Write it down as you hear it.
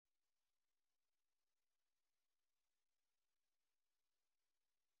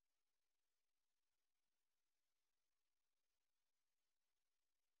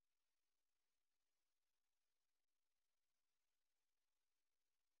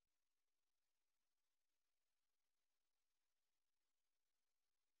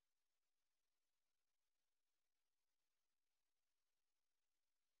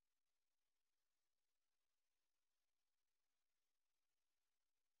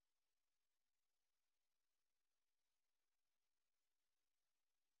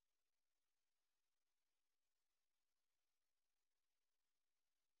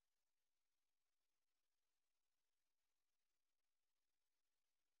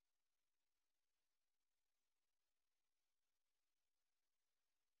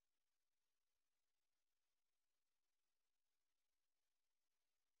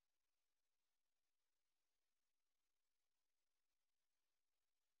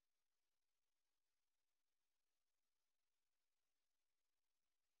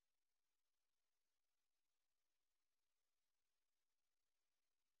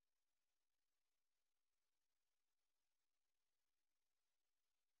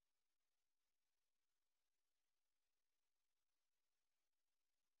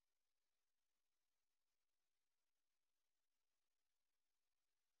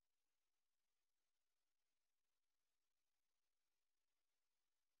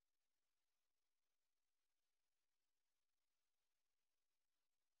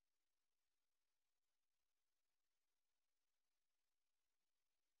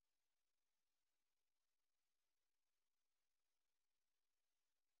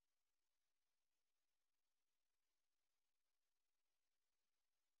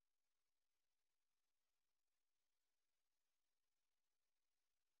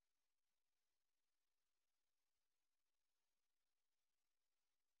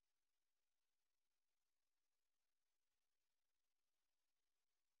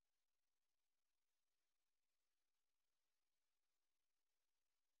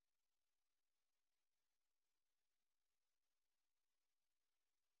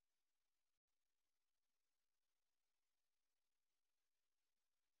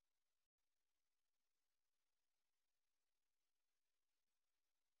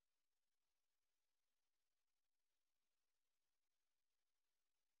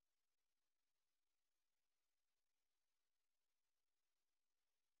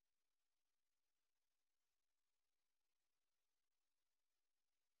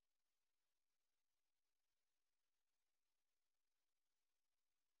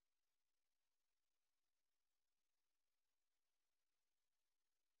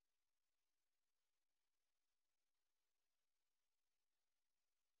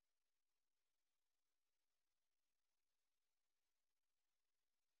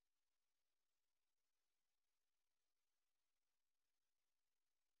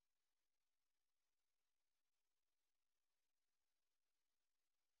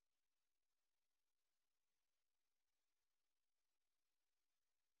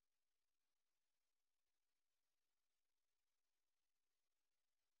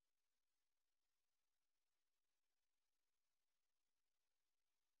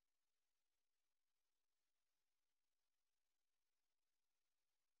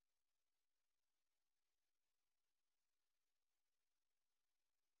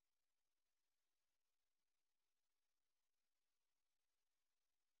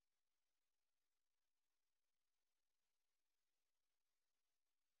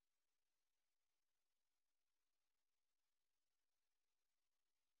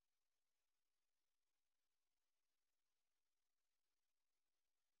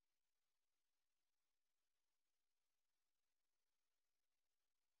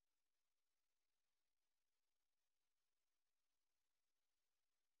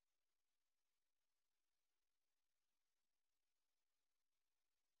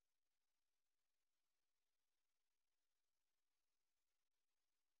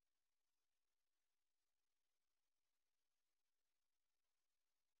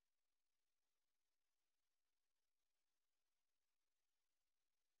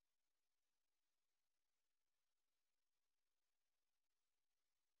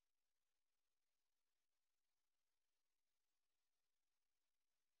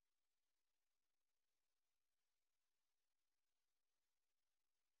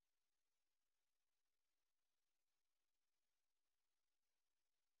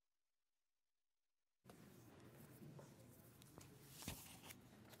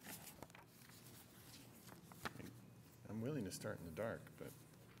to start in the dark, but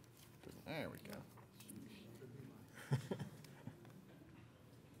there we go.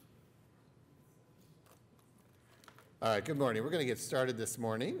 All right, good morning. We're going to get started this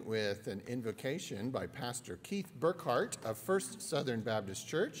morning with an invocation by Pastor Keith Burkhart of First Southern Baptist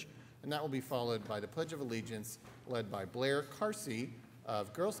Church, and that will be followed by the Pledge of Allegiance led by Blair Carsey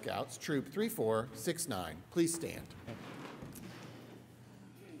of Girl Scouts, Troop 3469. Please stand.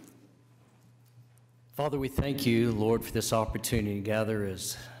 Father, we thank you, Lord, for this opportunity to gather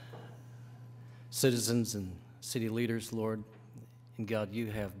as citizens and city leaders, Lord. And God,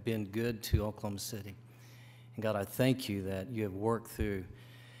 you have been good to Oklahoma City. And God, I thank you that you have worked through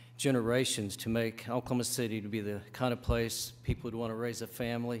generations to make Oklahoma City to be the kind of place people would want to raise a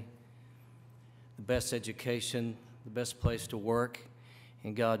family, the best education, the best place to work.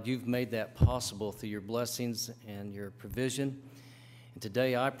 And God, you've made that possible through your blessings and your provision. And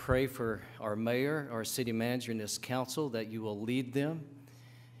today I pray for our mayor, our city manager, and this council that you will lead them,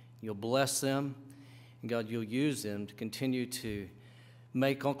 you'll bless them, and God, you'll use them to continue to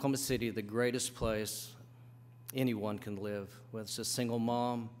make Oklahoma City the greatest place anyone can live, whether it's a single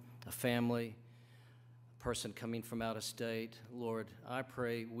mom, a family, a person coming from out of state. Lord, I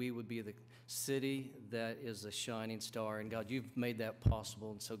pray we would be the city that is a shining star, and God, you've made that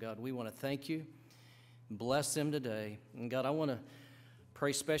possible. And so, God, we want to thank you, bless them today. And God, I want to pray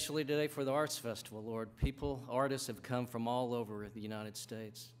especially today for the Arts Festival, Lord. Artists have come from all over the United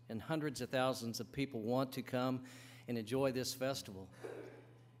States, and hundreds of thousands of people want to come and enjoy this festival.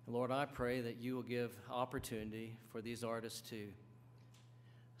 And Lord, I pray that you will give opportunity for these artists to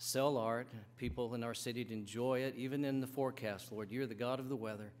sell art, people in our city to enjoy it, even in the forecast, Lord. You're the God of the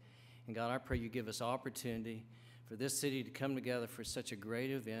weather. And God, I pray you give us opportunity for this city to come together for such a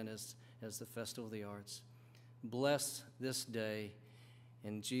great event as the Festival of the Arts. Bless this day.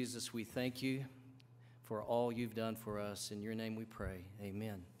 And Jesus, we thank you for all you've done for us. In your name we pray.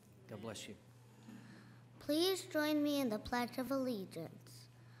 Amen. God bless you. Please join me in the Pledge of Allegiance.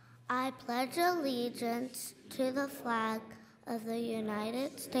 I pledge allegiance to the flag of the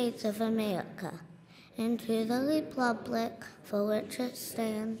United States of America and to the republic for which it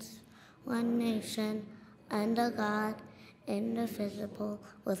stands, one nation, under God, indivisible,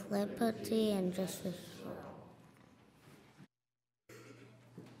 with liberty and justice for all.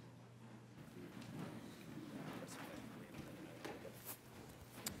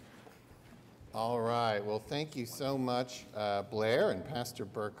 All right, well, thank you so much, Blair and Pastor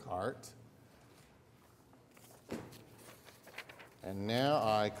Burkhart. And now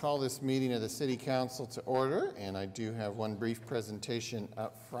I call this meeting of the City Council to order, and I do have one brief presentation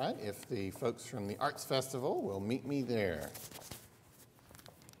up front if the folks from the Arts Festival will meet me there.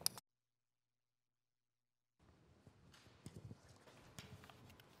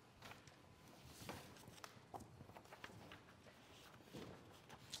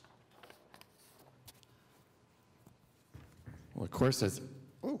 Well, of course, as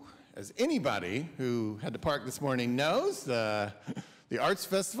anybody who had to park this morning knows, the Arts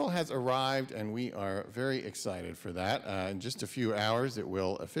Festival has arrived, and we are very excited for that. In just a few hours, it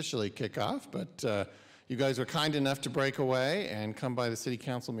will officially kick off, but you guys were kind enough to break away and come by the City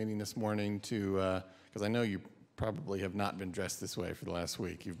Council meeting this morning to, because I know you probably have not been dressed this way for the last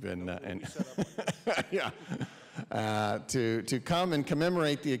week. You've been, yeah. To come and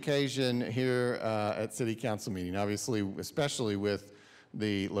commemorate the occasion here at City Council meeting. Obviously, especially with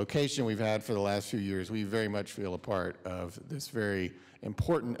the location we've had for the last few years, we very much feel a part of this very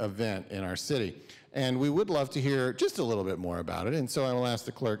important event in our city. And we would love to hear just a little bit more about it, and so I will ask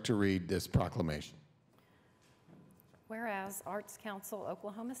the clerk to read this proclamation. Whereas Arts Council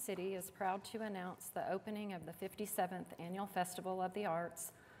Oklahoma City is proud to announce the opening of the 57th Annual Festival of the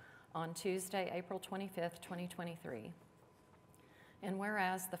Arts on Tuesday, April 25th, 2023. And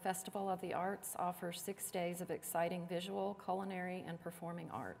whereas the Festival of the Arts offers 6 days of exciting visual, culinary, and performing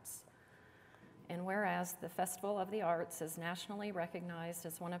arts. And whereas the Festival of the Arts is nationally recognized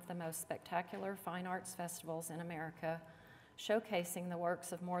as one of the most spectacular fine arts festivals in America, showcasing the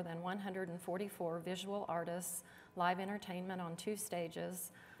works of more than 144 visual artists, live entertainment on 2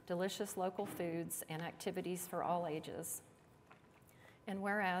 stages, delicious local foods, and activities for all ages. And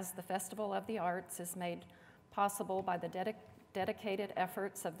whereas the Festival of the Arts is made possible by the dedicated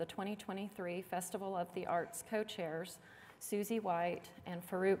efforts of the 2023 Festival of the Arts co-chairs, Susie White and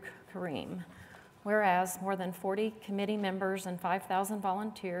Farouk Kareem. Whereas more than 40 committee members and 5,000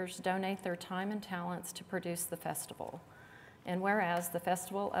 volunteers donate their time and talents to produce the festival. And whereas the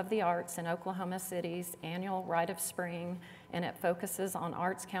Festival of the Arts in Oklahoma City's annual Rite of Spring, and it focuses on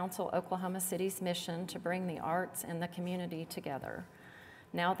Arts Council Oklahoma City's mission to bring the arts and the community together.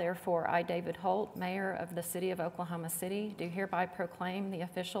 Now therefore, I, David Holt, Mayor of the City of Oklahoma City, do hereby proclaim the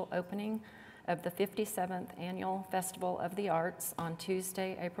official opening of the 57th Annual Festival of the Arts on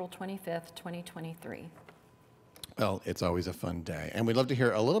Tuesday, April 25th, 2023. Well, it's always a fun day. And we'd love to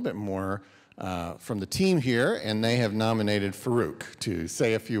hear a little bit more from the team here, and they have nominated Farouk to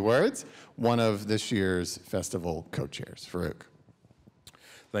say a few words, one of this year's festival co-chairs. Farouk.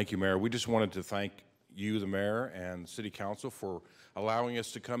 Thank you, Mayor. We just wanted to thank you, the Mayor, and City Council for allowing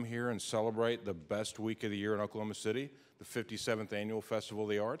us to come here and celebrate the best week of the year in Oklahoma City, the 57th Annual Festival of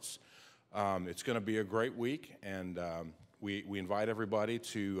the Arts. It's going to be a great week, and we invite everybody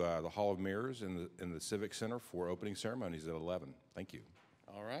to the Hall of Mirrors in the Civic Center for opening ceremonies at 11. Thank you.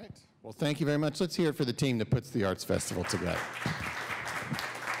 All right. Well, thank you very much. Let's hear it for the team that puts the Arts Festival together.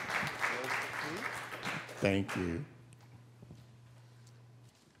 Thank you.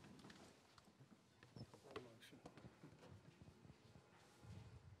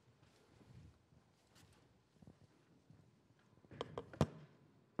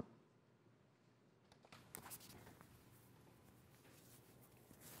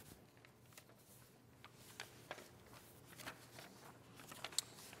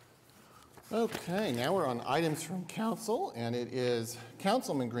 Okay, now we're on items from council, and it is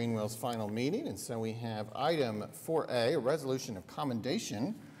Councilman Greenwell's final meeting, and so we have item 4A, a resolution of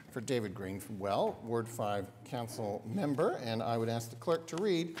commendation for David Greenwell, Ward 5 council member, and I would ask the clerk to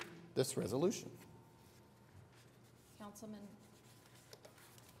read this resolution.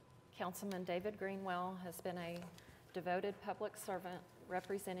 Councilman David Greenwell has been a devoted public servant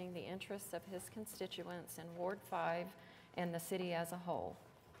representing the interests of his constituents in Ward 5 and the city as a whole.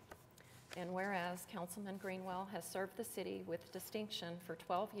 And whereas Councilman Greenwell has served the city with distinction for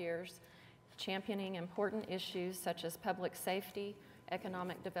 12 years, championing important issues such as public safety,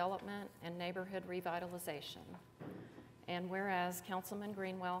 economic development, and neighborhood revitalization. And whereas Councilman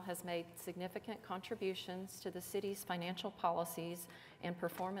Greenwell has made significant contributions to the city's financial policies and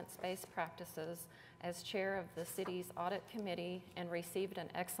performance-based practices as chair of the city's audit committee and received an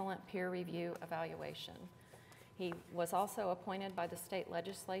excellent peer review evaluation. He was also appointed by the state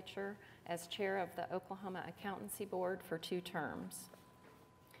legislature as chair of the Oklahoma Accountancy Board for 2 terms.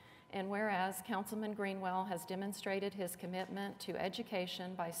 And whereas Councilman Greenwell has demonstrated his commitment to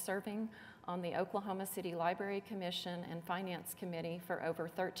education by serving on the Oklahoma City Library Commission and Finance Committee for over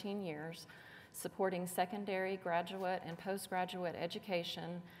 13 years, supporting secondary, graduate, and postgraduate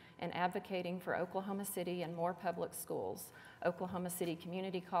education and advocating for Oklahoma City and more public schools, Oklahoma City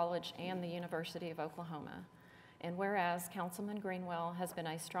Community College, and the University of Oklahoma. And whereas Councilman Greenwell has been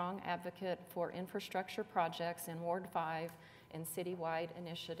a strong advocate for infrastructure projects in Ward 5 and citywide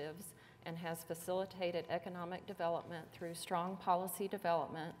initiatives and has facilitated economic development through strong policy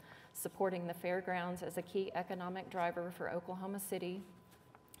development, supporting the fairgrounds as a key economic driver for Oklahoma City,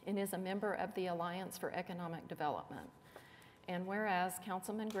 and is a member of the Alliance for Economic Development. And whereas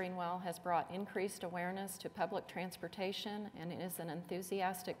Councilman Greenwell has brought increased awareness to public transportation and is an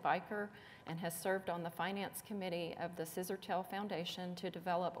enthusiastic biker and has served on the Finance Committee of the Scissortail Foundation to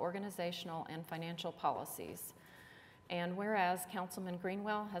develop organizational and financial policies. And whereas Councilman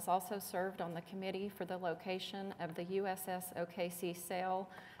Greenwell has also served on the committee for the location of the USS OKC Sail,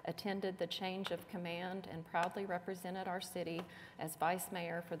 attended the change of command, and proudly represented our city as vice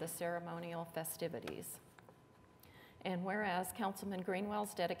mayor for the ceremonial festivities. And whereas Councilman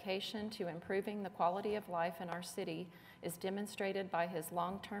Greenwell's dedication to improving the quality of life in our city is demonstrated by his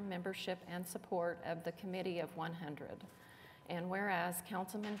long-term membership and support of the Committee of 100. And whereas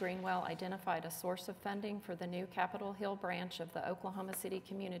Councilman Greenwell identified a source of funding for the new Capitol Hill branch of the Oklahoma City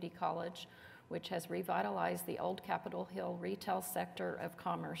Community College, which has revitalized the old Capitol Hill retail sector of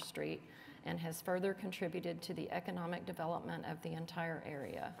Commerce Street and has further contributed to the economic development of the entire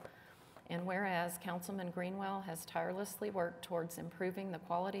area. And whereas Councilman Greenwell has tirelessly worked towards improving the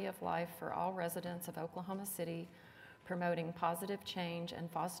quality of life for all residents of Oklahoma City, promoting positive change and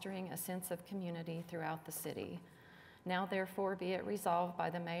fostering a sense of community throughout the city. Now therefore be it resolved by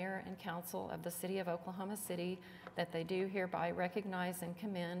the Mayor and Council of the City of Oklahoma City that they do hereby recognize and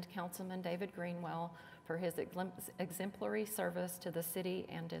commend Councilman David Greenwell for his exemplary service to the city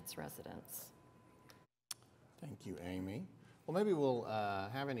and its residents. Thank you, Amy. Well, maybe we'll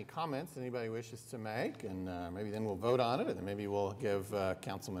have any comments anybody wishes to make, and maybe then we'll vote on it, and then maybe we'll give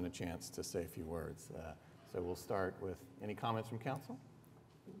Councilman a chance to say a few words. So we'll start with any comments from council?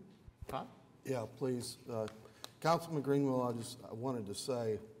 Todd? Yeah, please. Councilman Greenwell, I wanted to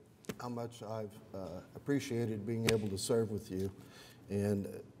say how much I've appreciated being able to serve with you. And,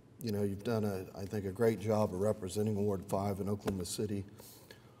 you know, you've done, I think, a great job of representing Ward 5 in Oklahoma City.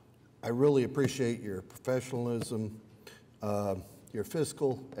 I really appreciate your professionalism, Your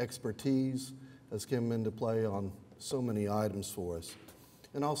fiscal expertise has come into play on so many items for us.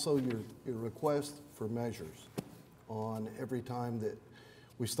 And also your request for measures on every time that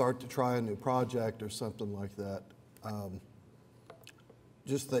we start to try a new project or something like that.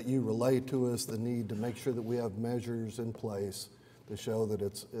 Just that you relay to us the need to make sure that we have measures in place to show that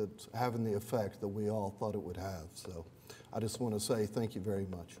it's having the effect that we all thought it would have. So I just want to say thank you very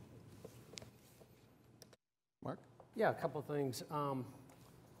much. Mark? Yeah, a couple of things.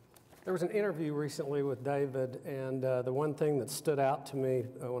 There was an interview recently with David, and the one thing that stood out to me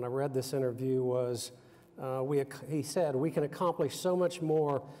when I read this interview was he said, "We can accomplish so much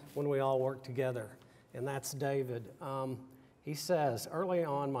more when we all work together," and that's David. He says, "Early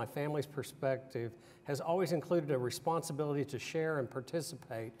on, my family's perspective has always included a responsibility to share and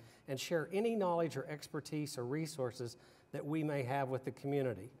participate and share any knowledge or expertise or resources that we may have with the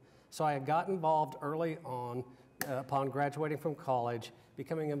community. So I got involved early on upon graduating from college,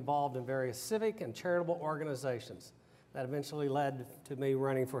 becoming involved in various civic and charitable organizations. That eventually led to me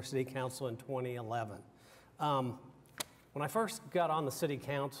running for city council in 2011. When I first got on the city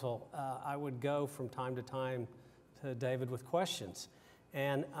council, I would go from time to time to David with questions.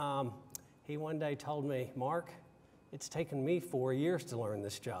 And he one day told me, "Mark, it's taken me 4 years to learn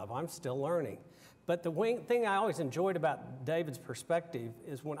this job. I'm still learning." But the thing I always enjoyed about David's perspective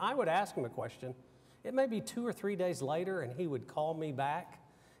is when I would ask him a question, it may be 2 or 3 days later, and he would call me back,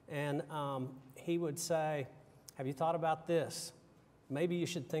 and he would say, "Have you thought about this? Maybe you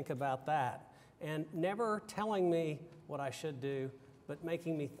should think about that." And never telling me what I should do, but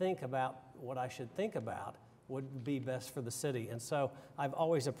making me think about what I should think about would be best for the city. And so I've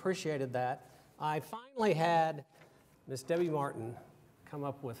always appreciated that. I finally had Miss Debbie Martin come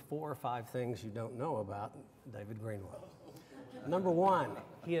up with 4 or 5 things you don't know about David Greenwell. Number 1,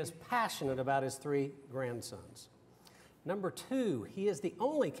 he is passionate about his 3 grandsons. Number 2, he is the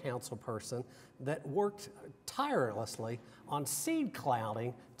only council person that worked tirelessly on seed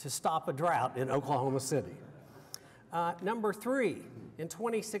clouding to stop a drought in Oklahoma City. Number 3, in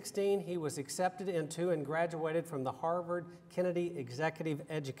 2016, he was accepted into and graduated from the Harvard Kennedy Executive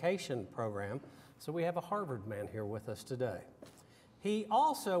Education Program. So we have a Harvard man here with us today. He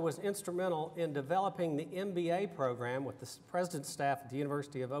also was instrumental in developing the MBA program with the president's staff at the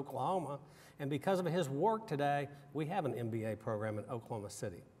University of Oklahoma. And because of his work today, we have an MBA program in Oklahoma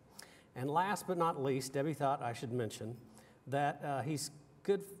City. And last but not least, Debbie thought I should mention that he's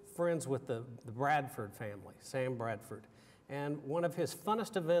good friends with the Bradford family, Sam Bradford. And one of his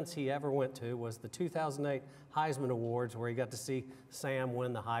funnest events he ever went to was the 2008 Heisman Awards, where he got to see Sam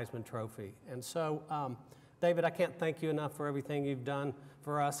win the Heisman Trophy. And so, David, I can't thank you enough for everything you've done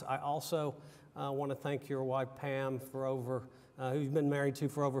for us. I also want to thank your wife, Pam, who you've been married to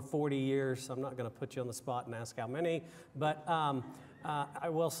for over 40 years. I'm not going to put you on the spot and ask how many, but I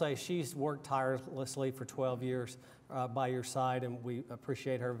will say she's worked tirelessly for 12 years by your side, and we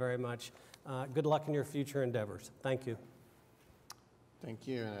appreciate her very much. Good luck in your future endeavors. Thank you. Thank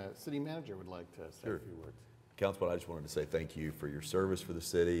you. City manager would like to say a few words. Councilman, I just wanted to say thank you for your service for the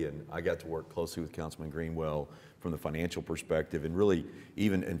city, and I got to work closely with Councilman Greenwell from the financial perspective, and really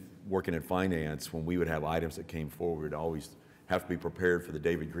even in working in finance, when we would have items that came forward, we'd always have to be prepared for the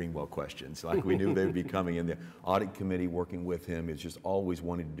David Greenwell questions. Like we knew they would be coming in. The audit committee working with him is just always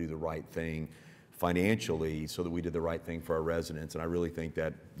wanting to do the right thing financially so that we did the right thing for our residents. And I really think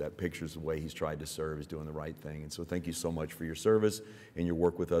that pictures the way he's tried to serve is doing the right thing. And so thank you so much for your service and your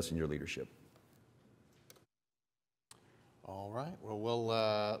work with us and your leadership. All right.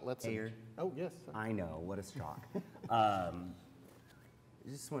 Well, let's. Mayor? Oh, yes. I know, what a shock. I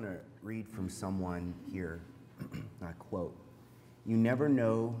just want to read from someone here, I quote, "You never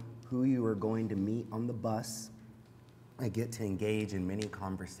know who you are going to meet on the bus. I get to engage in many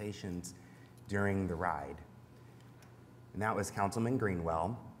conversations during the ride." And that was Councilman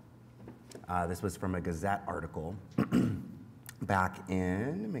Greenwell. This was from a Gazette article back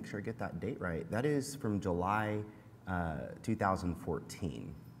in, make sure I get that date right, that is from July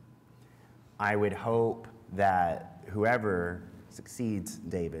 2014. I would hope that whoever succeeds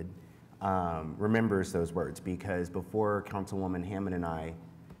David remembers those words, because before Councilwoman Hammond and I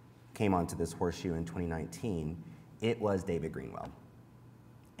came onto this horseshoe in 2019, it was David Greenwell.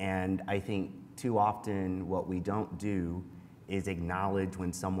 And I think too often what we don't do is acknowledge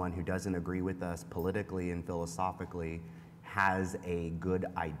when someone who doesn't agree with us politically and philosophically has a good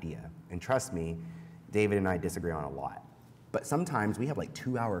idea. And trust me, David and I disagree on a lot. But sometimes we have like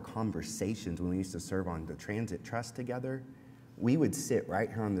 2-hour conversations when we used to serve on the Transit Trust together. We would sit right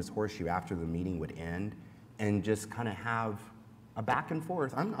here on this horseshoe after the meeting would end and just kind of have a back and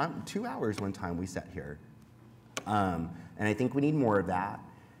forth. 2 hours one time we sat here. And I think we need more of that.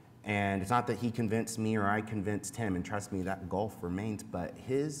 And it's not that he convinced me or I convinced him, and trust me, that gulf remains, but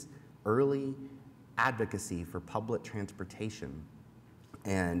his early advocacy for public transportation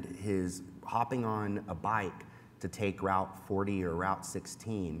and his hopping on a bike to take Route 40 or Route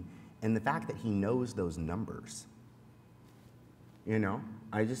 16, and the fact that he knows those numbers. You know,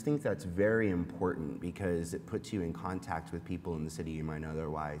 I just think that's very important because it puts you in contact with people in the city you might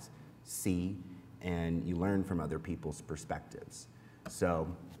otherwise see, and you learn from other people's perspectives. So,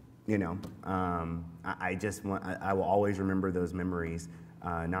 you know, I will always remember those memories,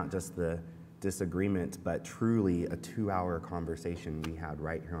 not just the disagreements, but truly a 2-hour conversation we had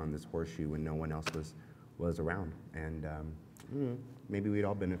right here on this horseshoe when no one else was around. And maybe we'd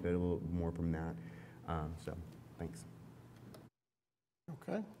all benefit a little more from that. So, thanks.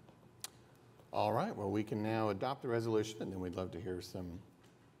 Okay. All right, well, we can now adopt the resolution, and then we'd love to hear some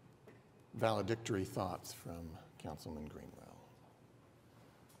valedictory thoughts from Councilman Greenwell.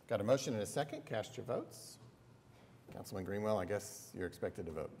 Got a motion and a second. Cast your votes. Councilman Greenwell, I guess you're expected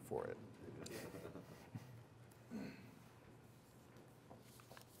to vote for it.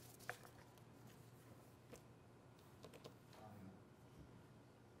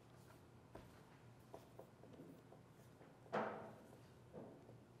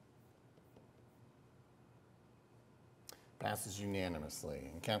 Passes unanimously.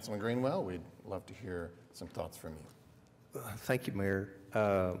 And Councilman Greenwell, we'd love to hear some thoughts from you. Thank you, Mayor.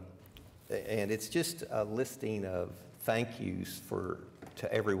 And it's just a listing of thank yous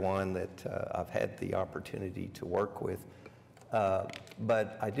to everyone that I've had the opportunity to work with.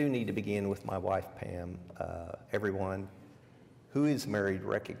 But I do need to begin with my wife, Pam. Everyone who is married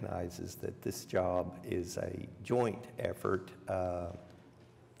recognizes that this job is a joint effort.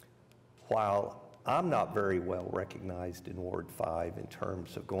 While I'm not very well recognized in Ward 5 in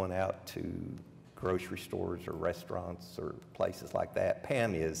terms of going out to grocery stores or restaurants or places like that,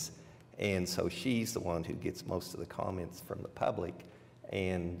 Pam is. And so she's the one who gets most of the comments from the public.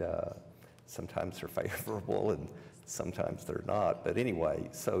 And sometimes they're favorable and sometimes they're not. But anyway,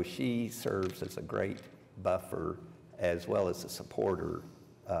 so she serves as a great buffer as well as a supporter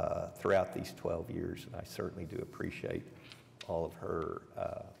throughout these 12 years. And I certainly do appreciate all of her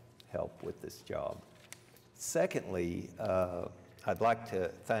help with this job. Secondly, I'd like to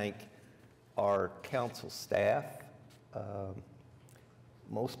thank our council staff.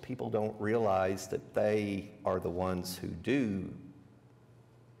 Most people don't realize that they are the ones who do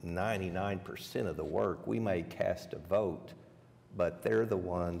 99% of the work. We may cast a vote, but they're the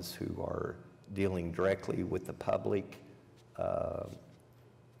ones who are dealing directly with the public,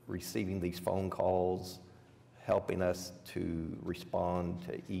 receiving these phone calls, helping us to respond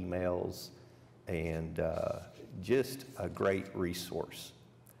to emails, and just a great resource.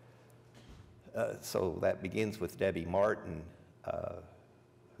 So that begins with Debbie Martin,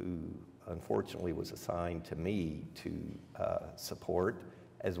 who unfortunately was assigned to me to support,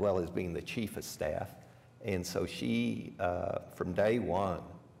 as well as being the chief of staff. And so she, from day one,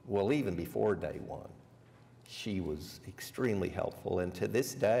 well, even before day one, she was extremely helpful. And to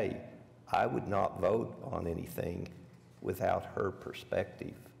this day, I would not vote on anything without her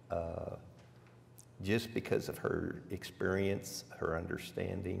perspective, just because of her experience, her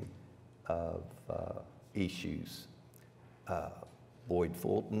understanding of issues. Boyd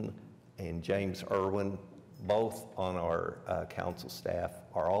Fulton and James Irwin, both on our council staff,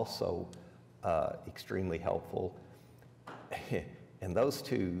 are also extremely helpful. And those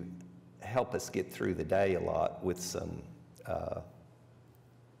two help us get through the day a lot with some,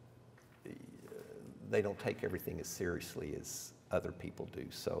 they don't take everything as seriously as other people do,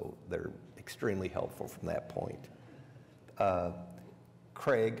 so they're extremely helpful from that point.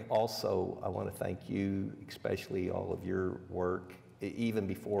 Craig, also, I want to thank you, especially all of your work. Even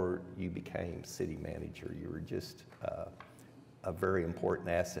before you became city manager, you were just a very important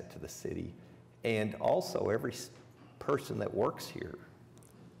asset to the city. And also every person that works here,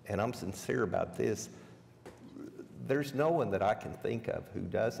 and I'm sincere about this, there's no one that I can think of who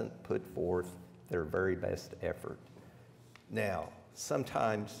doesn't put forth their very best effort. Now,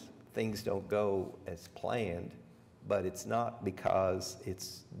 sometimes things don't go as planned, but it's not because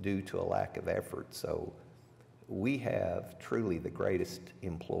it's due to a lack of effort. So we have truly the greatest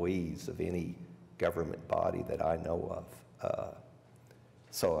employees of any government body that I know of.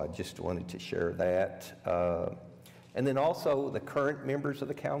 So I just wanted to share that. And then also the current members of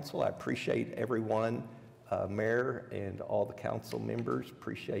the council, I appreciate everyone, Mayor and all the council members,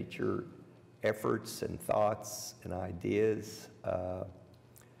 appreciate your efforts and thoughts and ideas.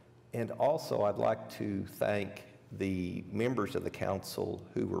 And also I'd like to thank the members of the council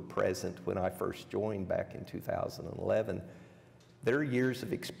who were present when I first joined back in 2011, their years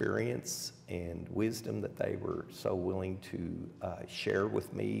of experience and wisdom that they were so willing to share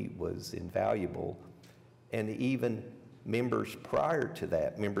with me was invaluable. And even members prior to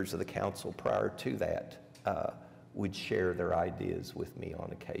that, members of the council prior to that, would share their ideas with me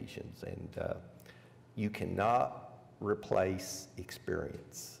on occasions. And you cannot replace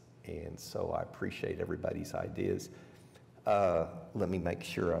experience. And so I appreciate everybody's ideas. Let me make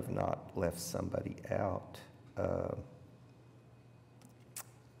sure I've not left somebody out.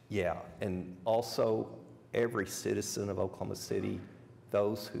 Yeah, and also every citizen of Oklahoma City,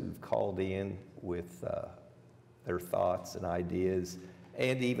 those who've called in with their thoughts and ideas,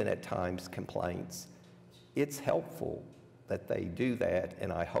 and even at times complaints, it's helpful that they do that,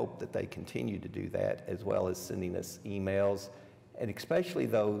 and I hope that they continue to do that, as well as sending us emails, and especially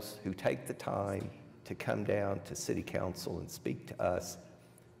those who take the time to come down to City Council and speak to us.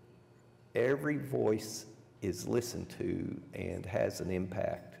 Every voice is listened to and has an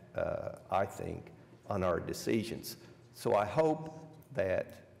impact, I think, on our decisions. So I hope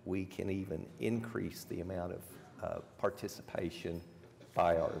that we can even increase the amount of participation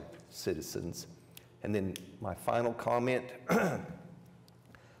by our citizens. And then my final comment,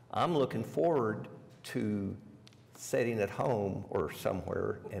 I'm looking forward to sitting at home or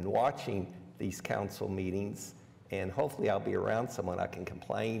somewhere and watching these council meetings, and hopefully I'll be around someone I can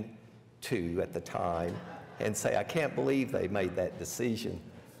complain to at the time and say, I can't believe they made that decision.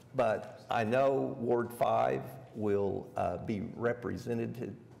 But I know Ward 5 will be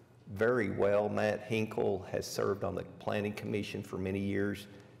represented very well. Matt Hinkle has served on the Planning Commission for many years.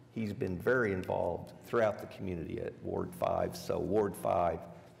 He's been very involved throughout the community at Ward 5. So Ward 5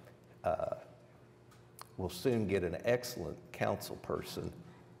 will soon get an excellent council person.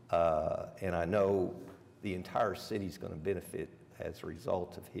 And I know the entire city is going to benefit as a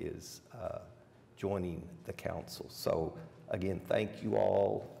result of his joining the council. So again, thank you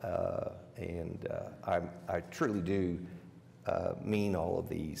all. I truly do mean all of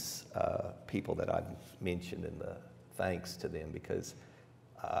these people that I've mentioned, and the thanks to them, because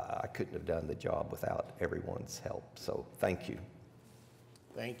I couldn't have done the job without everyone's help. So thank you.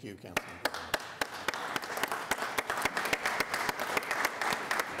 Thank you, Councilman.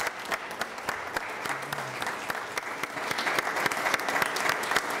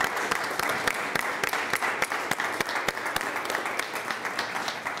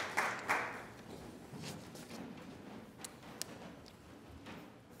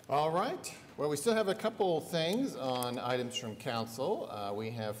 All right. Well, we still have a couple things on items from council. We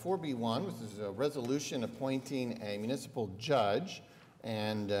have 4B1, which is a resolution appointing a municipal judge.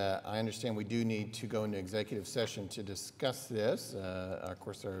 And I understand we do need to go into executive session to discuss this. Of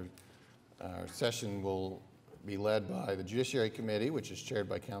course, our session will be led by the Judiciary Committee, which is chaired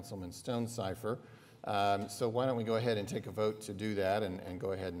by Councilman Stonecipher. So why don't we go ahead and take a vote to do that and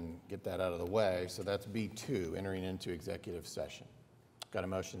go ahead and get that out of the way. So that's B2, entering into executive session. Got a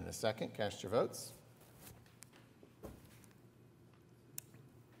motion and a second. Cast your votes.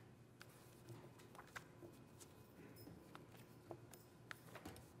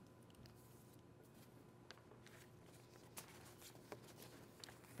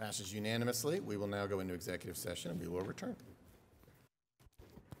 Passes unanimously. We will now go into executive session and we will return.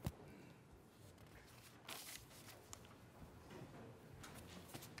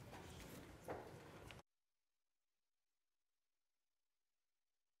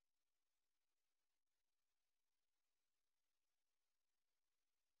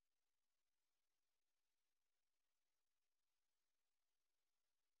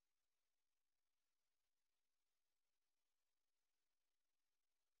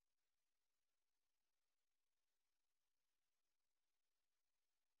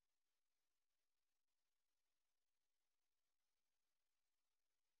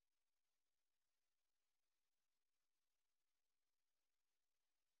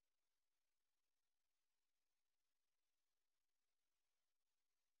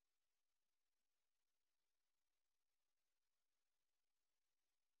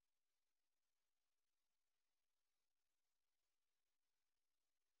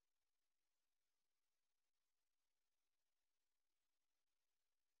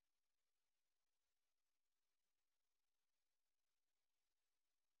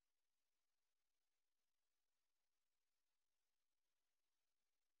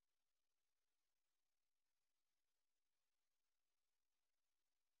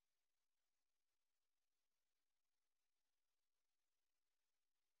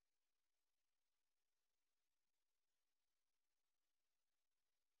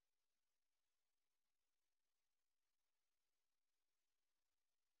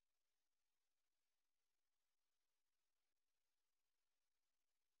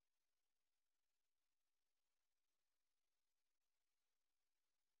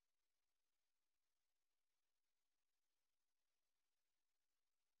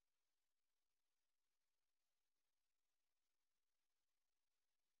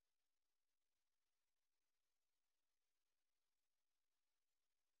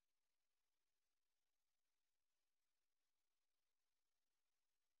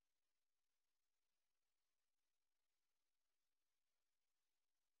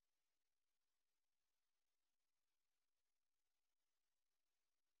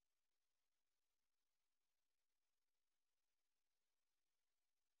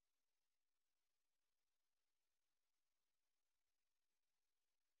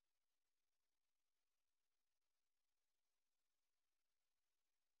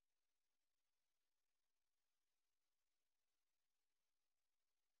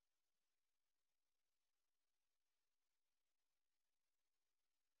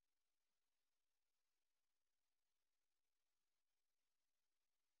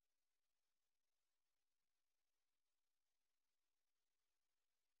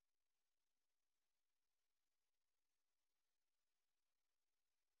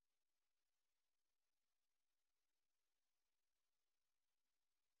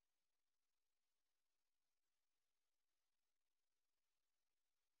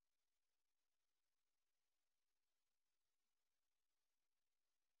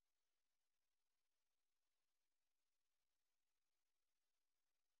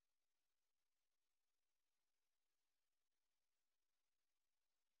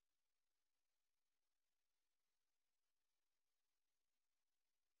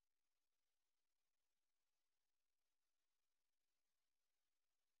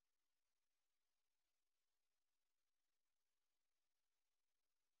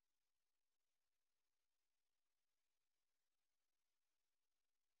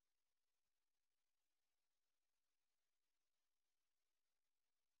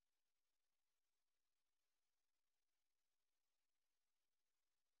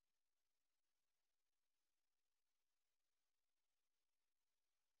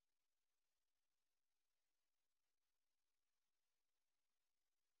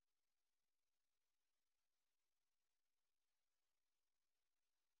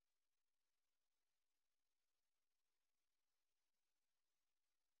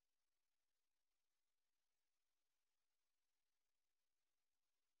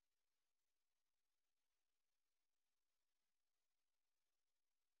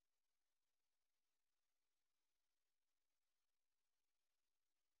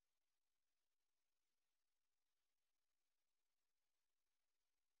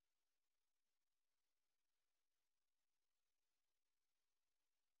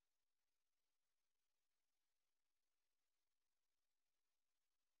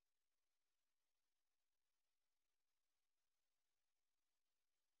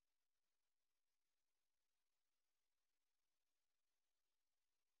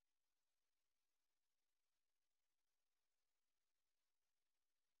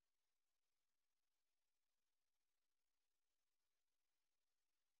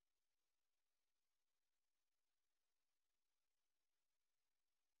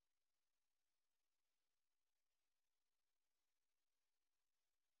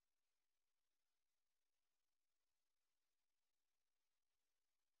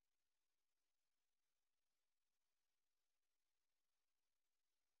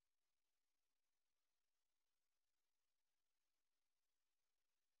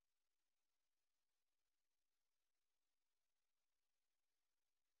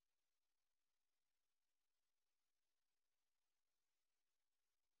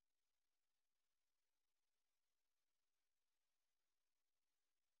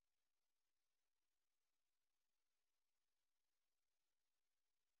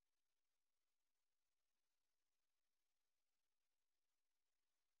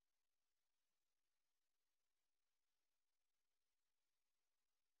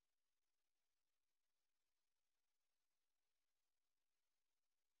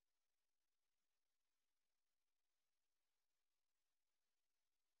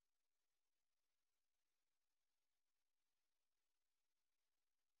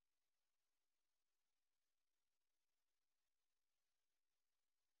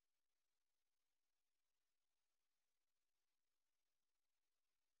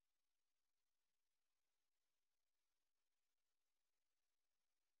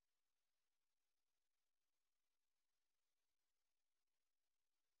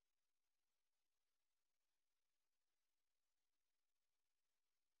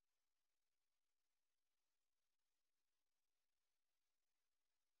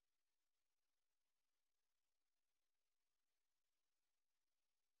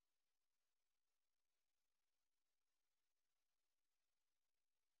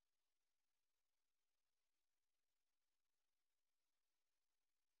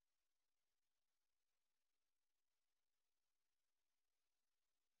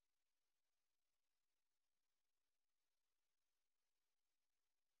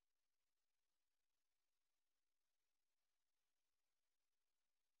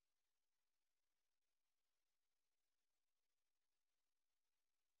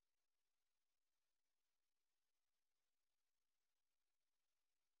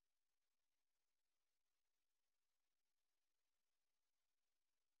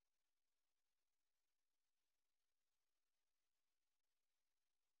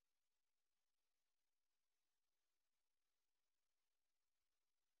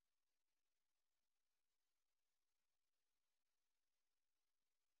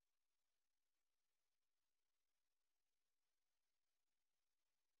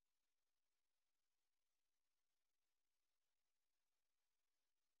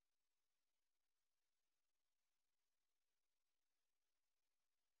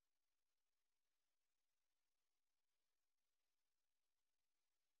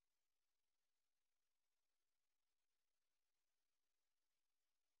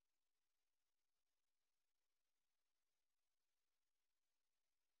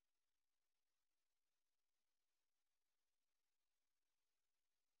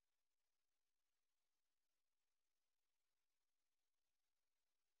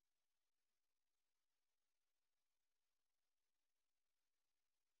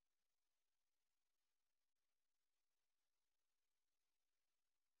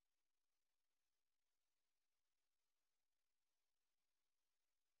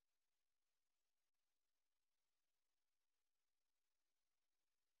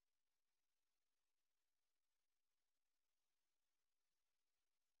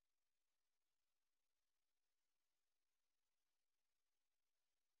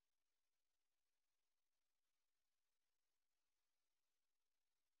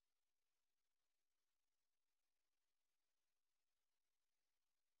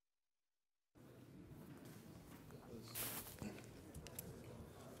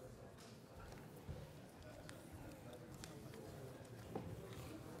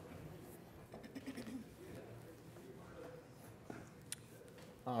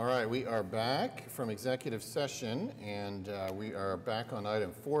 All right, we are back from executive session, and we are back on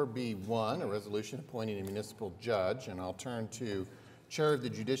item 4B1, a resolution appointing a municipal judge, and I'll turn to Chair of the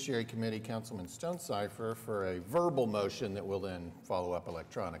Judiciary Committee, Councilman Stonecipher, for a verbal motion that will then follow up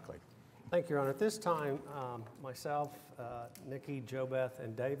electronically. Thank you, Your Honor. At this time, myself, Nikki, JoBeth,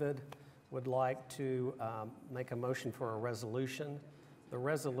 and David would like to make a motion for a resolution. The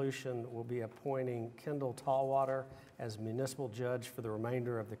resolution will be appointing Kendall Tallwater as municipal judge for the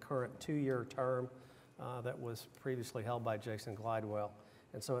remainder of the current 2-year term that was previously held by Jason Glidewell.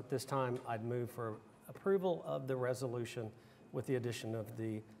 And so at this time, I'd move for approval of the resolution with the addition of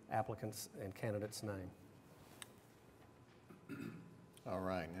the applicant's and candidate's name. All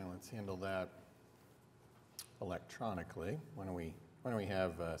right, now let's handle that electronically. Why don't we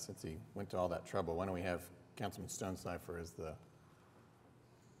have, since he went to all that trouble, why don't we have Councilman Stonecipher as the,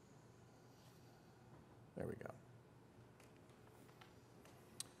 there we go.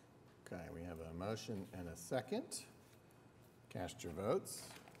 Okay, we have a motion and a second. Cast your votes.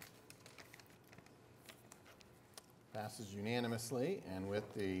 Passes unanimously, and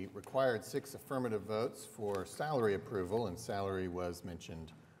with the required 6 affirmative votes for salary approval, and salary was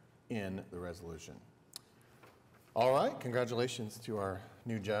mentioned in the resolution. All right, congratulations to our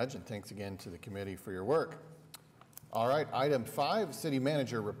new judge, and thanks again to the committee for your work. All right, item 5, City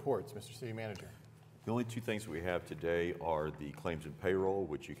Manager reports. Mr. City Manager. The only 2 things we have today are the claims and payroll,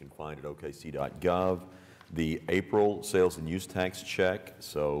 which you can find at okc.gov, the April sales and use tax check.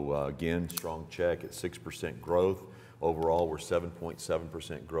 So again, strong check at 6% growth. Overall, we're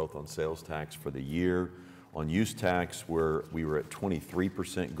 7.7% growth on sales tax for the year. On use tax, we were at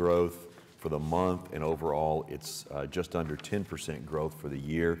 23% growth for the month, and overall, it's just under 10% growth for the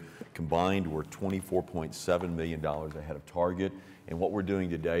year. Combined, we're $24.7 million ahead of target. And what we're doing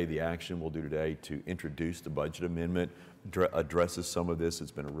today, the action we'll do today to introduce the budget amendment, addresses some of this.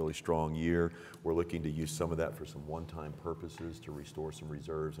 It's been a really strong year. We're looking to use some of that for some one-time purposes to restore some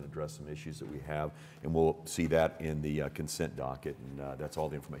reserves and address some issues that we have. And we'll see that in the consent docket. And that's all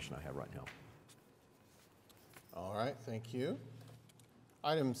the information I have right now. All right, thank you.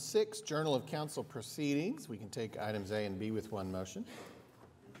 Item 6, Journal of Council Proceedings. We can take items A and B with one motion.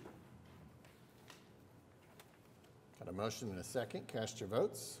 Got a motion and a second. Cast your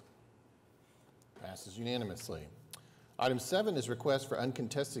votes. Passes unanimously. Item 7 is request for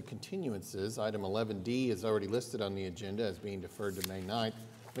uncontested continuances. Item 11D is already listed on the agenda as being deferred to May 9th.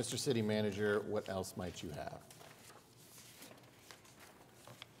 Mr. City Manager, what else might you have?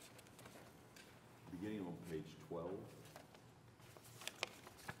 Beginning on page 12.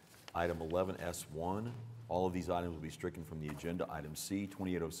 Item 11S1, all of these items will be stricken from the agenda. Item C,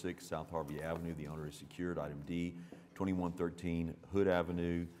 2806 South Harvey Avenue, the owner is secured. Item D, 2113 Hood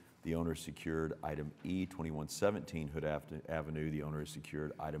Avenue, the owner is secured. Item E, 2117 Hood Avenue, the owner is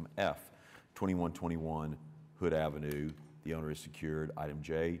secured. Item F, 2121 Hood Avenue, the owner is secured. Item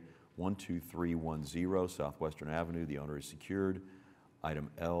J, 12310 Southwestern Avenue, the owner is secured.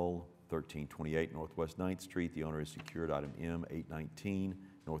 Item L, 1328 Northwest 9th Street, the owner is secured. Item M, 819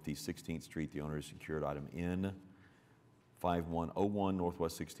 Northeast 16th Street, the owner is secured. Item N, 5101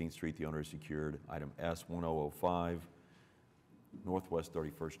 Northwest 16th Street, the owner is secured. Item S, 1005 Northwest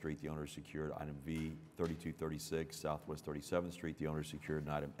 31st Street, the owner is secured. Item V, 3236 Southwest 37th Street, the owner is secured.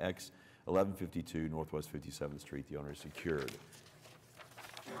 And item X, 1152 Northwest 57th Street, the owner is secured.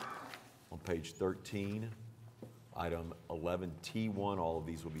 On page 13, item 11T1, all of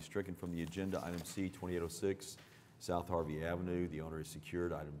these will be stricken from the agenda. Item C, 2806 South Harvey Avenue, the owner is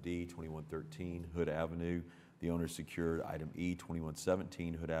secured. Item D, 2113 Hood Avenue, the owner is secured. Item E,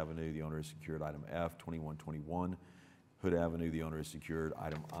 2117 Hood Avenue, the owner is secured. Item F, 2121 Hood Avenue, the owner is secured.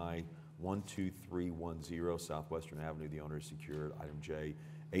 Item I, 12310 Southwestern Avenue, the owner is secured. Item J,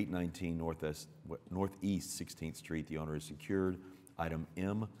 819 Northeast 16th Street, the owner is secured. Item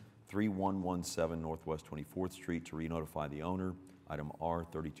M, 3117 Northwest 24th Street to re-notify the owner. Item R,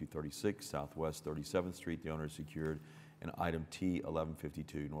 3236 Southwest 37th Street, the owner is secured. And item T,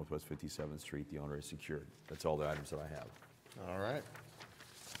 1152 Northwest 57th Street, the owner is secured. That's all the items that I have. All right.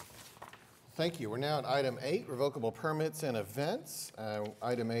 Thank you. We're now at item 8, revocable permits and events.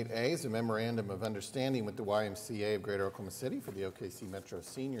 Item 8A is a memorandum of understanding with the YMCA of Greater Oklahoma City for the OKC Metro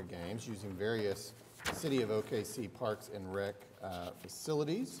Senior Games using various City of OKC Parks and Rec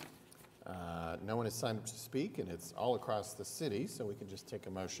facilities. No one has signed up to speak, and it's all across the city, so we can just take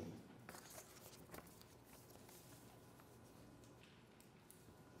a motion.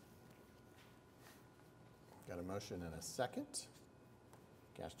 Got a motion and a second.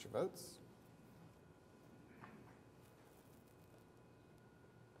 Cast your votes.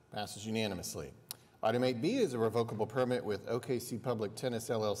 Passes unanimously. Item 8B is a revocable permit with OKC Public Tennis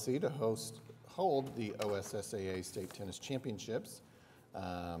LLC to hold the OSSAA State Tennis Championships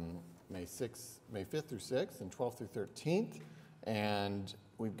May 5th through 6th and 12th through 13th. And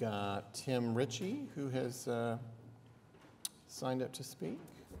we've got Tim Ritchie, who has signed up to speak.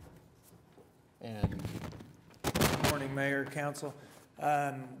 And Good morning, Mayor, Council.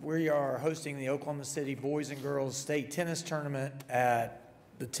 We are hosting the Oklahoma City Boys and Girls State Tennis Tournament at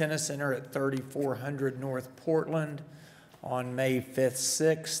the Tennis Center at 3400 North Portland on May 5th,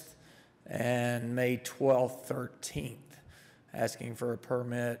 6th, and May 12th, 13th. Asking for a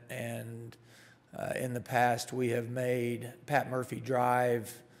permit, and in the past we have made Pat Murphy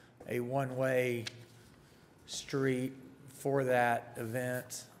Drive a one-way street for that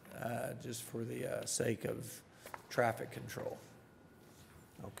event, just for the sake of traffic control.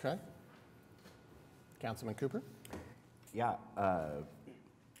 okay. Councilman Cooper? Yeah,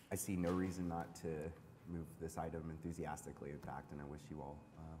 I see no reason not to move this item enthusiastically, in fact, and I wish you all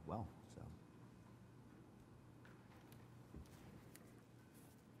well. So,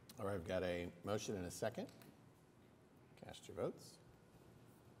 All right, we've got a motion and a second. Cast your votes.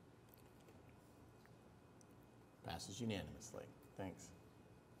 Passes unanimously. Thanks.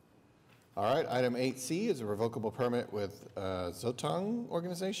 All right, item 8C is a revocable permit with Zotong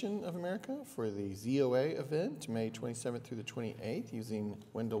Organization of America for the ZOA event, May 27th through the 28th, using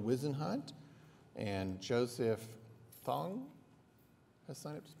Wendell Wisenhunt. And Joseph Thong has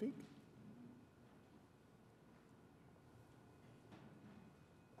signed up to speak.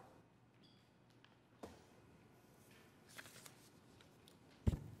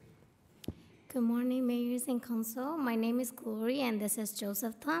 Good morning, mayors and council. My name is Glory, and this is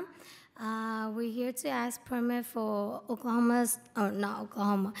Joseph Tom. We're here to ask permit for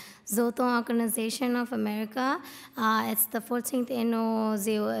Zotong Organization of America. It's the 14th annual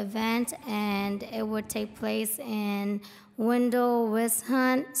ZO event, and it would take place in Wendell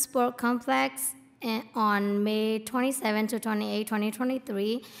Wisenhunt Sport Complex on May 27 to 28,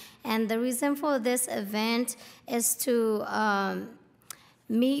 2023. And the reason for this event is to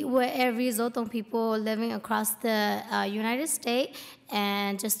meet with every Zotong people living across the United States,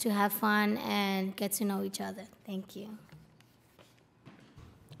 and just to have fun and get to know each other. Thank you.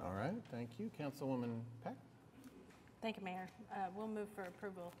 All right, thank you. Councilwoman Peck? Thank you, Mayor. We'll move for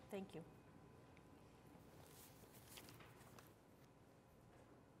approval. Thank you.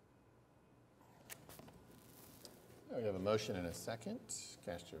 We have a motion and a second.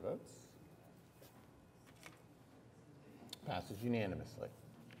 Cast your votes. Passes unanimously.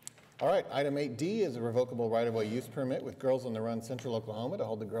 All right, item 8D is a revocable right-of-way use permit with Girls on the Run Central Oklahoma to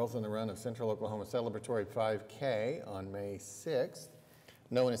hold the Girls on the Run of Central Oklahoma celebratory 5K on May 6th.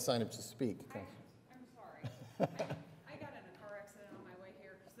 No one has signed up to speak. I'm sorry. I got in a car accident on my way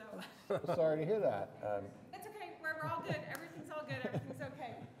here, so. Sorry to hear that. It's okay, we're all good, everything's all good, everything's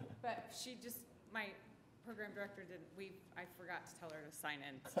okay. But she just, my program director I forgot to tell her to sign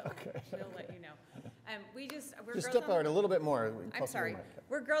in, so Okay. she'll let you know. We're Just Girls step on forward a little bit more. I'm sorry.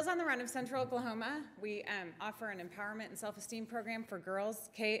 We're Girls on the Run of Central Oklahoma. We offer an empowerment and self-esteem program for girls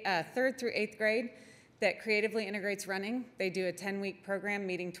 3rd through 8th grade that creatively integrates running. They do a 10-week program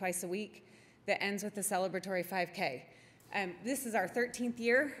meeting twice a week that ends with a celebratory 5K. This is our 13th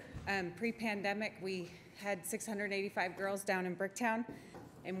year. Pre-pandemic, we had 685 girls down in Bricktown,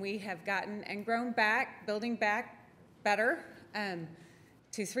 and we have gotten and grown back, building back better,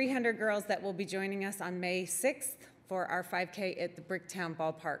 to 300 girls that will be joining us on May 6th for our 5K at the Bricktown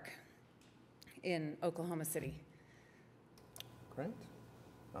Ballpark in Oklahoma City. Great.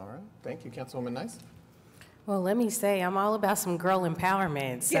 All right. Thank you, Councilwoman Nice. Well, let me say, I'm all about some girl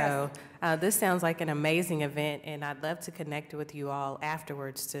empowerment. So this sounds like an amazing event, and I'd love to connect with you all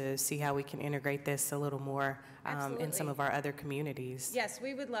afterwards to see how we can integrate this a little more in some of our other communities. Yes,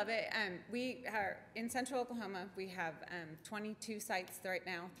 we would love it. We are in Central Oklahoma. We have 22 sites right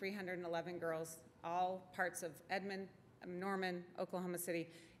now, 311 girls, all parts of Edmond, Norman, Oklahoma City,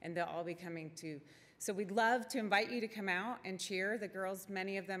 and they'll all be coming to. So we'd love to invite you to come out and cheer. The girls,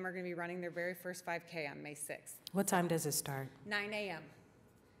 many of them are going to be running their very first 5K on May 6th. What time does it start? 9 a.m.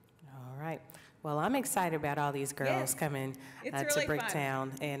 All right. Well, I'm excited about all these girls coming It's to really fun.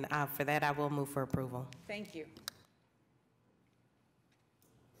 Bricktown, and for that, I will move for approval. Thank you.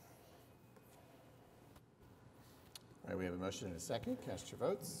 All right, we have a motion and a second. Cast your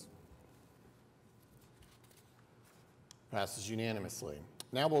votes. Passes unanimously.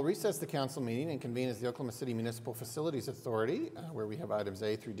 Now we'll recess the council meeting and convene as the Oklahoma City Municipal Facilities Authority, where we have items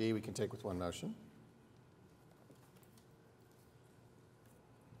A through D we can take with one motion.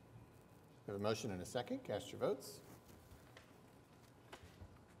 We have a motion and a second. Cast your votes.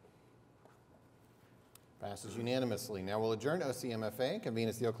 Passes unanimously. Now we'll adjourn OCMFA and convene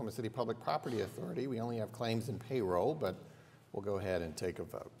as the Oklahoma City Public Property Authority. We only have claims and payroll, but we'll go ahead and take a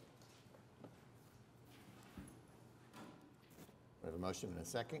vote. We have a motion and a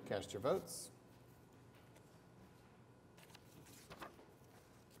second. Cast your votes.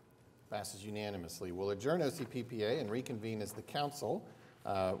 Passes unanimously. We'll adjourn OCPPA and reconvene as the council,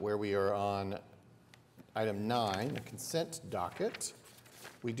 where we are on item 9, the consent docket.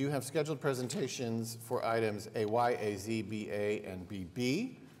 We do have scheduled presentations for items AY, AZ, BA, and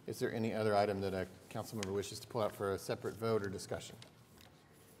BB. Is there any other item that a council member wishes to pull out for a separate vote or discussion?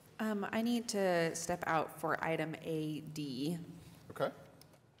 I need to step out for item AD. Okay.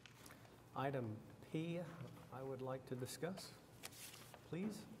 Item P, I would like to discuss,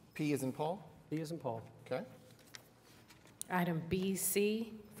 please. P as in Paul? P as in Paul. Okay. Item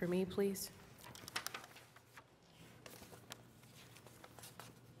BC for me, please.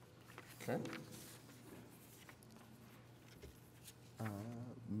 Okay.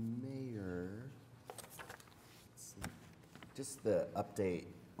 Mayor, let's see. Just the update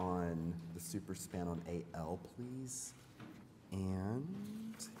on the super span on AL, please.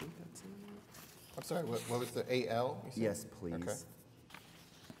 And I think that's it. I'm sorry, what was the AL? you said? Yes, please. Okay.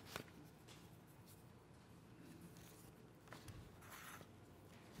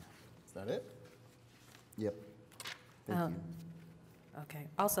 Is that it? Yep. Thank you. Okay.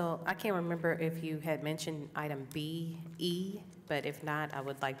 Also, I can't remember if you had mentioned item BE, but if not, I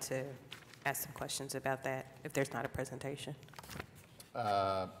would like to ask some questions about that if there's not a presentation.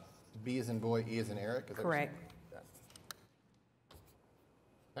 B as in boy, E as in Eric? Is that what you're Correct. saying?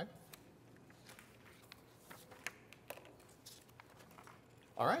 Yeah. Okay.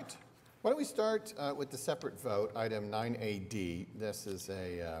 All right. Why don't we start with the separate vote, item 9AD. This is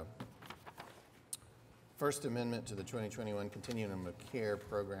a First Amendment to the 2021 Continuum of Care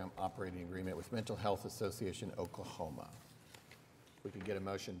Program Operating Agreement with Mental Health Association Oklahoma. We could get a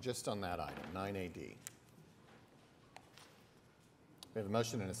motion just on that item, 9AD. We have a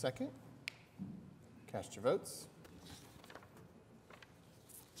motion and a second. Cast your votes.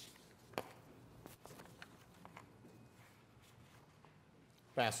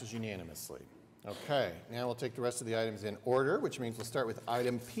 Passes unanimously. Okay, now we'll take the rest of the items in order, which means we'll start with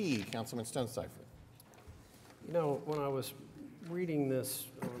item P, Councilman Stonecipher. You know, when I was reading this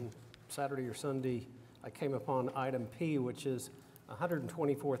on Saturday or Sunday, I came upon item P, which is a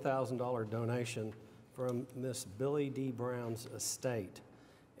 $124,000 donation from Miss Billy D. Brown's estate.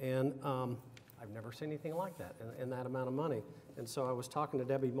 And I've never seen anything like that in that amount of money. And so I was talking to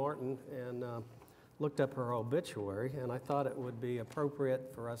Debbie Martin and looked up her obituary, and I thought it would be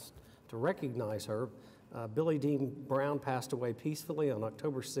appropriate for us to recognize her. Billy D. Brown passed away peacefully on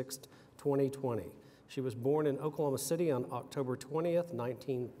October 6th, 2020. She was born in Oklahoma City on October 20th,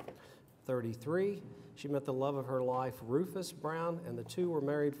 1933. She met the love of her life, Rufus Brown, and the two were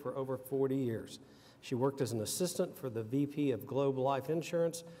married for over 40 years. She worked as an assistant for the VP of Globe Life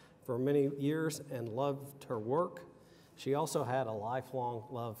Insurance for many years and loved her work. She also had a lifelong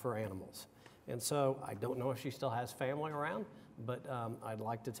love for animals. And so I don't know if she still has family around, but I'd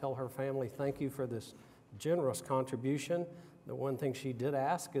like to tell her family thank you for this generous contribution. The one thing she did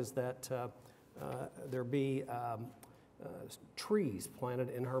ask is that there be trees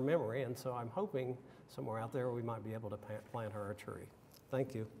planted in her memory, and so I'm hoping somewhere out there we might be able to plant her a tree.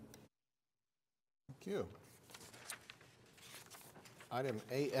 Thank you. Thank you. Item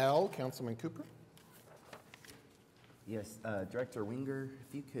AL, Councilman Cooper. Yes, Director Winger,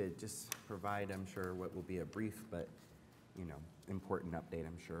 if you could just provide, I'm sure, what will be a brief but, important update,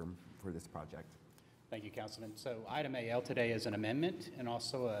 I'm sure, for this project. Thank you, Councilman. So item AL today is an amendment and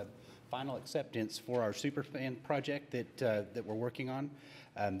also a final acceptance for our Superfan project that we're working on.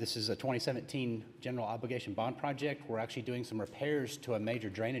 This is a 2017 general obligation bond project. We're actually doing some repairs to a major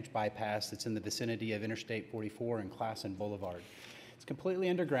drainage bypass that's in the vicinity of Interstate 44 and Classen Boulevard. It's completely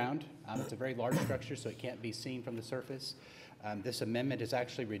underground. It's a very large structure, so it can't be seen from the surface. This amendment is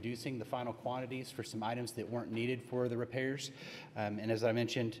actually reducing the final quantities for some items that weren't needed for the repairs. And as I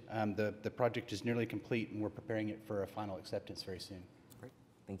mentioned, the project is nearly complete, and we're preparing it for a final acceptance very soon. Great.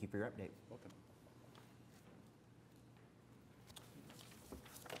 Thank you for your update. Welcome.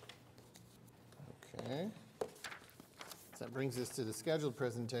 Okay. So that brings us to the scheduled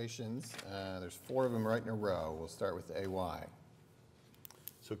presentations. There's 4 of them right in a row. We'll start with AY.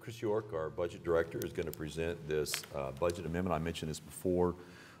 So Chris York, our budget director, is going to present this budget amendment. I mentioned this before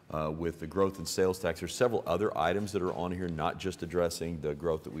with the growth in sales tax. There's several other items that are on here, not just addressing the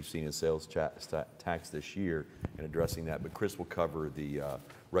growth that we've seen in sales tax this year and addressing that, but Chris will cover the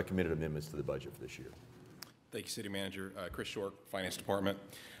recommended amendments to the budget for this year. Thank you, City Manager. Chris Short, Finance Department.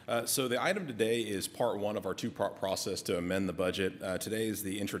 So the item today is part one of our two-part process to amend the budget. Today is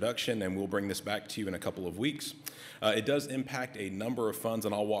the introduction, and we'll bring this back to you in a couple of weeks. It does impact a number of funds,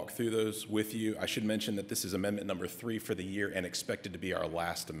 and I'll walk through those with you. I should mention that this is amendment number 3 for the year and expected to be our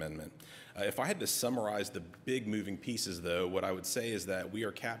last amendment. If I had to summarize the big moving pieces, though, what I would say is that we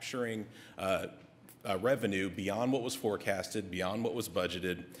are capturing revenue beyond what was forecasted, beyond what was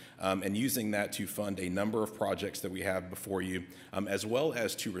budgeted, and using that to fund a number of projects that we have before you, as well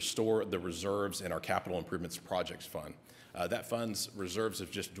as to restore the reserves in our capital improvements projects fund. That fund's reserves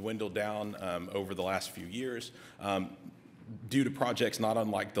have just dwindled down over the last few years due to projects not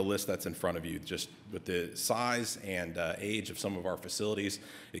unlike the list that's in front of you. Just with the size and age of some of our facilities,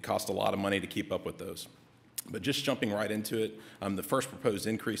 it costs a lot of money to keep up with those. But just jumping right into it, the first proposed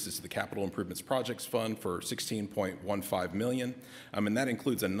increase is to the Capital Improvements Projects Fund for $16.15 million. And that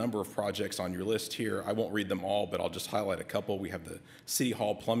includes a number of projects on your list here. I won't read them all, but I'll just highlight a couple. We have the City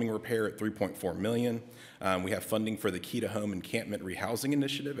Hall plumbing repair at $3.4 million. We have funding for the Key to Home Encampment Rehousing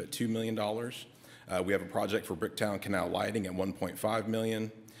Initiative at $2 million. We have a project for Bricktown Canal lighting at $1.5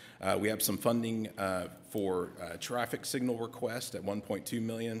 million. We have some funding for traffic signal request at $1.2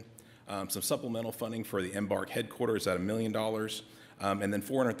 million. Some supplemental funding for the Embark headquarters at $1 million, and then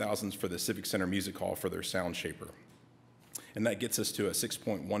 $400,000 for the Civic Center Music Hall for their sound shaper. And that gets us to a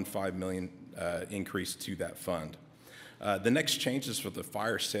 $6.15 million increase to that fund. The next change is for the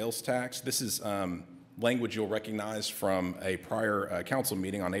fire sales tax. This is language you'll recognize from a prior council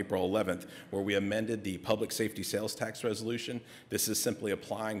meeting on April 11th, where we amended the public safety sales tax resolution. This is simply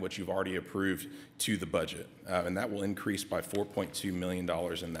applying what you've already approved to the budget, and that will increase by $4.2 million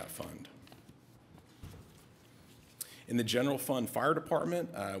in that fund. In the general fund fire department,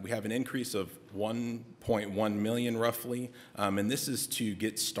 we have an increase of $1.1 million roughly, and this is to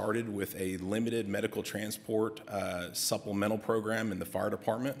get started with a limited medical transport supplemental program in the fire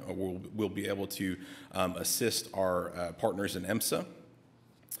department. We'll be able to assist our partners in EMSA.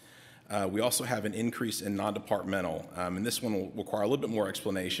 We also have an increase in non-departmental, and this one will require a little bit more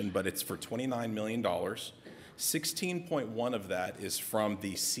explanation, but it's for $29 million. 16.1 of that is from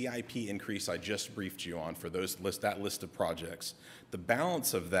the CIP increase I just briefed you on for that list of projects. The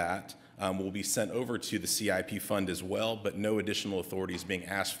balance of that will be sent over to the CIP fund as well, but no additional authority is being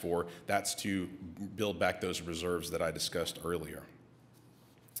asked for. That's to build back those reserves that I discussed earlier.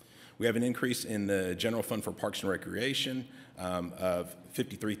 We have an increase in the general fund for Parks and Recreation of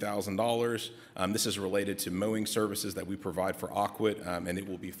 $53,000. This is related to mowing services that we provide for Aquit, and it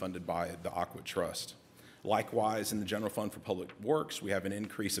will be funded by the Aquit Trust. Likewise, in the general fund for public works, we have an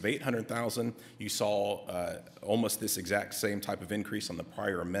increase of $800,000. You saw almost this exact same type of increase on the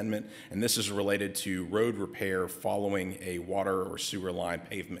prior amendment, and this is related to road repair following a water or sewer line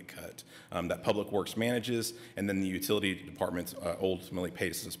pavement cut that Public Works manages, and then the utility department ultimately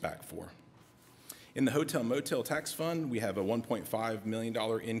pays us back for. In the hotel motel tax fund, we have a $1.5 million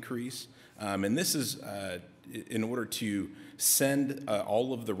increase, and this is in order to send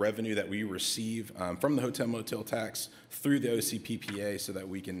all of the revenue that we receive from the hotel motel tax through the OCPPA so that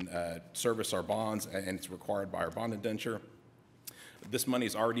we can service our bonds, and it's required by our bond indenture. This money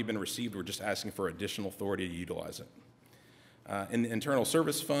has already been received. We're just asking for additional authority to utilize it. In the internal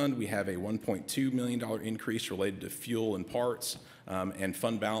service fund, we have a $1.2 million increase related to fuel and parts, and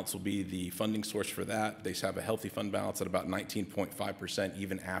fund balance will be the funding source for that. They have a healthy fund balance at about 19.5%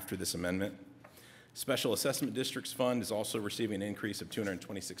 even after this amendment. Special Assessment Districts Fund is also receiving an increase of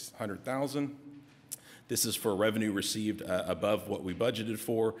 $226,000. This is for revenue received above what we budgeted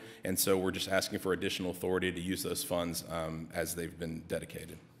for, and so we're just asking for additional authority to use those funds as they've been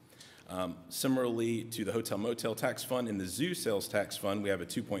dedicated. Similarly to the Hotel Motel Tax Fund, in the Zoo Sales Tax Fund, we have a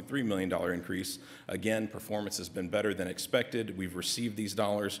 $2.3 million increase. Again, performance has been better than expected. We've received these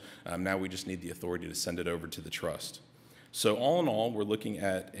dollars. Now we just need the authority to send it over to the trust. So all in all, we're looking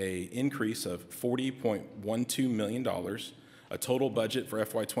at an increase of $40.12 million, a total budget for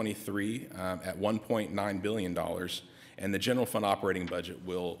FY23 at $1.9 billion, and the general fund operating budget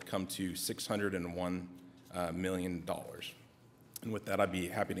will come to $601 million. And with that, I'd be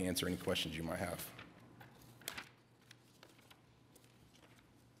happy to answer any questions you might have.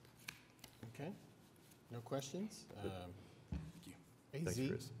 Okay. No questions? AZ. Thanks,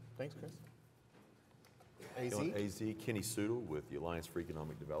 Chris. Thanks, Chris. AZ, Kenny Sudel with the Alliance for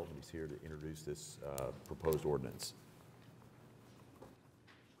Economic Development is here to introduce this proposed ordinance.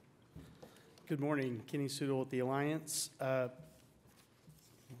 Good morning, Kenny Sudel with the Alliance. 1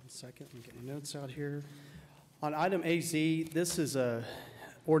 second, let me get my notes out here. On item AZ, this is a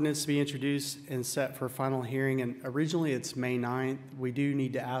ordinance to be introduced and set for final hearing, and originally it's May 9th. We do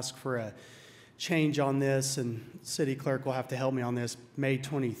need to ask for a change on this, and city clerk will have to help me on this, May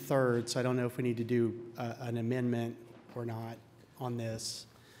 23rd, so I don't know if we need to do an amendment or not on this.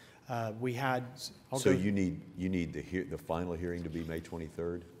 We had. So you need the final hearing to be May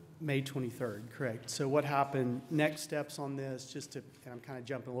 23rd? May 23rd, correct. So what happened, next steps on this, and I'm kind of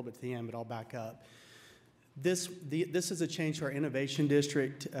jumping a little bit to the end, but I'll back up. This is a change to our Innovation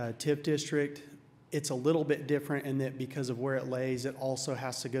District, TIF district. It's a little bit different in that because of where it lays, it also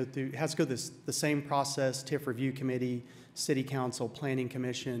has to go through the same process, TIF Review Committee, City Council, Planning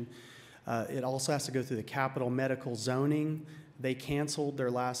Commission. It also has to go through the capital medical zoning. They canceled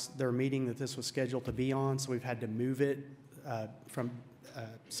their meeting that this was scheduled to be on, so we've had to move it from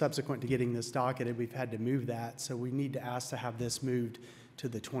subsequent to getting this docketed. We've had to move that, so we need to ask to have this moved to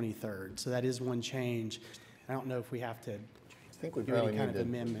the 23rd. So that is one change. I don't know if we have to I think we do probably any kind need of to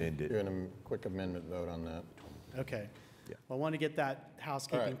amendment. do a quick amendment vote on that. Okay. Well, I want to get that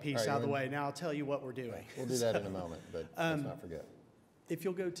housekeeping piece out of the way. Now I'll tell you what we're doing. We'll do that in a moment, but let's not forget. If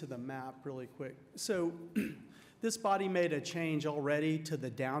you'll go to the map really quick. So this body made a change already to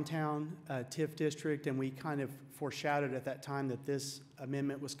the downtown TIF district, and we kind of foreshadowed at that time that this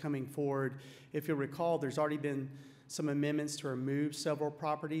amendment was coming forward. If you'll recall, there's already been some amendments to remove several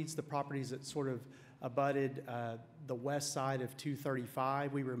properties, the properties that sort of abutted the west side of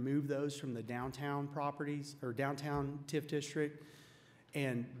 235. We removed those from the downtown properties, or downtown TIF district.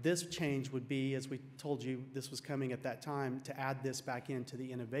 And this change would be, as we told you, this was coming at that time, to add this back into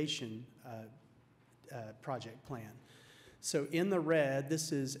the innovation project plan. So in the red,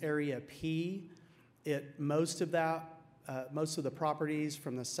 this is area P. Most of the properties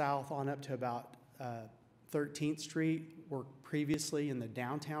from the south on up to about 13th Street were previously in the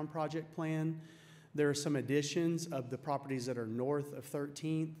downtown project plan. There are some additions of the properties that are north of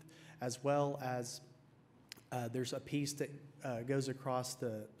 13th, as well as there's a piece that goes across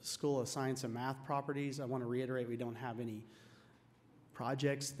the School of Science and Math properties. I want to reiterate, we don't have any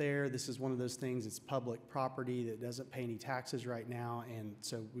projects there. This is one of those things, it's public property that doesn't pay any taxes right now, and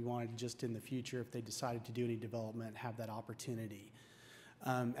so we wanted just in the future, if they decided to do any development, have that opportunity.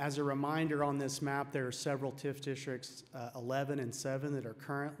 As a reminder on this map, there are several TIF districts, 11 and 7, that are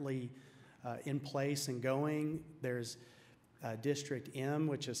currently in place and going. There's District M,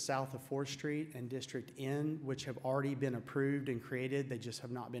 which is south of 4th Street, and District N, which have already been approved and created. They just have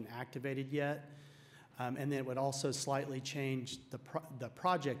not been activated yet. And then it would also slightly change the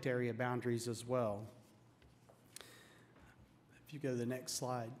project area boundaries as well. If you go to the next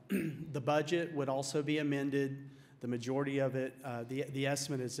slide. The budget would also be amended. The majority of it, the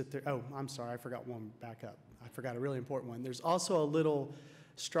estimate is that I'm sorry, I forgot one back up. I forgot a really important one. There's also a little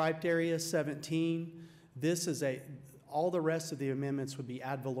striped area, 17. This is all the rest of the amendments would be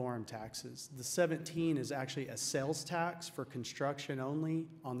ad valorem taxes. The 17 is actually a sales tax for construction only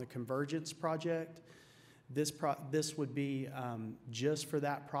on the Convergence project. This would be just for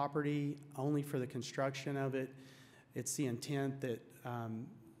that property, only for the construction of it. It's the intent that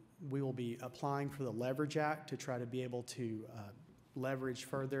we will be applying for the Leverage Act to try to be able to leverage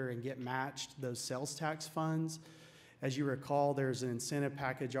further and get matched those sales tax funds. As you recall, there's an incentive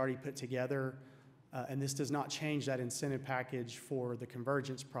package already put together, and this does not change that incentive package for the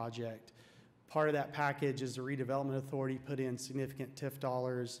Convergence project. Part of that package is the Redevelopment Authority put in significant TIF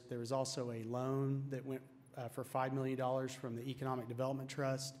dollars. There was also a loan that went for $5 million from the Economic Development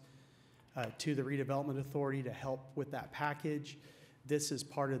Trust to the Redevelopment Authority to help with that package. This is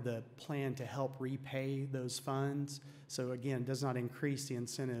part of the plan to help repay those funds. So again, does not increase the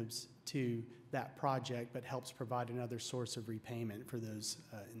incentives to that project, but helps provide another source of repayment for those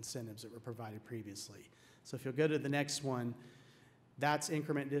incentives that were provided previously. So if you'll go to the next one, that's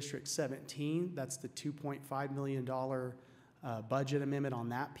Increment District 17. That's the $2.5 million budget amendment on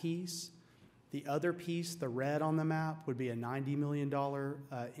that piece. The other piece, the red on the map, would be a $90 million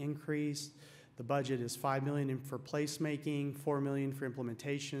increase. The budget is $5 million for placemaking, $4 million for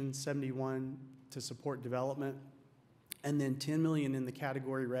implementation, $71 million to support development, and then $10 million in the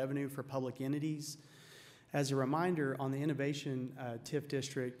category revenue for public entities. As a reminder, on the Innovation TIF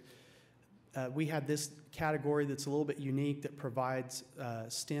district, we had this category that's a little bit unique that provides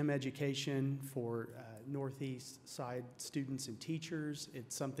STEM education for Northeast side students and teachers.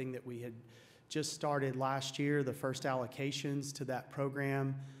 It's something that we had just started last year, the first allocations to that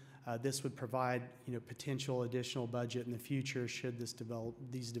program. This would provide, potential additional budget in the future should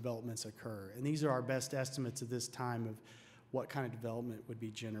these developments occur. And these are our best estimates at this time of what kind of development would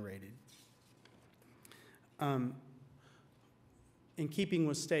be generated. In keeping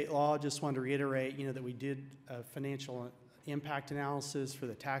with state law, just wanted to reiterate, that we did a financial impact analysis for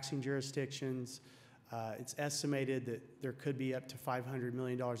the taxing jurisdictions. It's estimated that there could be up to $500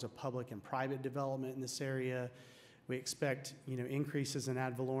 million of public and private development in this area. We expect, increases in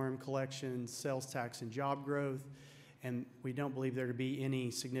ad valorem collections, sales tax, and job growth, and we don't believe there to be any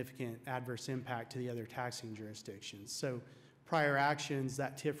significant adverse impact to the other taxing jurisdictions. So prior actions,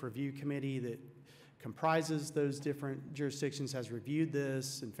 that TIF review committee that comprises those different jurisdictions has reviewed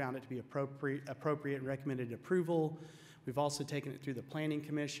this and found it to be appropriate and recommended approval. We've also taken it through the Planning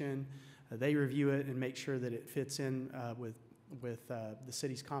Commission. They review it and make sure that it fits in with the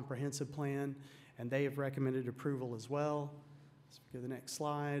city's comprehensive plan, and they have recommended approval as well. Let's go to the next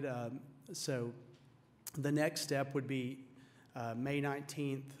slide. So the next step would be May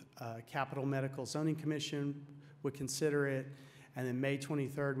 19th, Capital Medical Zoning Commission would consider it, and then May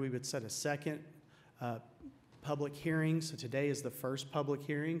 23rd, we would set a second public hearing. So today is the first public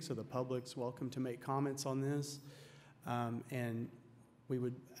hearing, so the public's welcome to make comments on this. And we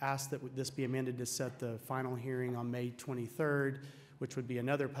would ask that this be amended to set the final hearing on May 23rd, which would be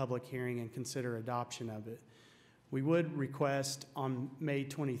another public hearing, and consider adoption of it. We would request on May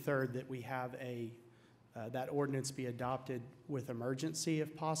 23rd that we have that ordinance be adopted with emergency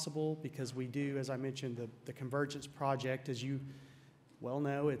if possible, because we do, as I mentioned, the Convergence project, as you well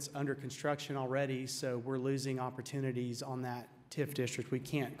know, it's under construction already, so we're losing opportunities on that TIF district. We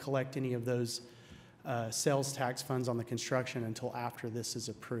can't collect any of those sales tax funds on the construction until after this is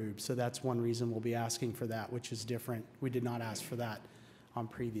approved. So that's one reason we'll be asking for that, which is different. We did not ask for that on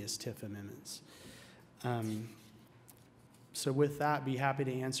previous TIF amendments. So with that, be happy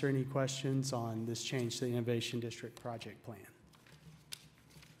to answer any questions on this change to the Innovation District project plan.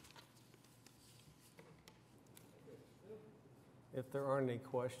 If there aren't any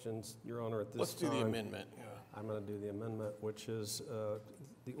questions, Your Honor, at this Let's do time, the amendment. Yeah. I'm going to do the amendment, which is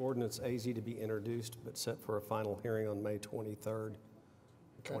the ordinance AZ to be introduced but set for a final hearing on May 23rd,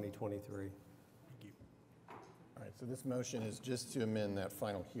 2023. Thank you. All right, so this motion is just to amend that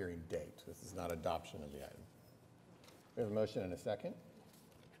final hearing date. This is not adoption of the item. We have a motion and a second.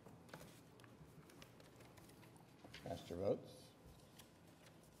 Cast your votes.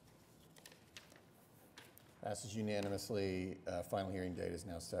 Passes unanimously. Final hearing date is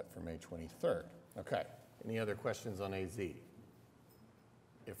now set for May 23rd. Okay. Any other questions on AZ?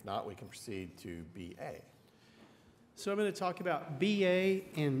 If not, we can proceed to BA. So I'm going to talk about BA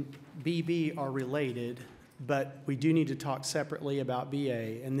and BB are related, but we do need to talk separately about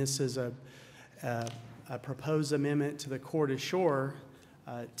BA. And this is a proposed amendment to the Court Ashore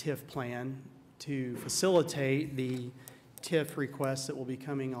TIF plan to facilitate the TIF requests that will be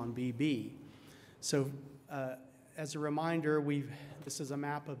coming on BB. So as a reminder, this is a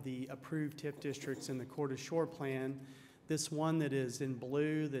map of the approved TIF districts in the Court Ashore plan. This one that is in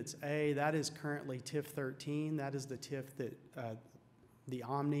blue, that's A, that is currently TIF 13. That is the TIF that the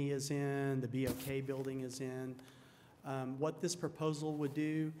Omni is in, the BOK building is in. What this proposal would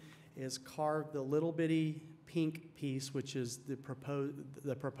do is carve the little bitty pink piece, which is the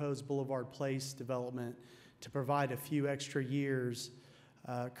proposed Boulevard Place development, to provide a few extra years.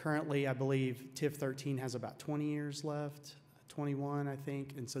 Currently, I believe TIF 13 has about 20 years left, 21, I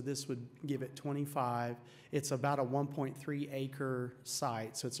think, and so this would give it 25. It's about a 1.3 acre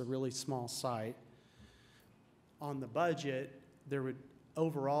site, so it's a really small site. On the budget,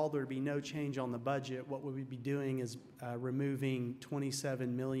 overall, there would be no change on the budget. What we would be doing is removing $27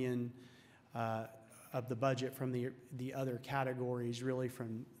 million of the budget from the other categories, really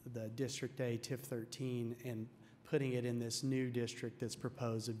from the District A TIF 13, and putting it in this new district that's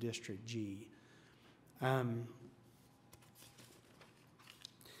proposed of District G.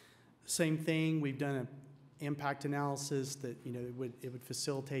 Same thing, we've done an impact analysis that it would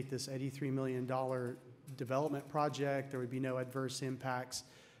facilitate this $83 million development project. There would be no adverse impacts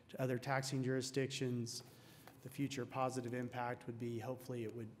to other taxing jurisdictions. The future positive impact would be, hopefully,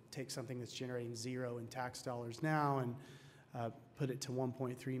 it would take something that's generating zero in tax dollars now and put it to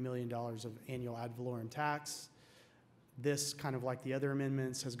 $1.3 million of annual ad valorem tax. This, kind of like the other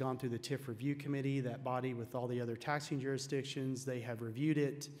amendments, has gone through the TIF review committee, that body with all the other taxing jurisdictions. They have reviewed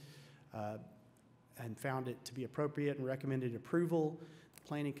it and found it to be appropriate and recommended approval. The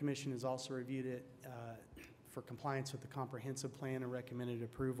Planning Commission has also reviewed it for compliance with the comprehensive plan and recommended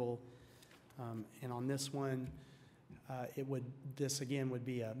approval. And on this one, this again would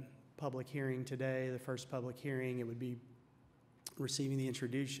be a public hearing today, the first public hearing. It would be receiving the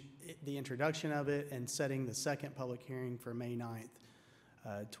introduction of it and setting the second public hearing for May 9th,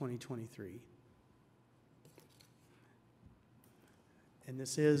 2023. And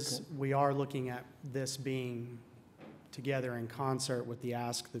we are looking at this being together in concert with the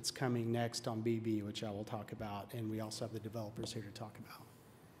ask that's coming next on BB, which I will talk about, and we also have the developers here to talk about.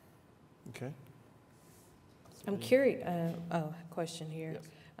 Okay. I'm curious, question here. Yes.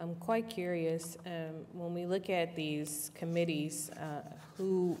 I'm quite curious, when we look at these committees,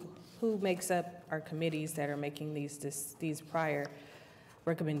 who makes up our committees that are making these prior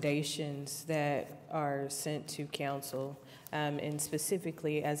recommendations that are sent to council? And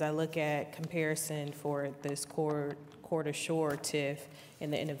specifically, as I look at comparison for this Court to Shore TIF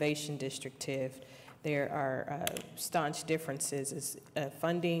and the Innovation District TIF, there are staunch differences as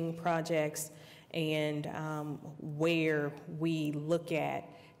funding projects and where we look at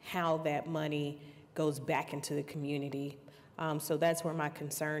how that money goes back into the community. So that's where my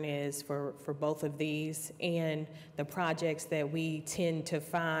concern is for both of these, and the projects that we tend to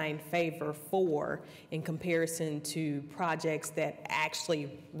find favor for in comparison to projects that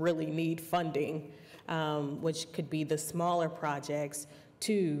actually really need funding, which could be the smaller projects,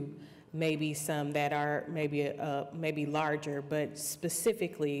 to maybe some that are maybe larger, but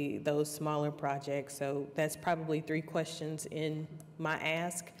specifically those smaller projects. So that's probably 3 questions in my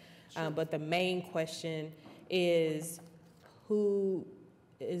ask. Sure. But the main question is, who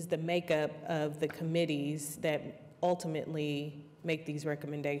is the makeup of the committees that ultimately make these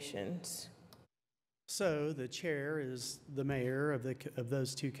recommendations? So the chair is the mayor of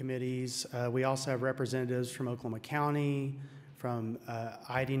those 2 committees. We also have representatives from Oklahoma County, from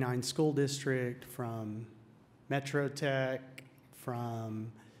ID9 School District, from Metro Tech,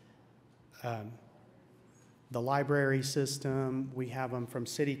 from the library system. We have them from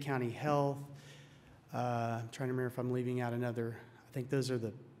City County Health. I'm trying to remember if I'm leaving out another. I think those are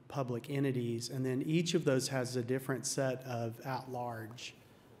the public entities. And then each of those has a different set of at-large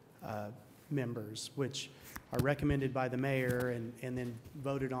members, which are recommended by the mayor and then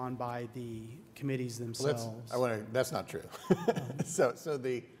voted on by the committees themselves. That's not true. So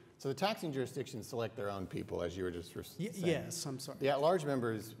the taxing jurisdictions select their own people, as you were just saying. Yes, I'm sorry. The at-large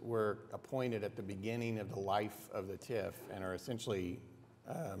members were appointed at the beginning of the life of the TIF and are essentially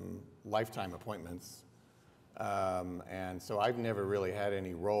lifetime appointments. And so I've never really had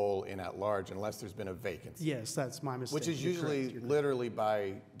any role in at-large unless there's been a vacancy. Yes, that's my mistake. Which is usually literally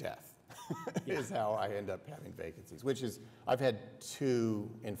by death. Is how I end up having vacancies, which is, I've had 2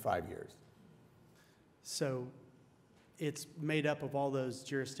 in 5 years. So it's made up of all those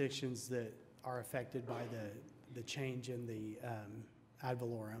jurisdictions that are affected by the change in the ad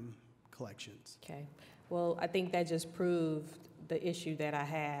valorem collections. Okay. Well, I think that just proved the issue that I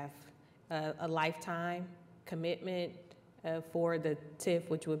have, a lifetime commitment for the TIF,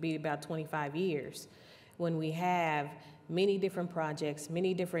 which would be about 25 years. When we have many different projects,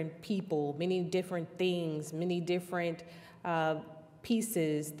 many different people, many different things, many different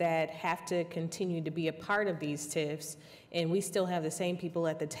pieces that have to continue to be a part of these TIFs, and we still have the same people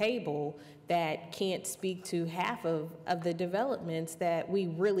at the table that can't speak to half of the developments that we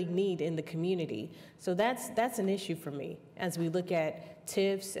really need in the community. So that's an issue for me as we look at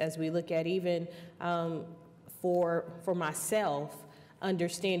TIFs, as we look at even for myself,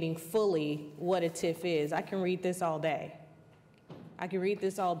 understanding fully what a TIF is. I can read this all day. I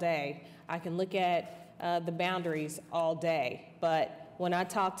can look at the boundaries all day, but when I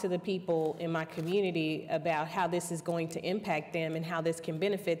talk to the people in my community about how this is going to impact them and how this can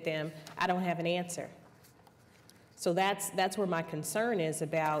benefit them, I don't have an answer. So that's where my concern is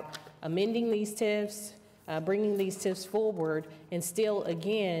about amending these TIFs, bringing these TIFs forward, and still,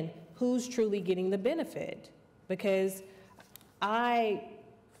 again, who's truly getting the benefit? Because I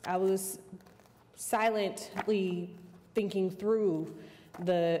was silently thinking through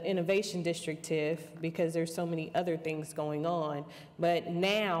the Innovation District TIF because there's so many other things going on. But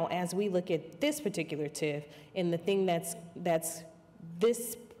now, as we look at this particular TIF, and the thing that's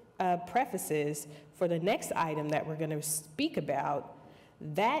this prefaces for the next item that we're going to speak about,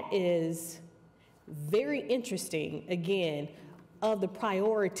 that is very interesting, again, of the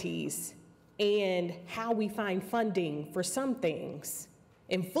priorities and how we find funding for some things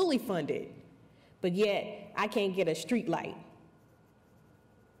and fully funded, but yet I can't get a street light,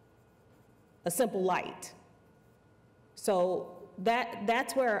 a simple light. So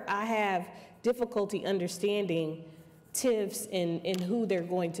that's where I have difficulty understanding TIFs and who they're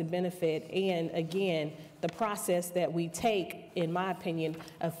going to benefit, and again, the process that we take, in my opinion,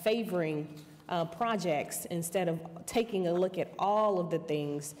 of favoring projects instead of taking a look at all of the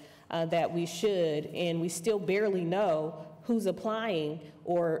things that we should, and we still barely know who's applying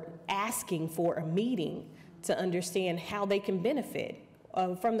or asking for a meeting to understand how they can benefit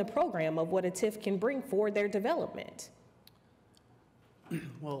from the program of what a TIF can bring for their development.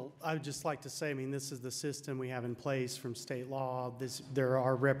 Well, I would just like to say, I mean, this is the system we have in place from state law. There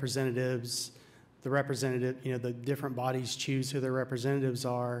are representatives, the different bodies choose who their representatives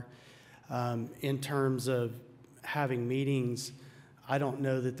are. In terms of having meetings, I don't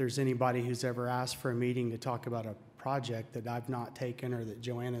know that there's anybody who's ever asked for a meeting to talk about a project that I've not taken or that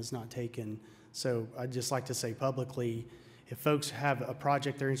Joanna's not taken. So I'd just like to say publicly, if folks have a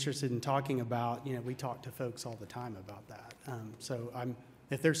project they're interested in talking about, you know, we talk to folks all the time about that.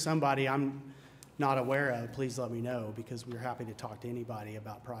 If there's somebody I'm not aware of, please let me know, because we're happy to talk to anybody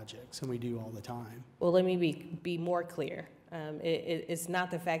about projects, and we do all the time. Well, let me be more clear. It's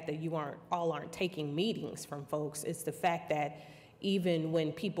not the fact that you aren't taking meetings from folks. It's the fact that even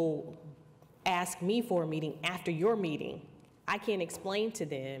when people ask me for a meeting after your meeting, I can't explain to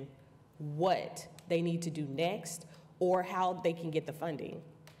them what they need to do next or how they can get the funding.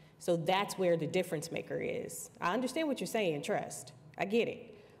 So that's where the difference maker is. I understand what you're saying, trust. I get it.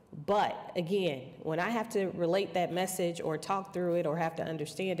 But again, when I have to relate that message or talk through it or have to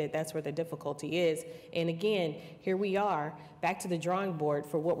understand it, that's where the difficulty is. And again, here we are, back to the drawing board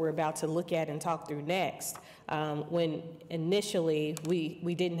for what we're about to look at and talk through next, when initially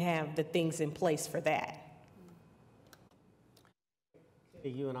we didn't have the things in place for that.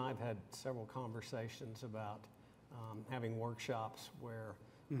 You and I have had several conversations about having workshops where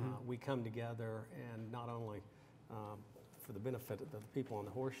we come together and not only for the benefit of the people on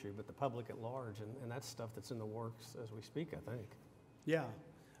the Horseshoe, but the public at large, and that's stuff that's in the works as we speak, I think. Yeah,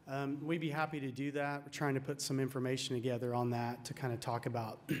 we'd be happy to do that. We're trying to put some information together on that to kind of talk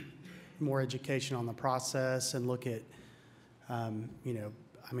about more education on the process and look at, you know,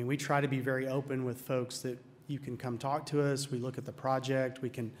 I mean, we try to be very open with folks that you can come talk to us. We look at the project. We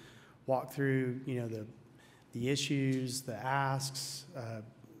can walk through, you know, the issues, the asks.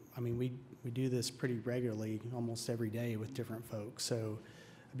 I mean, we do this pretty regularly, almost every day with different folks. So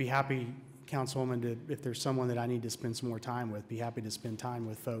I'd be happy, Councilwoman, if there's someone that I need to spend some more time with, be happy to spend time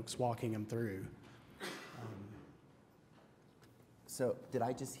with folks walking them through. So did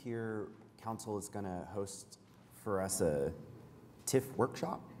I just hear council is going to host for us a TIF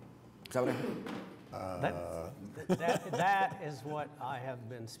workshop? Is that what I heard? That is what I have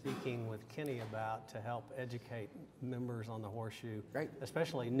been speaking with Kenny about to help educate members on the Horseshoe, right,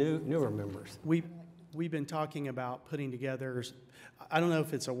 especially newer members. We've been talking about putting together, I don't know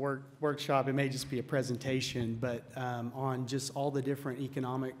if it's a workshop, it may just be a presentation, but on just all the different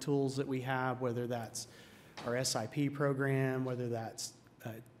economic tools that we have, whether that's our SIP program, whether that's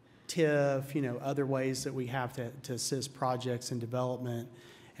TIF, you know, other ways that we have to assist projects in development.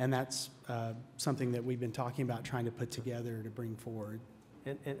 And that's something that we've been talking about trying to put together to bring forward.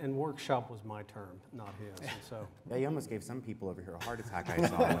 And workshop was my term, not his. So yeah, you almost gave some people over here a heart attack, I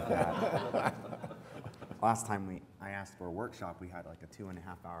saw with that. Last time I asked for a workshop, we had like a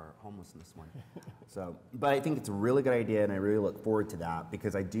 2.5-hour homelessness one. So, but I think it's a really good idea, and I really look forward to that,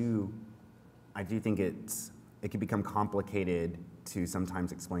 because I do think it can become complicated to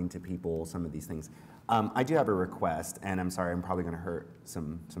sometimes explain to people some of these things. I do have a request, and I'm sorry, I'm probably going to hurt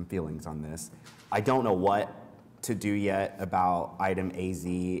some feelings on this. I don't know what to do yet about item AZ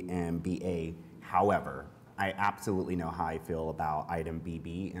and BA. However, I absolutely know how I feel about item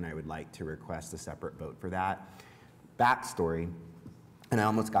BB, and I would like to request a separate vote for that. Backstory, and I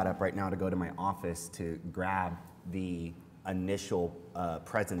almost got up right now to go to my office to grab the initial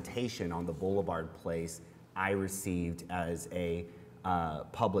presentation on the Boulevard Place I received as a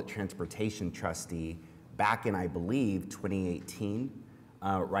public transportation trustee back in, I believe, 2018,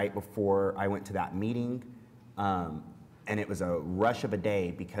 right before I went to that meeting. And it was a rush of a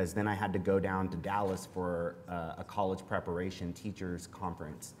day, because then I had to go down to Dallas for a college preparation teachers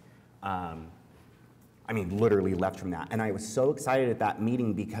conference. I mean, literally left from that. And I was so excited at that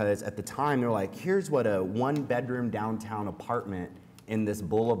meeting, because at the time they're like, here's what a 1-bedroom downtown apartment in this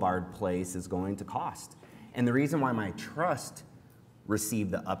Boulevard Place is going to cost. And the reason why my trust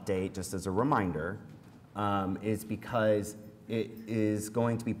received the update, just as a reminder, is because it is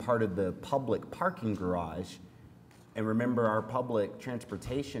going to be part of the public parking garage. And remember, our public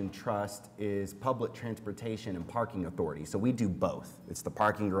transportation trust is Public Transportation and Parking Authority. So we do both. It's the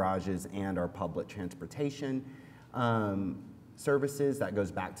parking garages and our public transportation services. That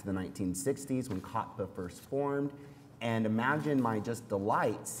goes back to the 1960s when COTPA first formed. And imagine my just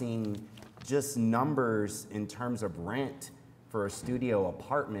delight seeing just numbers in terms of rent for a studio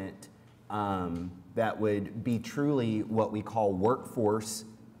apartment that would be truly what we call workforce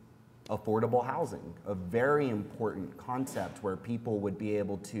affordable housing, a very important concept where people would be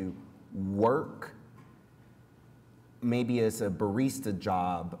able to work maybe as a barista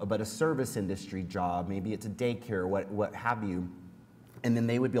job, but a service industry job, maybe it's a daycare, what have you, and then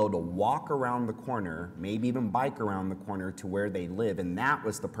they would be able to walk around the corner, maybe even bike around the corner to where they live, and that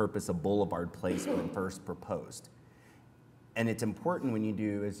was the purpose of Boulevard Place when first proposed. And it's important when you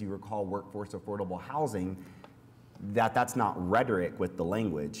do, as you recall, workforce affordable housing, that's not rhetoric with the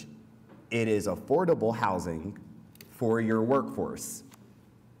language. It is affordable housing for your workforce.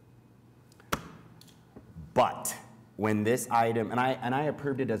 But when this item, and I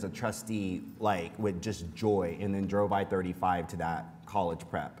approved it as a trustee, like with just joy, and then drove I-35 to that college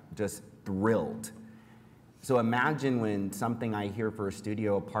prep, just thrilled. So imagine when something I hear for a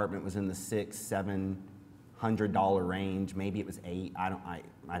studio apartment was in the $600-700 range, maybe it was $800.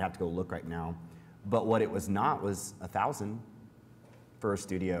 I'd have to go look right now. But what it was not was $1,000 for a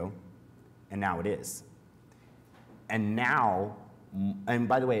studio, and now it is. And now, and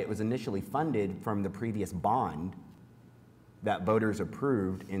by the way, it was initially funded from the previous bond that voters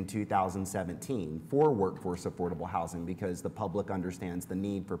approved in 2017 for workforce affordable housing, because the public understands the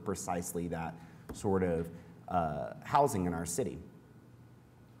need for precisely that sort of housing in our city.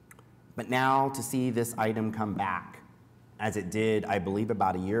 But now to see this item come back, as it did, I believe,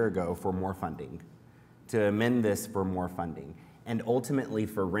 about a year ago, for more funding, to amend this for more funding, and ultimately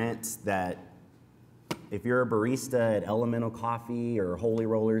for rents that, if you're a barista at Elemental Coffee or Holy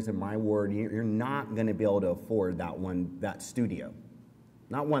Rollers in my ward, you're not going to be able to afford that studio.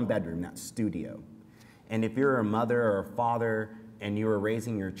 Not one bedroom, that studio. And if you're a mother or a father and you are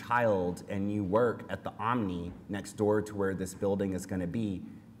raising your child and you work at the Omni next door to where this building is going to be,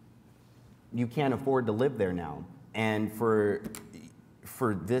 you can't afford to live there now. And for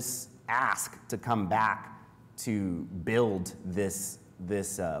this ask to come back to build this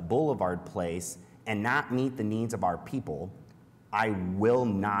Boulevard place and not meet the needs of our people, I will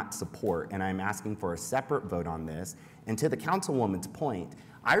not support, and I'm asking for a separate vote on this. And to the councilwoman's point,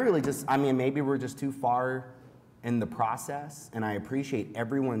 maybe we're just too far in the process, and I appreciate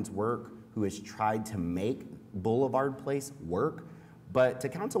everyone's work who has tried to make Boulevard Place work. But to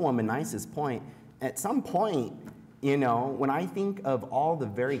Councilwoman Nice's point, at some point, when I think of all the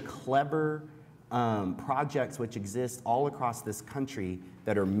very clever projects which exist all across this country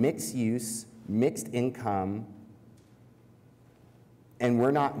that are mixed use, mixed income, and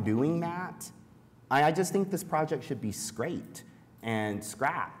we're not doing that, I just think this project should be scraped and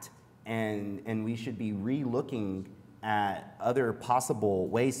scrapped, and we should be re-looking at other possible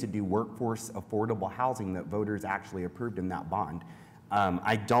ways to do workforce affordable housing that voters actually approved in that bond.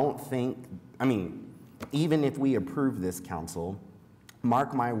 Even if we approve this, council,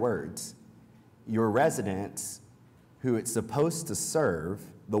 mark my words, your residents who it's supposed to serve,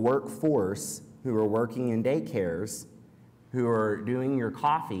 the workforce who are working in daycares, who are doing your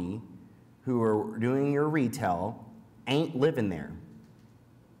coffee, who are doing your retail, ain't living there.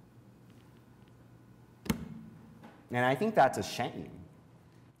 And I think that's a shame.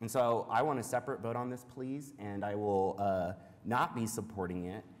 And so I want a separate vote on this, please, and I will not be supporting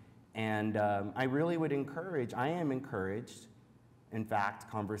it. And I really would I am encouraged, in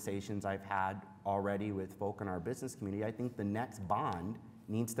fact, conversations I've had already with folk in our business community, I think the next bond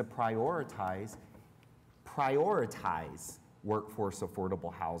needs to prioritize workforce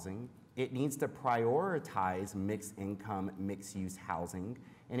affordable housing. It needs to prioritize mixed income, mixed use housing,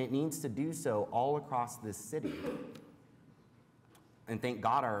 and it needs to do so all across this city. And thank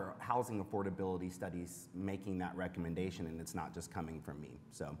God our housing affordability study's making that recommendation, and it's not just coming from me.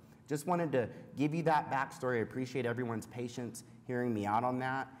 So just wanted to give you that backstory. I appreciate everyone's patience hearing me out on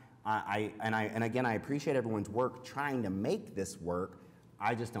that. And again, I appreciate everyone's work trying to make this work.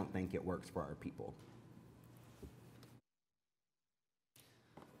 I just don't think it works for our people.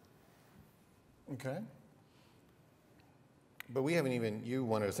 Okay. But we haven't even, you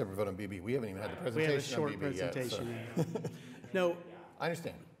wanted a separate vote on BB. We haven't even had the presentation on BB yet. We have a short presentation yet. No. I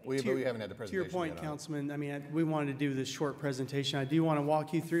understand. But we haven't had the presentation. To your point, Councilman, we wanted to do this short presentation. I do want to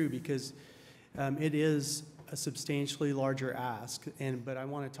walk you through because it is a substantially larger ask, but I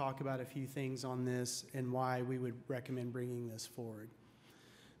want to talk about a few things on this and why we would recommend bringing this forward.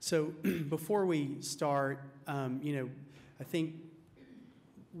 So before we start, I think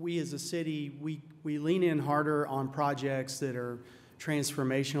we as a city, we lean in harder on projects that are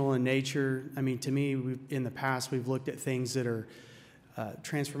transformational in nature. To me, in the past, we've looked at things that are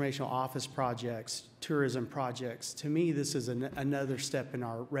transformational office projects, tourism projects. To me, this is another step in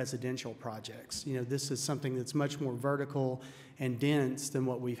our residential projects. This is something that's much more vertical and dense than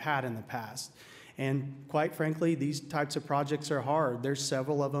what we've had in the past. And quite frankly, these types of projects are hard. There's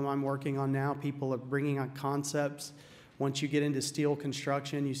several of them I'm working on now. People are bringing on concepts. Once you get into steel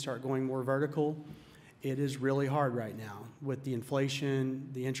construction, you start going more vertical. It is really hard right now with the inflation,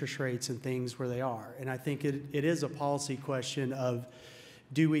 the interest rates, and things where they are. And I think it is a policy question of,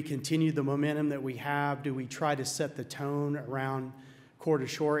 do we continue the momentum that we have? Do we try to set the tone around Core to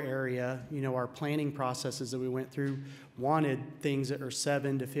Shore area? Our planning processes that we went through wanted things that are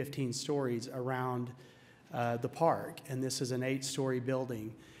 7 to 15 stories around the park, and this is an 8-story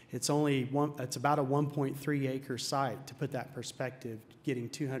building. It's about a 1.3 acre site, to put that perspective, getting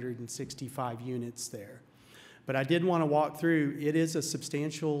 265 units there. But I did want to walk through, it is a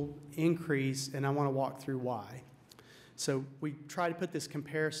substantial increase, and I want to walk through why. So we try to put this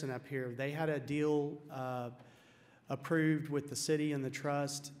comparison up here. They had a deal approved with the city and the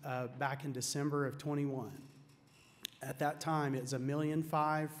trust back in December of 21. At that time, it was $1.5 million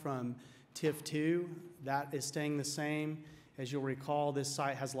from TIF 2. That is staying the same. As you'll recall, this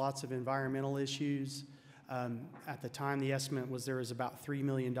site has lots of environmental issues. At the time, the estimate was there was about $3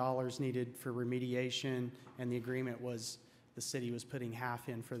 million needed for remediation, and the agreement was the city was putting half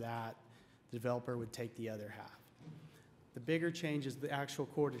in for that. The developer would take the other half. The bigger change is the actual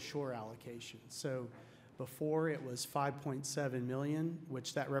core-to-shore allocation. So before it was $5.7 million,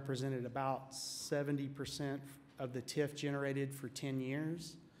 which that represented about 70% of the TIF generated for 10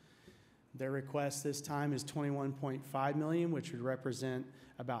 years. Their request this time is $21.5 million, which would represent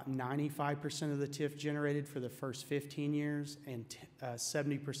about 95% of the TIF generated for the first 15 years and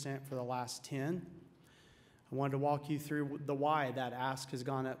 70% for the last 10. I wanted to walk you through the why that ask has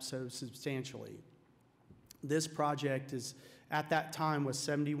gone up so substantially. This project is, at that time, was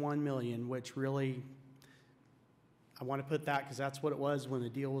 $71 million, which really, I want to put that because that's what it was when the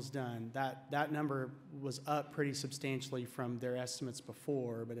deal was done. That number was up pretty substantially from their estimates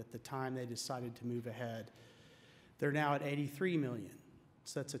before, but at the time they decided to move ahead. They're now at $83 million.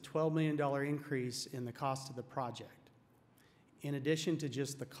 So that's a $12 million increase in the cost of the project. In addition to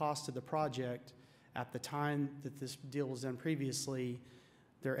just the cost of the project, at the time that this deal was done previously,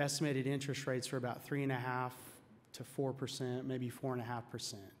 their estimated interest rates were about 3.5% to 4%, maybe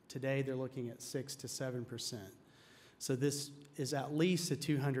 4.5%. Today, they're looking at 6 to 7%. So this is at least a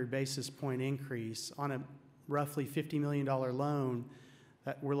 200 basis point increase on a roughly $50 million loan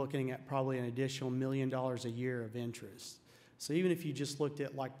that we're looking at probably an additional $1 million a year of interest. So even if you just looked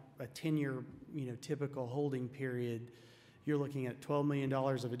at like a 10-year, typical holding period, you're looking at $12 million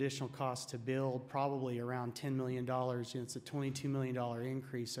of additional cost to build, probably around $10 million. It's a $22 million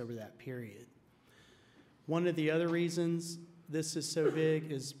increase over that period. One of the other reasons this is so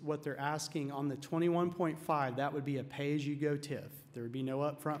big is what they're asking on the 21.5, that would be a pay-as-you-go TIF. There would be no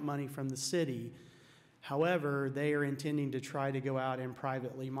upfront money from the city. However, they are intending to try to go out and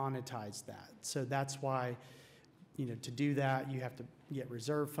privately monetize that. So that's why, to do that, you have to get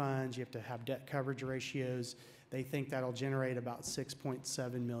reserve funds, you have to have debt coverage ratios. They think that'll generate about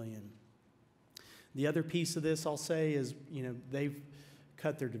 $6.7 million. The other piece of this I'll say is, they've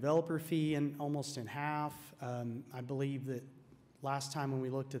cut their developer fee almost in half. I believe that last time when we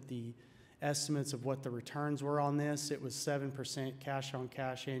looked at the estimates of what the returns were on this, it was 7%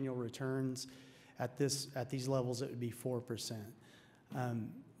 cash-on-cash annual returns. At these levels, it would be 4%.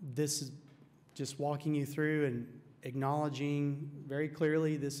 This is just walking you through and acknowledging very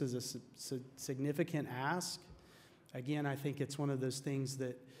clearly this is a significant ask. Again, I think it's one of those things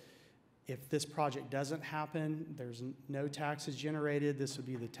that if this project doesn't happen, there's no taxes generated. This would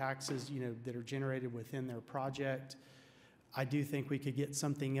be the taxes, that are generated within their project. I do think we could get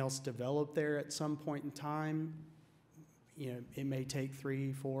something else developed there at some point in time. It may take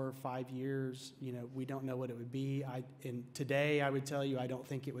 3, 4, 5 years. We don't know what it would be. And today, I would tell you, I don't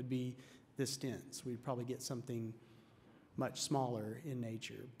think it would be this dense. We'd probably get something much smaller in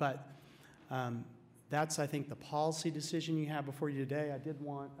nature. But that's, I think, the policy decision you have before you today. I did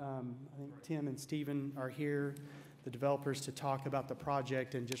want, I think Tim and Stephen are here, the developers, to talk about the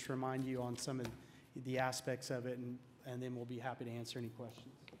project and just remind you on some of the aspects of it, and then we'll be happy to answer any questions.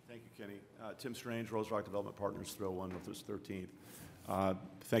 Thank you, Kenny. Tim Strange, Rose Rock Development Partners, 301 Northwest 13th.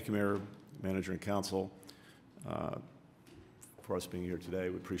 Thank you, Mayor, Manager, and Council, for us being here today.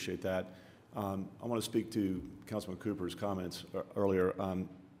 We appreciate that. I want to speak to Councilman Cooper's comments earlier.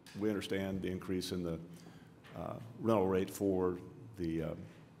 We understand the increase in the rental rate for the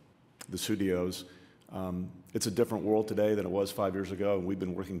studios. It's a different world today than it was 5 years ago, and we've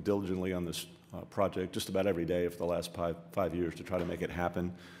been working diligently on this project just about every day for the last five years to try to make it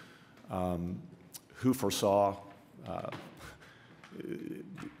happen. Who foresaw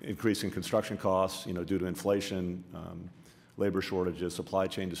increasing construction costs, due to inflation, labor shortages, supply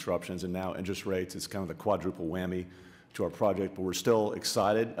chain disruptions, and now interest rates? It's kind of the quadruple whammy to our project, but we're still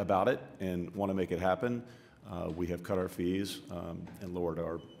excited about it and want to make it happen. We have cut our fees and lowered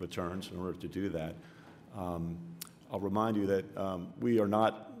our returns in order to do that. I'll remind you that we are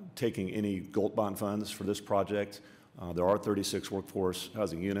not taking any GOLT bond funds for this project. There are 36 workforce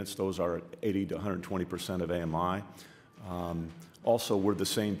housing units. Those are at 80 to 120% of AMI. Also, we're the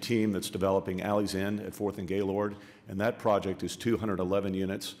same team that's developing Alley's End at 4th and Gaylord, and that project is 211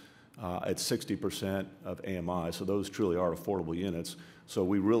 units. at 60% of AMI. So those truly are affordable units. So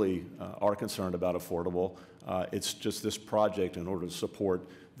we really are concerned about affordable. It's just this project, in order to support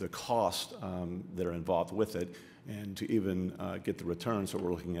the cost that are involved with it, and to even get the returns that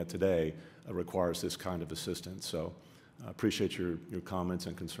we're looking at today, requires this kind of assistance. So I appreciate your comments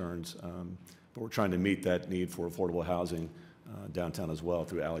and concerns, but we're trying to meet that need for affordable housing downtown as well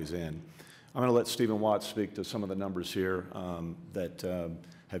through Alley's Inn. I'm going to let Stephen Watts speak to some of the numbers here that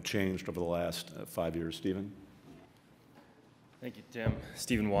have changed over the last 5 years. Stephen? Thank you, Tim.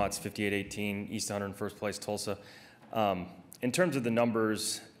 Stephen Watts, 5818 East 101st Place, Tulsa. In terms of the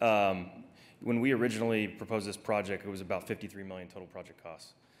numbers, when we originally proposed this project, it was about $53 million total project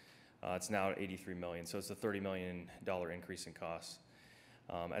costs. It's now at $83 million, so it's a $30 million increase in costs.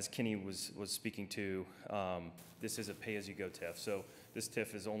 As Kenny was speaking to, this is a pay-as-you-go TIF. So this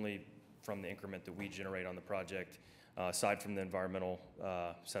TIF is only from the increment that we generate on the project, aside from the environmental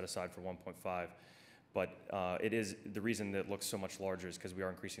set aside for 1.5. But it is, the reason that it looks so much larger is because we are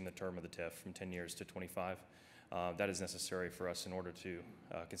increasing the term of the TIF from 10 years to 25. That is necessary for us in order to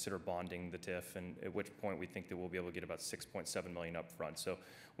consider bonding the TIF, and at which point we think that we'll be able to get about $6.7 million up front. So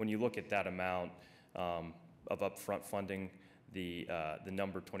when you look at that amount of upfront funding, the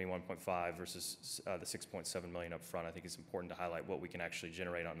number 21.5 versus the 6.7 million up front, I think it's important to highlight what we can actually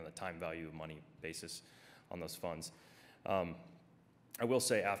generate on the time value of money basis on those funds. I will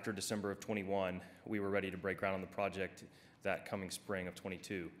say after December of 21, we were ready to break ground on the project that coming spring of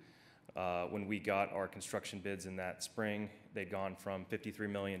 22. When we got our construction bids in that spring, they'd gone from 53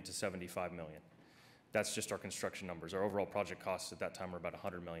 million to 75 million. That's just our construction numbers. Our overall project costs at that time were about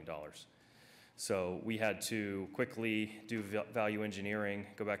 $100 million. So we had to quickly do value engineering,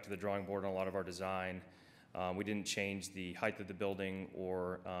 go back to the drawing board on a lot of our design. We didn't change the height of the building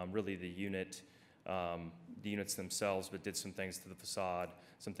or really the units themselves, but did some things to the facade,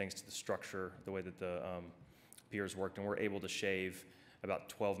 some things to the structure, the way that the piers worked, and we're able to shave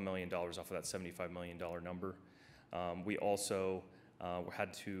about $12 million off of that $75 million number. We also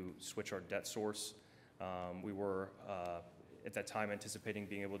had to switch our debt source. We were at that time anticipating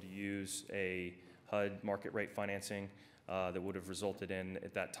being able to use a HUD market rate financing that would have resulted in,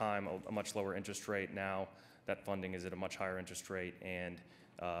 at that time, a much lower interest rate. Now that funding is at a much higher interest rate, and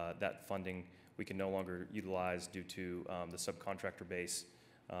that funding we can no longer utilize due to the subcontractor base,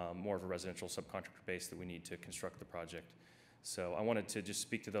 more of a residential subcontractor base that we need to construct the project. So I wanted to just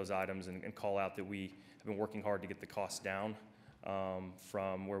speak to those items and call out that we have been working hard to get the costs down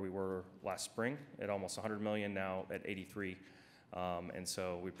from where we were last spring at almost 100 million, now at 83. And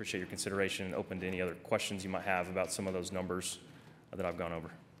so we appreciate your consideration and open to any other questions you might have about some of those numbers that I've gone over.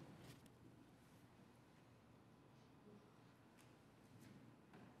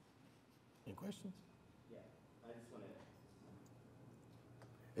 Any questions? Yeah, I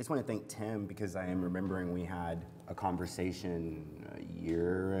just want to thank Tim, because I am remembering we had a conversation a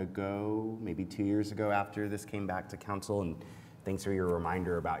year ago, maybe 2 years ago, after this came back to council, and thanks for your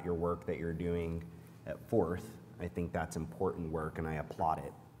reminder about your work that you're doing at Fourth. I think that's important work, and I applaud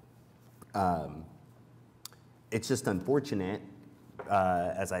it. It's just unfortunate,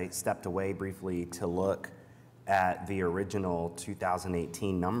 as I stepped away briefly to look at the original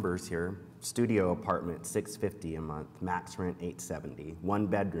 2018 numbers here. Studio apartment, $650 a month, max rent $870. 1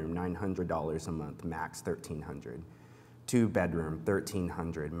 bedroom, $900 a month, max $1,300. 2 bedroom,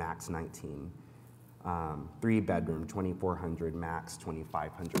 $1,300, max $1,900. 3 bedroom, $2,400, max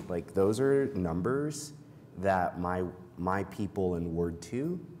 $2,500. Like, those are numbers that my people in Ward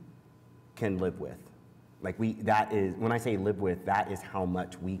 2 can live with. Like, that is, when I say live with, that is how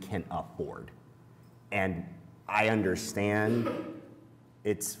much we can afford. And I understand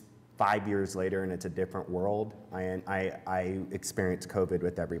it's 5 years later and it's a different world. I experienced COVID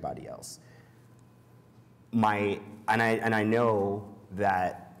with everybody else. I know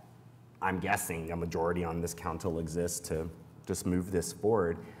that, I'm guessing a majority on this council exists to just move this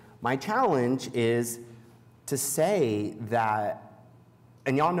forward. My challenge is to say that,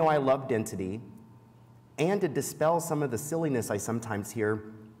 and y'all know I love density, and to dispel some of the silliness I sometimes hear,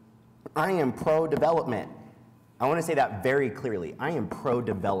 I am pro-development. I want to say that very clearly. I am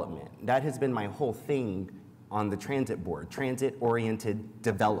pro-development. That has been my whole thing on the transit board, transit-oriented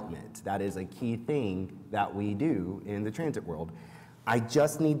development. That is a key thing that we do in the transit world. I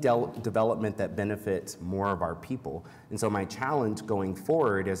just need development that benefits more of our people. And so my challenge going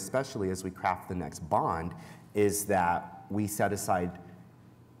forward, especially as we craft the next bond, is that we set aside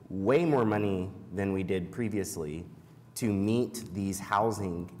way more money than we did previously to meet these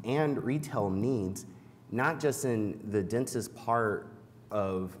housing and retail needs, not just in the densest part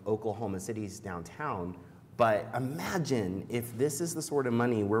of Oklahoma City's downtown, But imagine if this is the sort of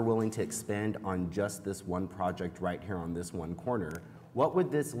money we're willing to expend on just this one project right here on this one corner. What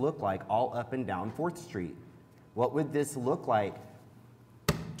would this look like all up and down 4th Street? What would this look like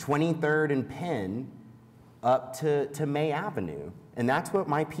 23rd and Penn up to May Avenue? And that's what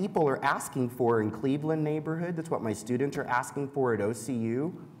my people are asking for in Cleveland neighborhood. That's what my students are asking for at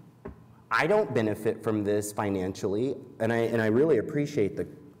OCU. I don't benefit from this financially, and I really appreciate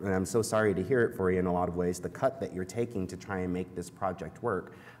and I'm so sorry to hear it for you in a lot of ways, the cut that you're taking to try and make this project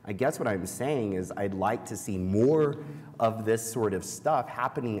work. I guess what I'm saying is I'd like to see more of this sort of stuff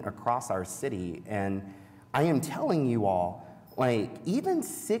happening across our city. And I am telling you all, like, even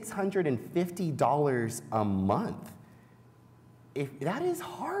 $650 a month, that is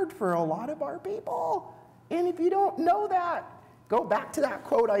hard for a lot of our people. And if you don't know that, go back to that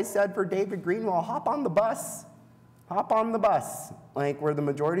quote I said for David Greenwell, hop on the bus. Hop on the bus, like where the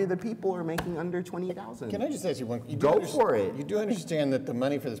majority of the people are making under $20,000. Can I just ask you one? Go for it. You do understand that the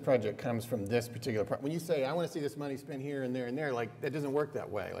money for this project comes from this particular project. When you say, I want to see this money spent here and there and there, like, that doesn't work that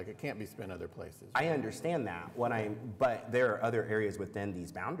way. Like, it can't be spent other places. I understand that. But there are other areas within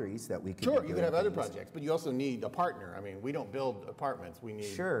these boundaries that we could Sure, you could have other projects, but you also need a partner. I mean, we don't build apartments. We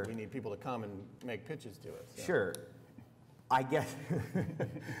need, we need people to come and make pitches to us. So. Sure. I guess,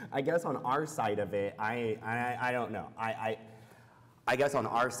 on our side of it, I don't know. I guess on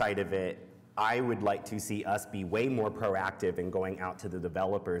our side of it, I would like to see us be way more proactive in going out to the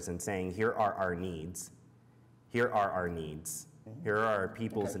developers and saying, here are our needs. Here are our needs. Here are our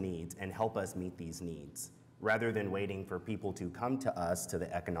people's needs, and help us meet these needs. Rather than waiting for people to come to us, to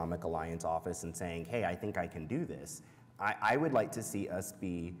the Economic Alliance office, and saying, hey, I think I can do this. I would like to see us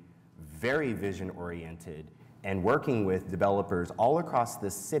be very vision-oriented and working with developers all across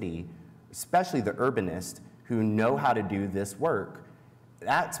this city, especially the urbanists, who know how to do this work.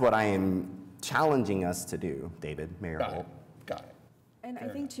 That's what I am challenging us to do, David, Mayor Holt. Got it. And I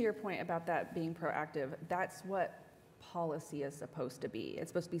think to your point about that being proactive, that's what policy is supposed to be. It's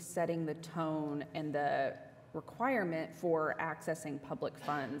supposed to be setting the tone and the requirement for accessing public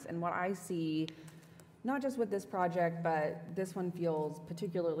funds. And what I see, not just with this project, but this one feels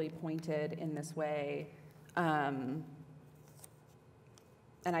particularly pointed in this way. And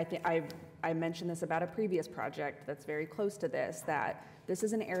I think I mentioned this about a previous project that's very close to this, that this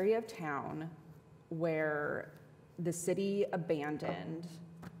is an area of town where the city abandoned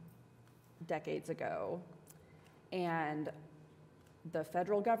decades ago, and the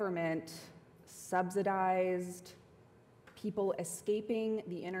federal government subsidized people escaping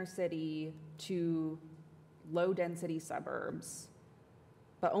the inner city to low-density suburbs,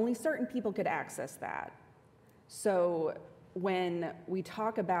 but only certain people could access that. So when we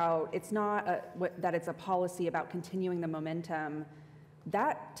talk about, it's not that it's a policy about continuing the momentum,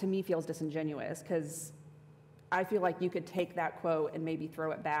 that to me feels disingenuous, because I feel like you could take that quote and maybe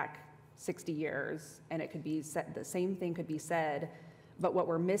throw it back 60 years and it could be said, the same thing could be said, but what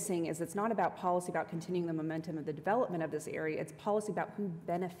we're missing is it's not about policy about continuing the momentum of the development of this area, it's policy about who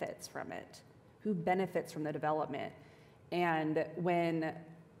benefits from it, who benefits from the development. And when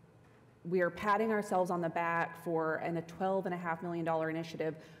we are patting ourselves on the back for a $12.5 million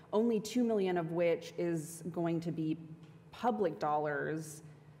initiative, only $2 million of which is going to be public dollars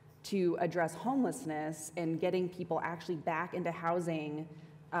to address homelessness and getting people actually back into housing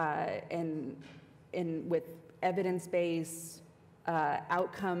and with evidence-based,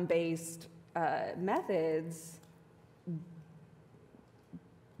 outcome-based methods,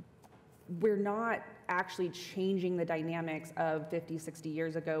 we're not actually changing the dynamics of 50, 60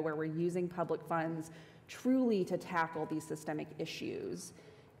 years ago, where we're using public funds truly to tackle these systemic issues.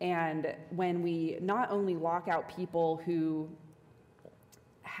 And when we not only lock out people who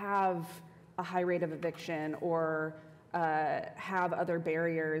have a high rate of eviction or have other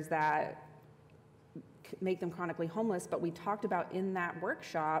barriers that make them chronically homeless, but we talked about in that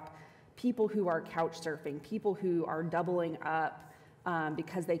workshop people who are couch surfing, people who are doubling up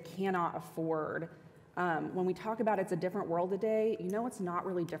because they cannot afford. When we talk about it's a different world today, you know what's not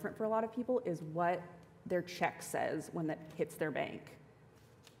really different for a lot of people is what their check says when that hits their bank.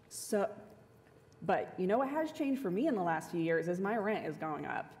 So, but you know what has changed for me in the last few years is my rent is going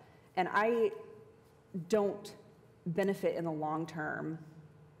up. And I don't benefit in the long term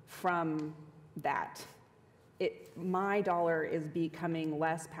from that. My dollar is becoming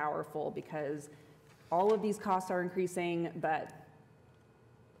less powerful because all of these costs are increasing, but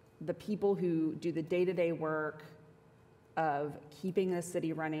the people who do the day-to-day work of keeping the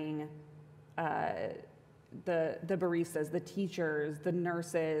city running, the baristas, the teachers, the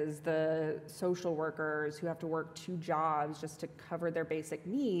nurses, the social workers who have to work 2 jobs just to cover their basic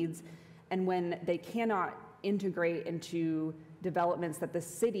needs, and when they cannot integrate into developments that the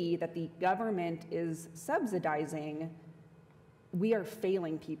city, that the government is subsidizing, we are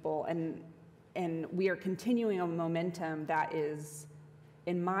failing people, and we are continuing a momentum that is,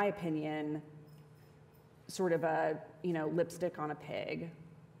 in my opinion, sort of a, lipstick on a pig,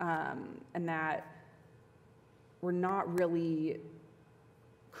 and that we're not really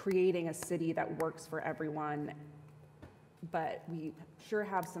creating a city that works for everyone, but we sure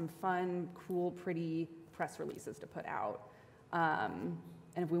have some fun, cool, pretty press releases to put out. And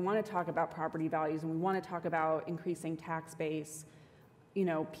if we want to talk about property values and we want to talk about increasing tax base,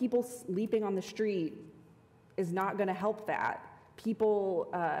 people sleeping on the street is not going to help that.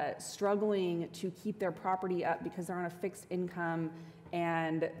 People struggling to keep their property up because they're on a fixed income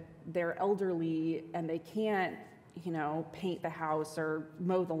and they're elderly and they can't, paint the house or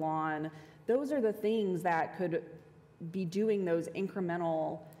mow the lawn. Those are the things that could be doing those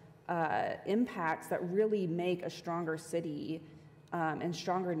incremental impacts that really make a stronger city and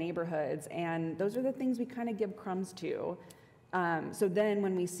stronger neighborhoods. And those are the things we kind of give crumbs to. So then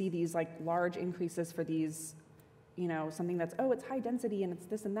when we see these like large increases for these, something that's, it's high density and it's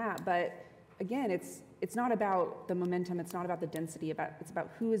this and that. But again, it's not about the momentum. It's not about the density. It's about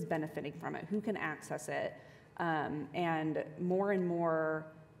who is benefiting from it, who can access it. And more,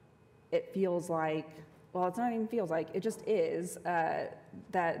 it feels like, well, it's not even feels like, it just is,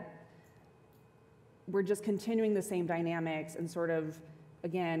 that we're just continuing the same dynamics and sort of,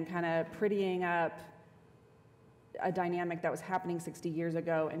 again, kind of prettying up a dynamic that was happening 60 years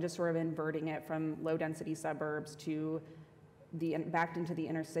ago and just sort of inverting it from low-density suburbs to back into the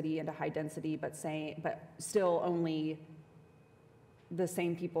inner city into high density, but still only the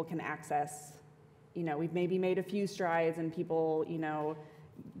same people can access. We've maybe made a few strides in people,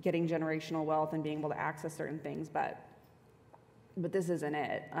 getting generational wealth and being able to access certain things, but this isn't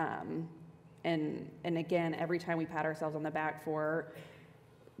it. And again, every time we pat ourselves on the back for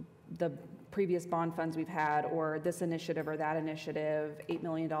the previous bond funds we've had, or this initiative or that initiative, $8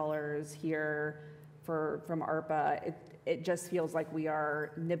 million here from ARPA, it just feels like we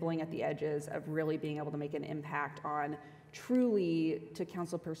are nibbling at the edges of really being able to make an impact on truly, to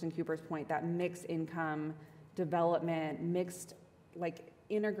Councilperson Cooper's point, that mixed income development, mixed, like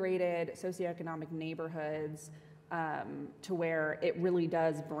integrated socioeconomic neighborhoods, to where it really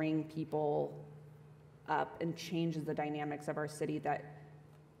does bring people up and changes the dynamics of our city that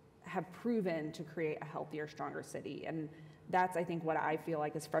have proven to create a healthier, stronger city. And that's, I think, what I feel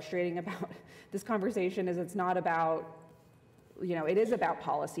like is frustrating about this conversation is it's not about, it is about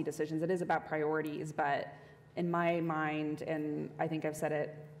policy decisions, it is about priorities, but in my mind, and I think I've said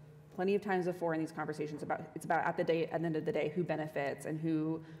it plenty of times before in these conversations, it's about at the end of the day, who benefits and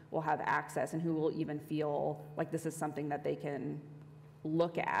who will have access and who will even feel like this is something that they can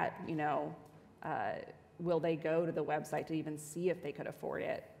look at, will they go to the website to even see if they could afford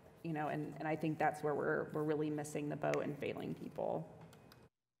it, and I think that's where we're really missing the boat and failing people.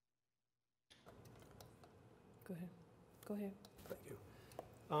 Go ahead. Thank you.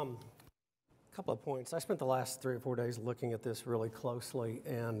 A couple of points. I spent the last 3 or 4 days looking at this really closely,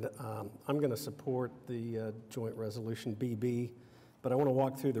 and I'm going to support the joint resolution BB, but I want to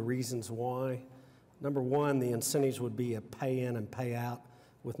walk through the reasons why. Number one, the incentives would be a pay in and pay out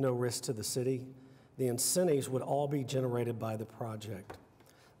with no risk to the city. The incentives would all be generated by the project.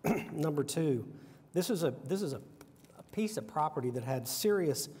 Number two, this is a piece of property that had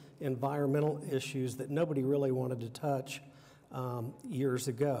serious environmental issues that nobody really wanted to touch years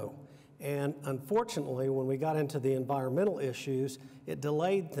ago. And unfortunately, when we got into the environmental issues, it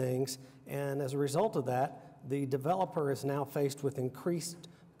delayed things, and as a result of that, the developer is now faced with increased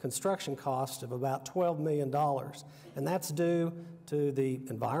construction costs of about $12 million, and that's due to the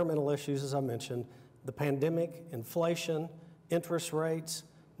environmental issues, as I mentioned, the pandemic, inflation, interest rates,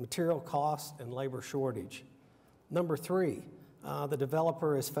 material costs, and labor shortage. Number three, the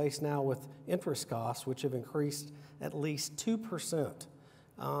developer is faced now with interest costs, which have increased at least 2%.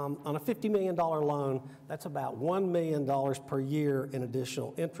 On a $50 million loan, that's about $1 million per year in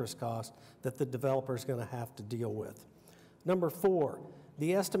additional interest costs that the developer is going to have to deal with. Number four,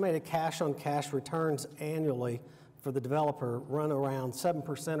 the estimated cash-on-cash returns annually for the developer run around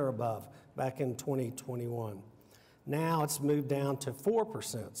 7% or above back in 2021. Now it's moved down to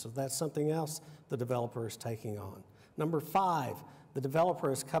 4%, so that's something else the developer is taking on. Number five, the developer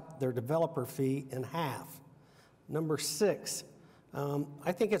has cut their developer fee in half. Number six,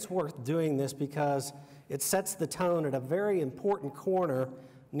 I think it's worth doing this because it sets the tone at a very important corner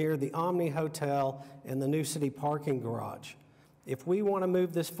near the Omni Hotel and the New City parking garage. If we want to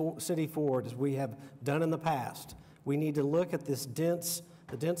move this city forward, as we have done in the past, we need to look at this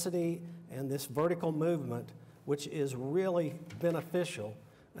the density and this vertical movement, which is really beneficial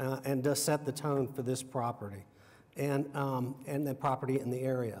and does set the tone for this property and the property in the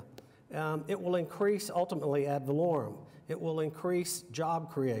area. It will increase, ultimately, ad valorem. It will increase job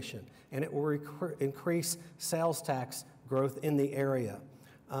creation, and it will increase sales tax growth in the area.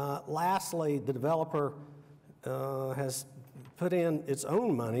 Lastly, the developer has put in its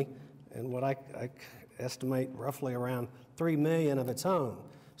own money, and what I estimate roughly around $3 million of its own.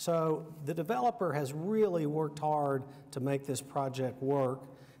 So the developer has really worked hard to make this project work.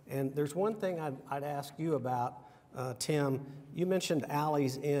 And there's one thing I'd ask you about, Tim. You mentioned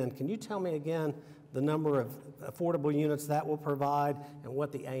Alley's Inn. Can you tell me again the number of affordable units that will provide and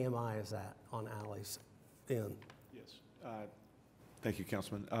what the AMI is at on Alley's Inn? Yes. Thank you,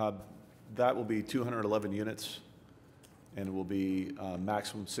 Councilman. That will be 211 units, and it will be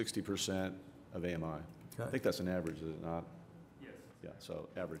maximum 60% of AMI. Okay. I think that's an average, is it not? Yes. Yeah, so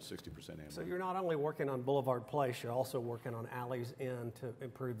average 60% AMI. So you're not only working on Boulevard Place, you're also working on Alley's Inn to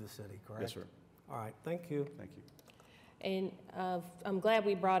improve the city, correct? Yes, sir. All right, thank you. Thank you. And I'm glad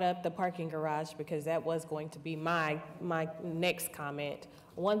we brought up the parking garage because that was going to be my next comment.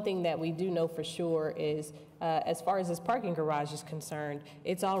 One thing that we do know for sure is as far as this parking garage is concerned,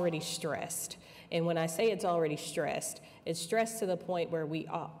 it's already stressed. And when I say it's already stressed, it's stressed to the point where we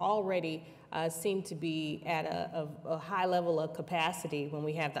already seem to be at a high level of capacity when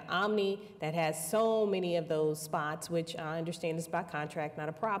we have the Omni that has so many of those spots, which I understand is by contract, not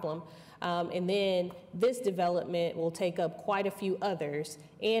a problem. And then this development will take up quite a few others.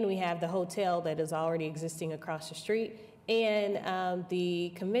 And we have the hotel that is already existing across the street and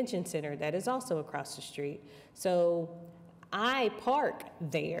the convention center that is also across the street. So I park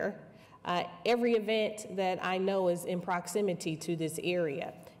there. Every event that I know is in proximity to this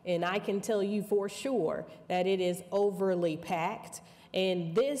area. And I can tell you for sure that it is overly packed.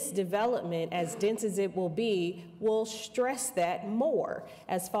 And this development, as dense as it will be, will stress that more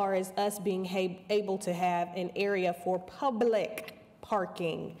as far as us being able to have an area for public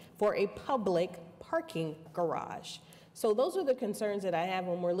parking, for a public parking garage. So those are the concerns that I have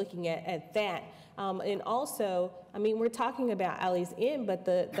when we're looking at that. And also, I mean, we're talking about Alley's Inn, but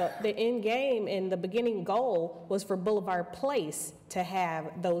the end game and the beginning goal was for Boulevard Place to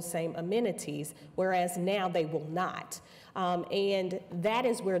have those same amenities, whereas now they will not. And that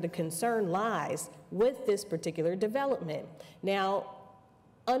is where the concern lies with this particular development. Now,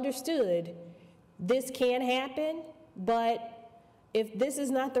 understood, this can happen, but if this is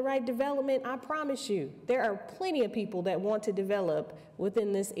not the right development, I promise you, there are plenty of people that want to develop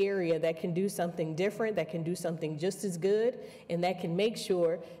within this area that can do something different, that can do something just as good, and that can make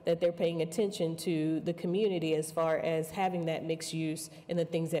sure that they're paying attention to the community as far as having that mixed use and the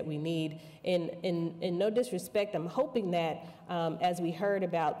things that we need. And no disrespect, I'm hoping that as we heard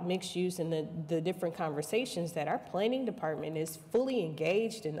about mixed use and the different conversations, that our planning department is fully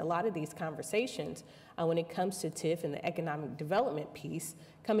engaged in a lot of these conversations when it comes to TIF and the economic development piece,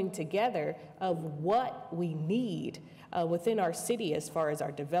 coming together of what we need within our city as far as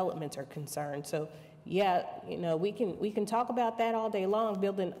our developments are concerned. So yeah, you know, we can talk about that all day long,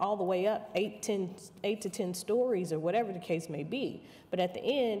 building all the way up 8 to 10 stories or whatever the case may be. But at the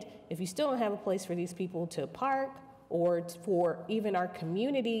end, if you still don't have a place for these people to park, or for even our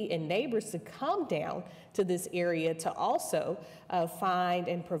community and neighbors to come down to this area to also find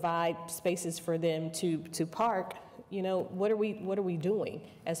and provide spaces for them to park, you know, what are we doing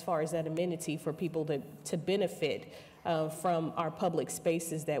as far as that amenity for people to benefit from our public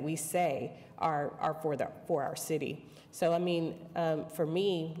spaces that we say are for our city? So I mean, for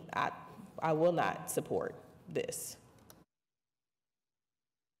me, I will not support this.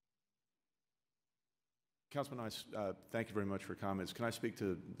 Councilman Nice, thank you very much for your comments. Can I speak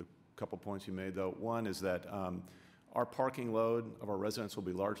to the couple points you made, though? One is that our parking load of our residents will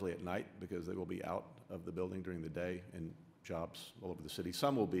be largely at night because they will be out of the building during the day in jobs all over the city.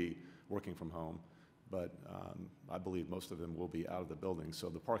 Some will be working from home, but I believe most of them will be out of the building. So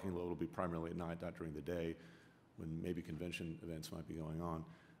the parking load will be primarily at night, not during the day when maybe convention events might be going on.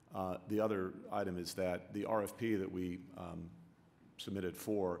 The other item is that the RFP that we submitted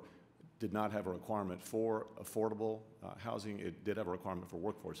for did not have a requirement for affordable housing. It did have a requirement for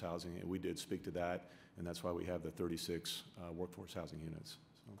workforce housing, and we did speak to that, and that's why we have the 36 workforce housing units.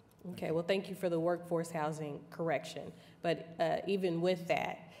 So, okay, well, thank you for the workforce housing correction. But even with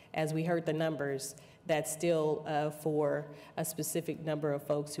that, as we heard the numbers, that's still for a specific number of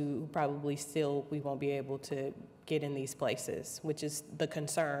folks who probably still we won't be able to get in these places, which is the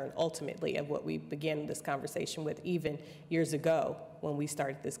concern ultimately of what we began this conversation with even years ago when we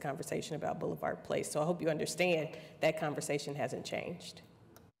started this conversation about Boulevard Place. So I hope you understand that conversation hasn't changed.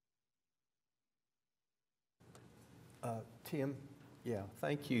 Tim, yeah,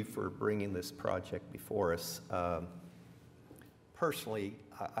 thank you for bringing this project before us. Personally,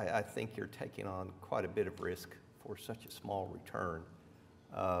 I think you're taking on quite a bit of risk for such a small return.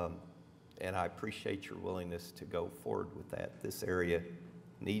 And I appreciate your willingness to go forward with that. This area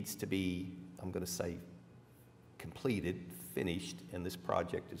needs to be, I'm going to say, completed, finished, and this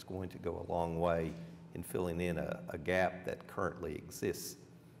project is going to go a long way in filling in a gap that currently exists.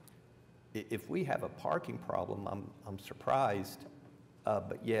 If we have a parking problem, I'm surprised,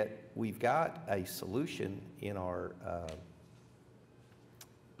 but yet we've got a solution in our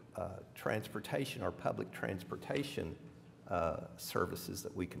transportation, our public transportation services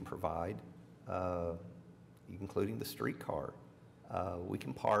that we can provide, including the streetcar. We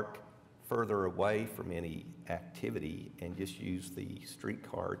can park further away from any activity and just use the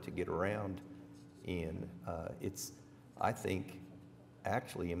streetcar to get around in. It's, I think,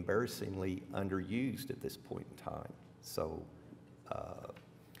 actually embarrassingly underused at this point in time. So,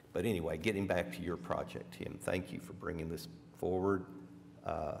 but anyway, getting back to your project, Tim, thank you for bringing this forward.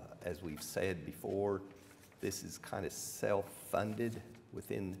 As we've said before, this is kind of self-funded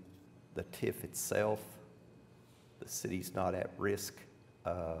within the TIF itself. The city's not at risk.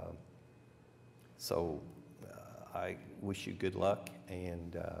 So I wish you good luck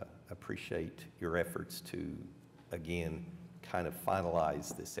and appreciate your efforts to, again, kind of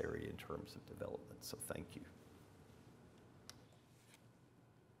finalize this area in terms of development. So thank you.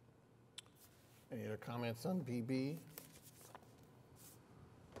 Any other comments on BB?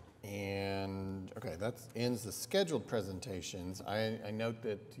 And, okay, that ends the scheduled presentations. I note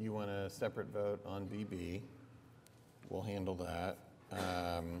that you want a separate vote on BB. We'll handle that.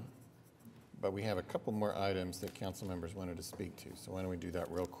 But we have a couple more items that council members wanted to speak to. So why don't we do that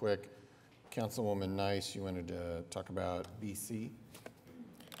real quick? Councilwoman Nice, you wanted to talk about BC?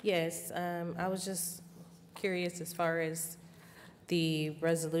 Yes, I was just curious as far as the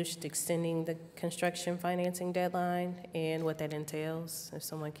resolution extending the construction financing deadline and what that entails, if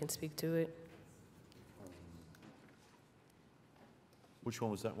someone can speak to it. Which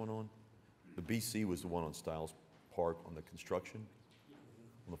one was that one on? The BC was the one on Stiles Park on the construction,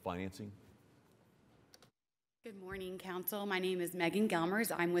 on the financing? Good morning, Council. My name is Megan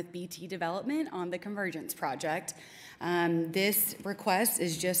Gelmers. I'm with BT Development on the Convergence Project. This request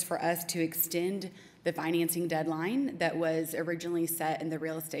is just for us to extend the financing deadline that was originally set in the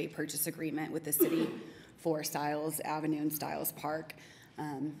real estate purchase agreement with the city for Stiles Avenue and Stiles Park.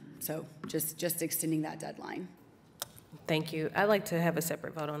 So just extending that deadline. Thank you. I'd like to have a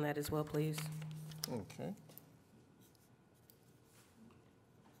separate vote on that as well, please. Okay.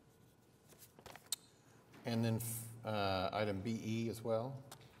 And then item BE as well?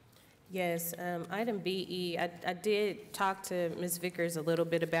 Yes, item BE, I did talk to Ms. Vickers a little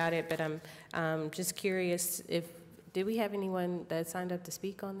bit about it, but I'm just curious did we have anyone that signed up to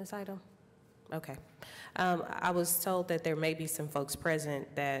speak on this item? Okay. I was told that there may be some folks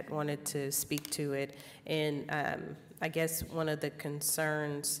present that wanted to speak to it, and I guess one of the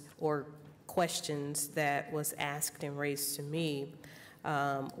concerns or questions that was asked and raised to me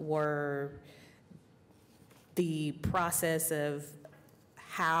were the process of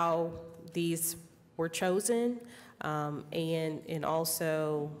how these were chosen, and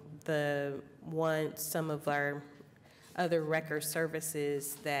also some of our other record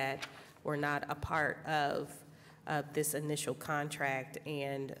services that were not a part of this initial contract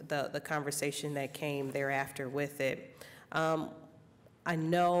and the conversation that came thereafter with it. I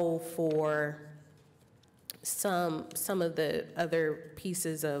know for some of the other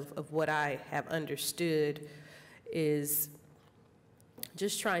pieces of what I have understood is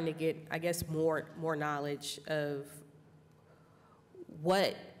just trying to get, I guess, more knowledge of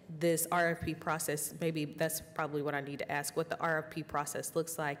what this RFP process, maybe that's probably what I need to ask, what the RFP process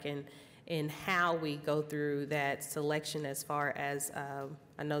looks like and how we go through that selection as far as,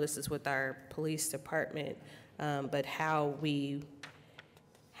 I know this is with our police department, but how we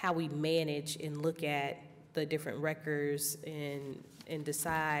manage and look at the different records and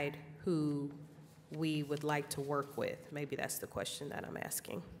decide who we would like to work with. Maybe that's the question that I'm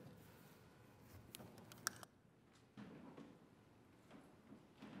asking.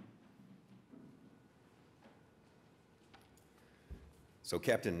 So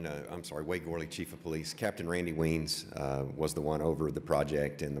Wade Gorley, Chief of Police. Captain Randy Weens was the one over the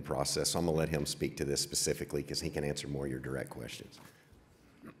project and the process. So I'm gonna let him speak to this specifically because he can answer more of your direct questions.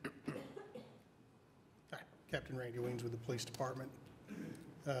 Hi, Captain Randy Weens with the Police Department.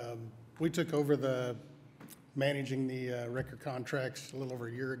 We took over managing the record contracts a little over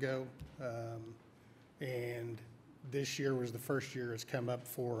a year ago. And this year was the first year it's come up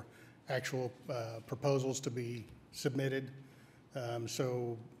for actual proposals to be submitted.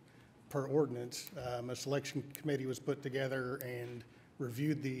 So per ordinance, a selection committee was put together and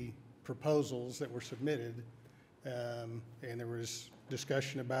reviewed the proposals that were submitted. And there was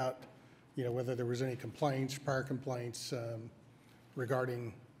discussion about, whether there was any complaints, prior complaints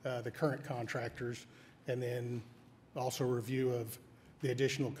regarding the current contractors, and then also review of the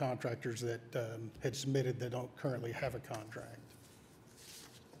additional contractors that had submitted that don't currently have a contract.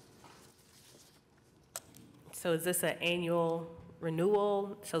 So is this an annual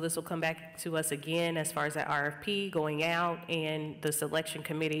renewal? So this will come back to us again as far as that RFP going out and the selection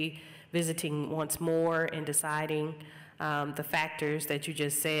committee visiting once more and deciding the factors that you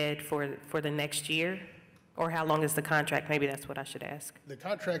just said for the next year? Or how long is the contract? Maybe that's what I should ask. The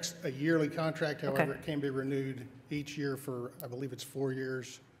contract's a yearly contract, however, Okay. it can be renewed each year for, I believe it's 4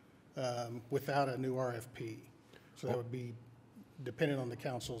 years, without a new RFP. So that would be dependent on the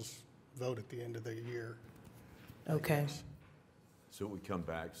council's vote at the end of the year. Okay. So we come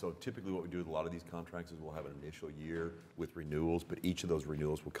back, so typically what we do with a lot of these contracts is we'll have an initial year with renewals, but each of those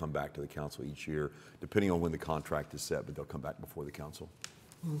renewals will come back to the council each year, depending on when the contract is set, but they'll come back before the council.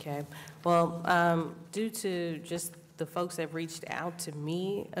 Okay. Well, due to just the folks that have reached out to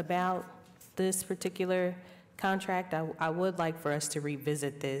me about this particular contract, I would like for us to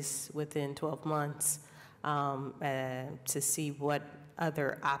revisit this within 12 months to see what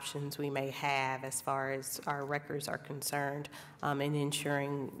other options we may have as far as our records are concerned, and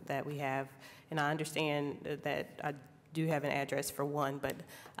ensuring that we have, and I understand that I do have an address for one, but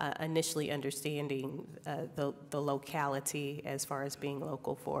initially understanding the locality as far as being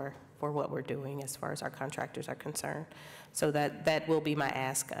local for what we're doing as far as our contractors are concerned. So that will be my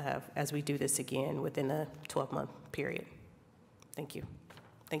ask as we do this again within a 12-month period. Thank you.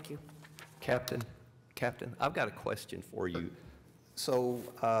 Thank you. Captain, I've got a question for you. So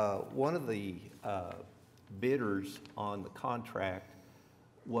one of the bidders on the contract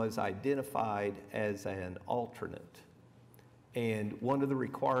was identified as an alternate. And one of the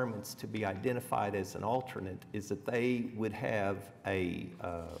requirements to be identified as an alternate is that they would have a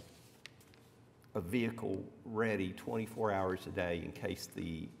vehicle ready 24 hours a day in case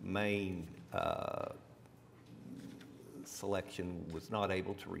the main selection was not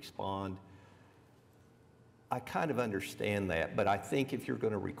able to respond. I kind of understand that, but I think if you're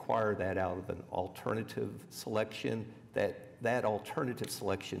going to require that out of an alternative selection, that alternative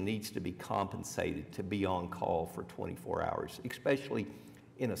selection needs to be compensated to be on call for 24 hours, especially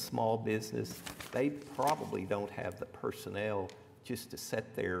in a small business. They probably don't have the personnel just to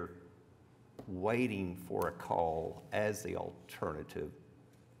sit there waiting for a call as the alternative.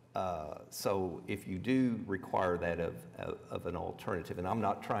 So if you do require that of an alternative, and I'm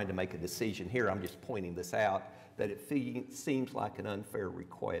not trying to make a decision here, I'm just pointing this out, that it seems like an unfair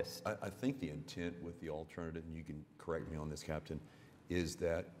request. I think the intent with the alternative, and you can correct me on this, Captain, is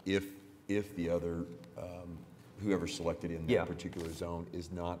that if the other, whoever selected in that particular zone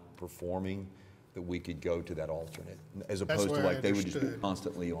is not performing, that we could go to that alternate, as opposed to like they would just be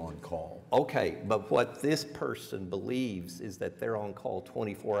constantly on call. Okay, but what this person believes is that they're on call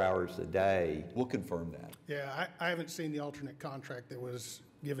 24 hours a day. We'll confirm that. Yeah, I haven't seen the alternate contract that was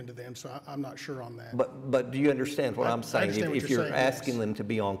given to them, so I'm not sure on that. But do you understand what I'm saying? If you're asking them to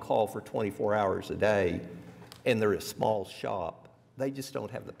be on call for 24 hours a day and they're a small shop, they just don't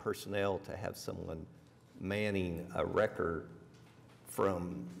have the personnel to have someone manning a wrecker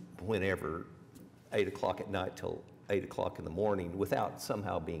from whenever, 8 o'clock at night till 8 o'clock in the morning, without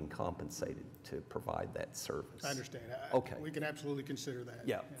somehow being compensated to provide that service. I understand. Okay. We can absolutely consider that.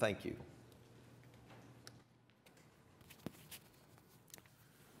 Yeah, thank you.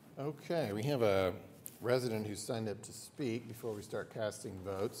 Okay, we have a resident who signed up to speak before we start casting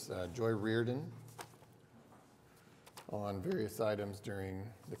votes. Joy Reardon, on various items during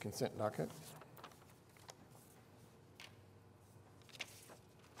the consent docket.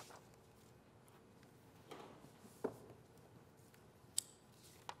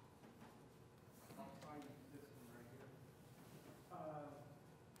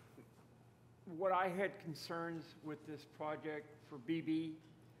 What I had concerns with this project for BB,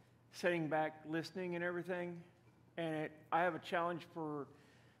 sitting back, listening and everything, and I have a challenge for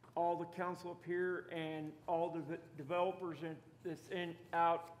all the council up here and all the developers that's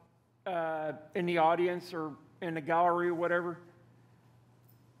out in the audience or in the gallery or whatever.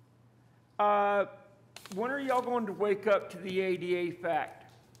 When are y'all going to wake up to the ADA fact?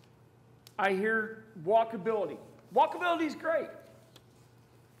 I hear walkability. Walkability is great.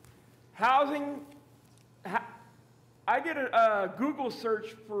 Housing, I did a Google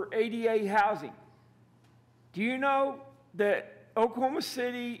search for ADA housing. Do you know that Oklahoma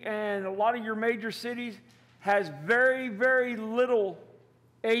City and a lot of your major cities has very, very little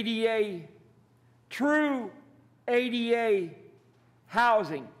ADA, true ADA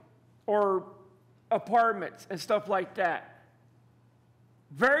housing or apartments and stuff like that.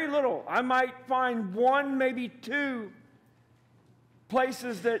 Very little. I might find one, maybe two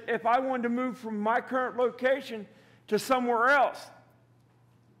places that if I wanted to move from my current location to somewhere else.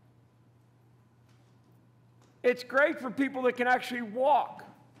 It's great for people that can actually walk.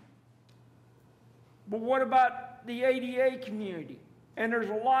 But what about the ADA community? And there's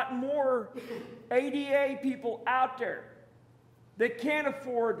a lot more ADA people out there that can't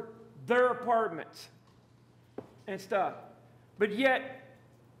afford their apartments and stuff. But yet,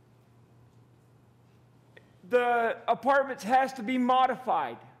 the apartments has to be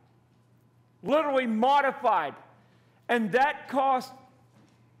modified. Literally modified. And that costs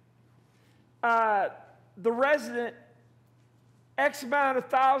the resident X amount of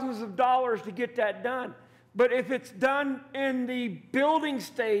thousands of dollars to get that done. But if it's done in the building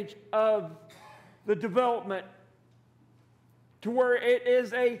stage of the development to where it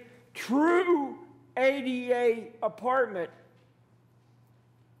is a true ADA apartment,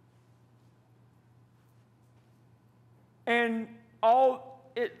 and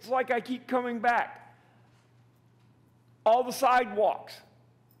it's like I keep coming back. All the sidewalks,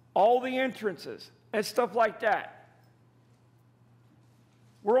 all the entrances, and stuff like that.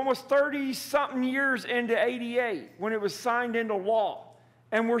 We're almost 30-something years into ADA when it was signed into law,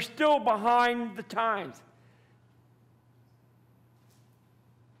 and we're still behind the times.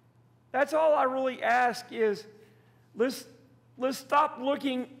 That's all I really ask is let's stop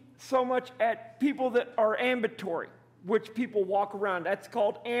looking so much at people that are ambulatory, which people walk around. That's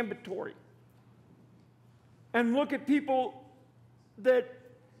called ambulatory. And look at people that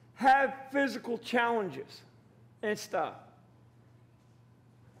have physical challenges and stuff.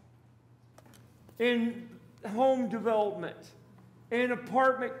 In home developments, in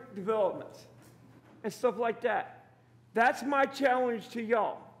apartment developments, and stuff like that. That's my challenge to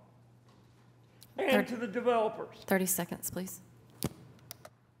y'all and to the developers. 30 seconds, please.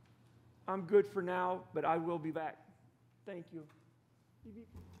 I'm good for now, but I will be back. Thank you.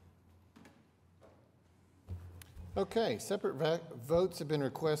 Okay, separate votes have been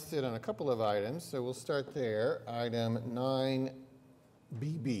requested on a couple of items, so we'll start there. Item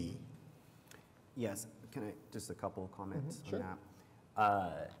 9BB. Yes, can I, just a couple of comments Sure. on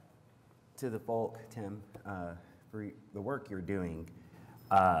that. To the folk, Tim, for the work you're doing,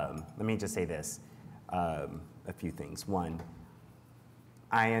 let me just say this, a few things. One,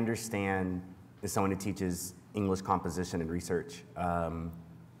 I understand as someone who teaches English composition and research, a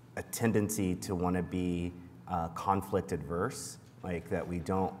tendency to want to be conflict adverse, like that we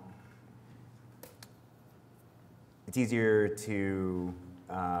don't, it's easier to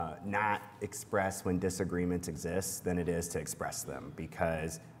not express when disagreements exist than it is to express them,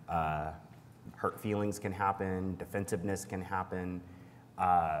 because hurt feelings can happen, defensiveness can happen.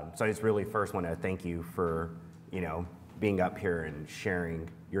 So I just really first want to thank you for, being up here and sharing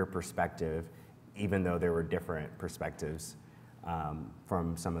your perspective, even though there were different perspectives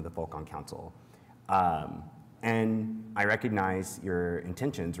from some of the folk on council. And I recognize your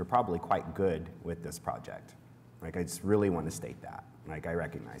intentions were probably quite good with this project. Like, I just really want to state that. Like, I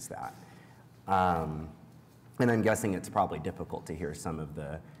recognize that. And I'm guessing it's probably difficult to hear some of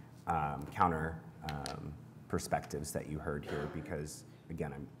the counter perspectives that you heard here because,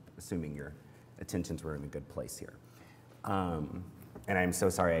 again, I'm assuming your intentions were in a good place here. And I'm so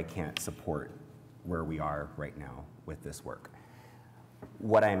sorry I can't support where we are right now with this work.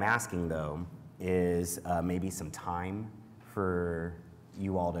 What I'm asking, though, is maybe some time for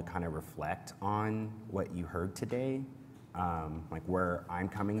you all to kind of reflect on what you heard today. Like where I'm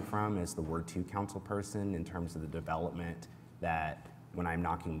coming from as the Ward 2 council person in terms of the development that when I'm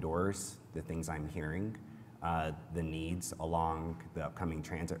knocking doors, the things I'm hearing, the needs along the upcoming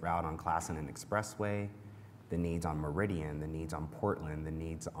transit route on Classen and Expressway, the needs on Meridian, the needs on Portland, the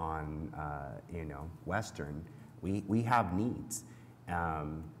needs on Western. We have needs,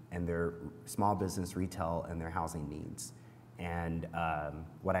 and they're small business, retail, and their housing needs. And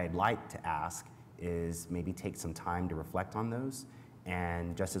what I'd like to ask is maybe take some time to reflect on those.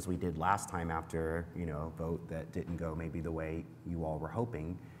 And just as we did last time after, a vote that didn't go maybe the way you all were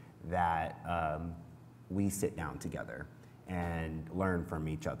hoping, that we sit down together and learn from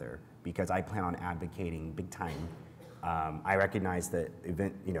each other, because I plan on advocating big time. I recognize that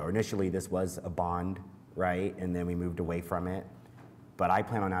initially this was a bond, right? And then we moved away from it. But I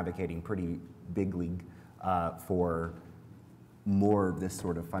plan on advocating pretty big league for more of this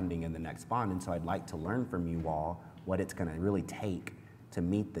sort of funding in the next bond. And so I'd like to learn from you all what it's going to really take to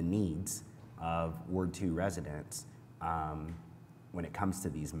meet the needs of Ward 2 residents when it comes to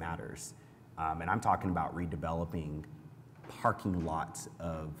these matters. And I'm talking about redeveloping parking lots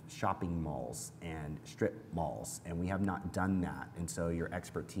of shopping malls and strip malls, and we have not done that. And so your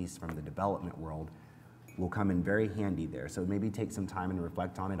expertise from the development world will come in very handy there. So maybe take some time and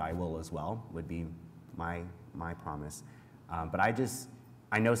reflect on it. I will as well, would be my promise. But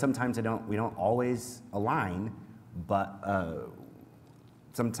I know sometimes we don't always align, but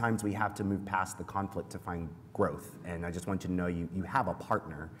sometimes we have to move past the conflict to find growth. And I just want you to know you have a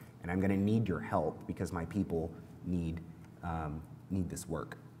partner, and I'm gonna need your help because my people need this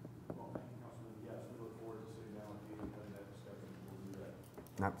work.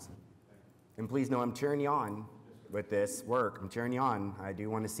 And please know I'm cheering you on with this work. I'm cheering you on. I do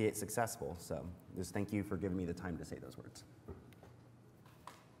want to see it successful. So just thank you for giving me the time to say those words.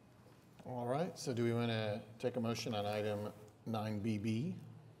 All right, so do we want to take a motion on item 9BB? We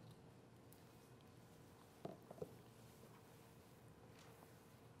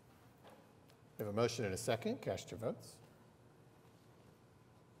have a motion and a second. Cast your votes.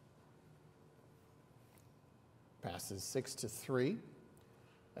 Passes 6-3.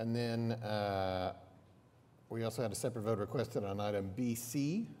 And then we also had a separate vote requested on item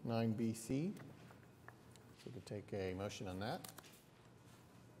BC, 9BC. So we could take a motion on that.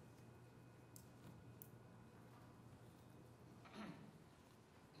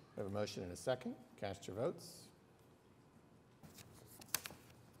 We have a motion and a second. Cast your votes.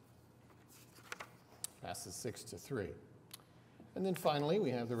 Passes 6-3. And then finally,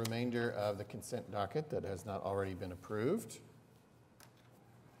 we have the remainder of the consent docket that has not already been approved.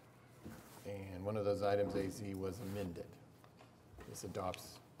 And one of those items, AZ, was amended. This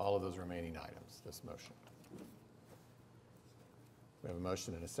adopts all of those remaining items, this motion. We have a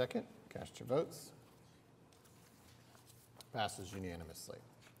motion and a second. Cast your votes. Passes unanimously.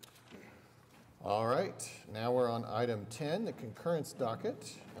 All right, now we're on item 10, the concurrence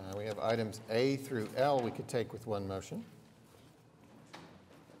docket. We have items A through L we could take with one motion.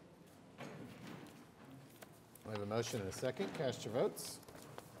 We have a motion and a second. Cast your votes.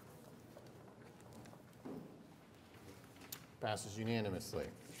 Passes unanimously.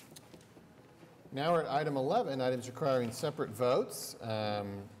 Now we're at item 11, items requiring separate votes.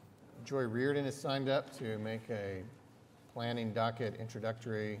 Joy Reardon has signed up to make a planning docket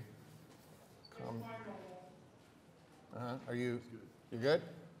introductory. Are you good?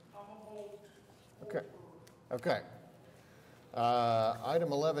 Okay. Okay. Item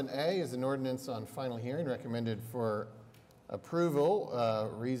 11A is an ordinance on final hearing recommended for approval,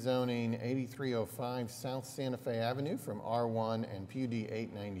 rezoning 8305 South Santa Fe Avenue from R1 and PUD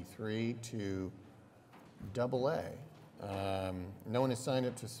 893 to AA. No one has signed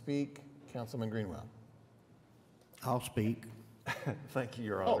up to speak. Councilman Greenwell. I'll speak. Thank you,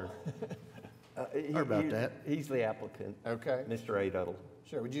 Your Honor. Sorry about that. He's the applicant. Okay. Mr. A. Duddle.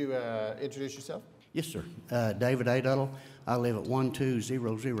 Sure. Would you introduce yourself? Yes, sir. David A. Duddle. I live at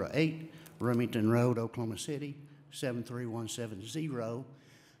 12008 Remington Road, Oklahoma City, 73170.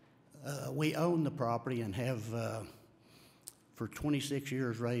 We own the property and have for 26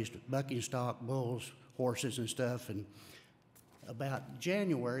 years raised bucking stock, bulls, horses and stuff. And about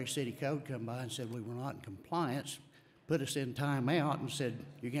January, City Code come by and said we were not in compliance, put us in timeout and said,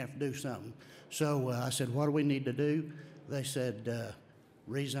 you're gonna have to do something. So I said, what do we need to do? They said,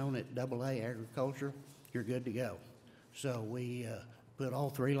 rezone it AA agriculture, you're good to go. So we put all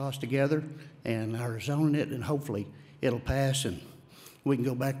three laws together and are zoning it, and hopefully it'll pass and we can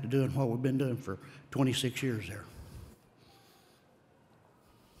go back to doing what we've been doing for 26 years there.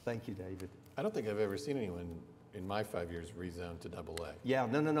 Thank you, David. I don't think I've ever seen anyone in my 5 years rezoned to AA. Yeah,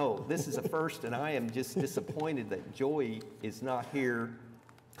 no. This is a first, and I am just disappointed that Joy is not here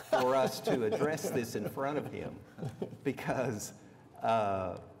for us to address this in front of him, because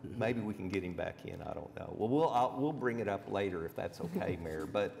maybe we can get him back in. I don't know. Well, we'll bring it up later if that's okay, Mayor.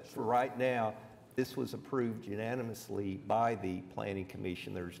 But for right now, this was approved unanimously by the Planning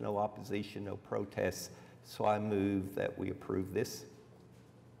Commission. There's no opposition, no protests, so I move that we approve this.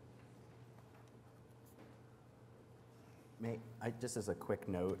 Just as a quick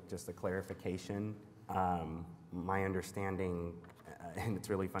note, just a clarification, my understanding, and it's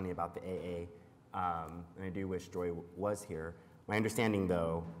really funny about the AA, and I do wish Joy was here. My understanding,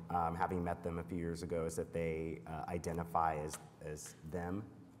 though, having met them a few years ago, is that they identify as them,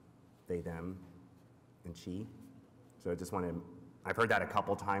 they, them, and she. So I just want to, I've heard that a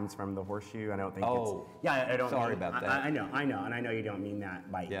couple times from the Horseshoe. I don't think it's, yeah, I don't sorry about that. I know, and I know you don't mean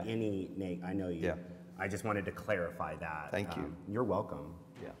that by any name. I know you. Yeah. I just wanted to clarify that. Thank you. You're welcome.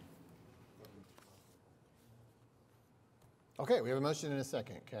 Yeah. Okay, we have a motion and a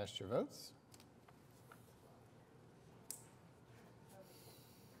second. Cast your votes.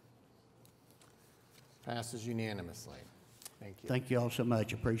 Passes unanimously. Thank you. Thank you all so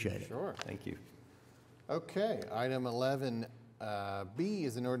much. Appreciate it. Sure. Thank you. Okay, item 11B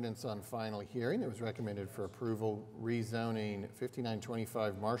is an ordinance on final hearing. It was recommended for approval, rezoning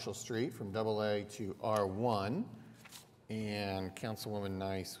 5925 Marshall Street from AA to R1. And Councilwoman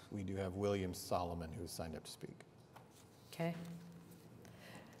Nice, we do have William Solomon who has signed up to speak. Okay.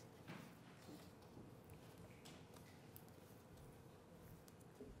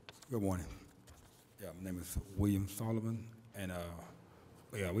 Good morning. Yeah, my name is William Solomon, and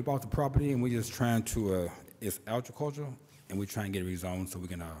yeah, we bought the property, and we're just trying to. It's agricultural, and we're trying to get it rezoned so we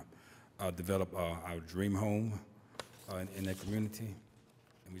can develop our dream home in that community,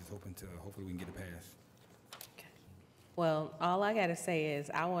 and we're just hoping to. Hopefully, we can get it passed. Well, all I gotta say is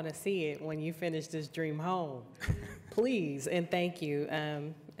I want to see it when you finish this dream home, please, and thank you.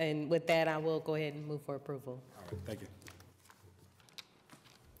 And with that, I will go ahead and move for approval. All right, thank you.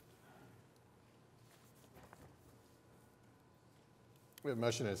 We have a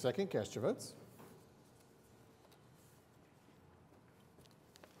motion and a second. Cast your votes.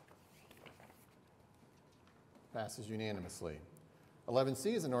 Passes unanimously.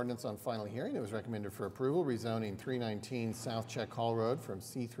 11C is an ordinance on final hearing. It was recommended for approval, rezoning 319 South Check Hall Road from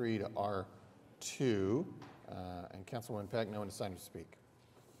C3 to R2. And Councilwoman Peck, no one is signed up to speak.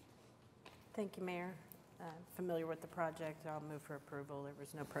 Thank you, Mayor. Familiar with the project, I'll move for approval. There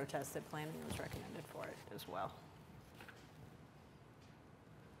was no protest at planning, was recommended for it as well.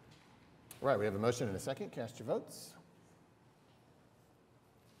 All right, we have a motion and a second. Cast your votes.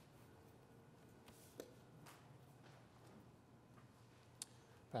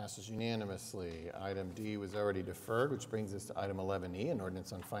 Passes unanimously. Item D was already deferred, which brings us to item 11E, an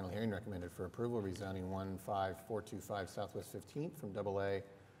ordinance on final hearing recommended for approval, rezoning 15425 Southwest 15th from AA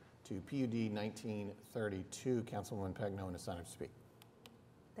to PUD 1932. Councilwoman Peck, no one is signed up to speak.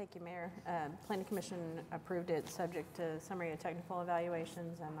 Thank you, Mayor. Planning Commission approved it subject to summary of technical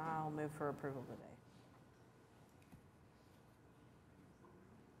evaluations, and I'll move for approval today.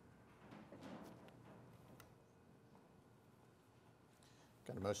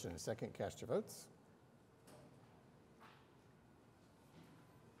 Got a motion and a second. Cast your votes.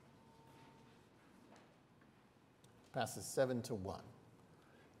 Passes 7-1.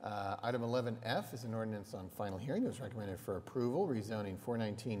 Item 11F is an ordinance on final hearing. It was recommended for approval, rezoning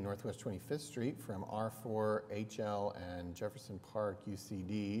 419 Northwest 25th Street from R4 HL and Jefferson Park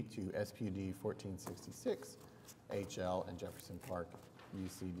UCD to SPUD 1466 HL and Jefferson Park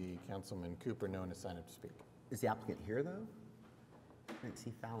UCD. Councilman Cooper, no one is signed up to speak. Is the applicant here, though? I didn't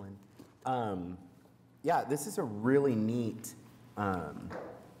see Fallon. Yeah, this is a really neat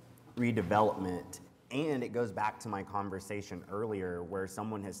redevelopment. And it goes back to my conversation earlier where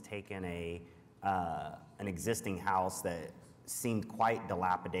someone has taken an existing house that seemed quite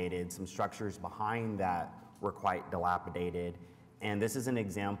dilapidated. Some structures behind that were quite dilapidated. And this is an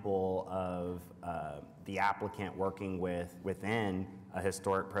example of the applicant working within a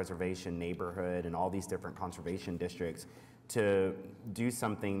historic preservation neighborhood and all these different conservation districts to do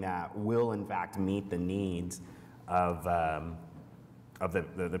something that will in fact meet the needs of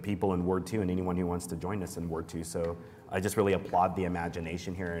the people in Ward 2 and anyone who wants to join us in Ward 2. So I just really applaud the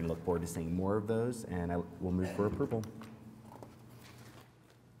imagination here and look forward to seeing more of those, and I will move for approval.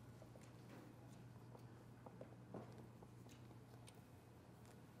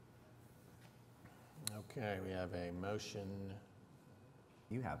 Okay, we have a motion.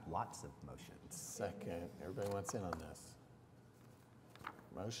 You have lots of motions. Second. Everybody wants in on this.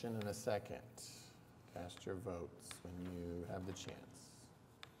 Motion and a second. Cast your votes when you have the chance.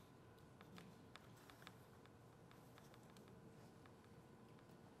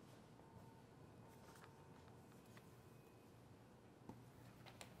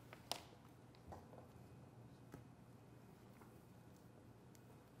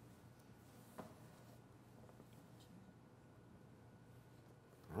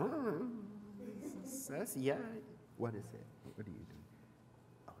 That's, yeah. What is it? What do you do?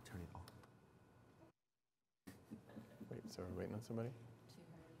 Oh, turn it off. Wait, so we're waiting on somebody?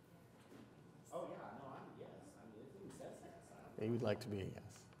 Oh, yeah, no, I'm a yes. I mean, it even says yes. Yeah, you would like to be a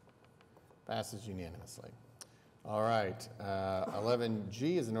yes. Passes unanimously. All right,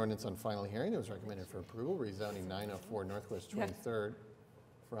 11G is an ordinance on final hearing. It was recommended for approval, rezoning 904 Northwest 23rd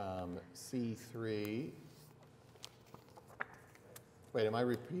from C3. Wait, am I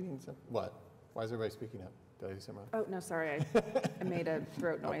repeating something? What? Why is everybody speaking up? Did I do something wrong? Oh, no, sorry. I made a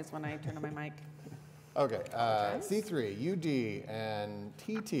throat noise when I turned on my mic. Okay, C3, UD and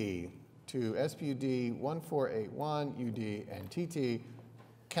TT to SPUD 1481, UD and TT.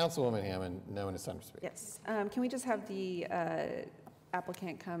 Councilwoman Hammond, no one is signed up to speak. Yes. Can we just have the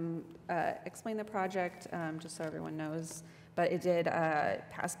applicant come explain the project, just so everyone knows. But it did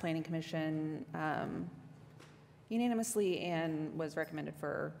pass Planning Commission unanimously and was recommended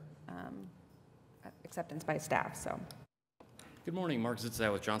for acceptance by staff, so. Good morning, Mark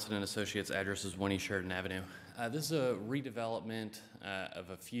Zitzow with Johnson & Associates, address is 1 East Sheridan Avenue. This is a redevelopment of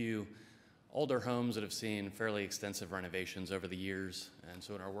a few older homes that have seen fairly extensive renovations over the years. And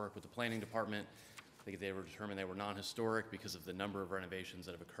so in our work with the planning department, I think they were determined they were non-historic because of the number of renovations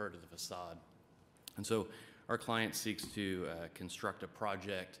that have occurred to the facade. And so our client seeks to construct a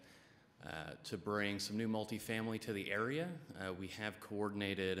project to bring some new multifamily to the area. We have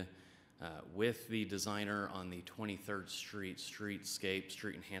coordinated with the designer on the 23rd Street streetscape,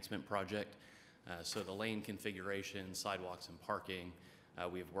 street enhancement project. So the lane configuration, sidewalks and parking,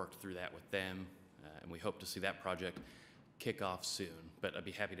 we have worked through that with them, and we hope to see that project kick off soon. But I'd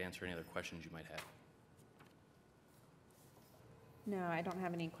be happy to answer any other questions you might have. No, I don't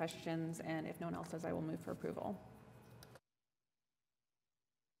have any questions, and if no one else does, I will move for approval.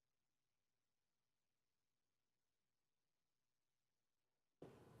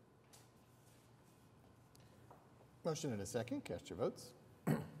 Motion and a second. Cast your votes.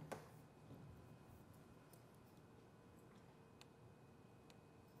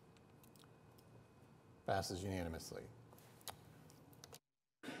 Passes unanimously.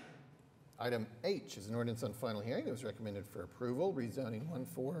 Item H is an ordinance on final hearing that was recommended for approval, rezoning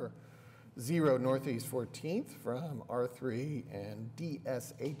 140 Northeast 14th from R3 and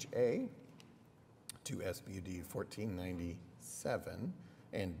DSHA to SBUD 1497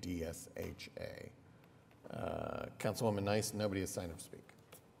 and DSHA. Councilwoman Nice, nobody has signed up to speak.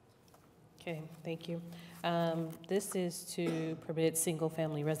 Okay, thank you. This is to permit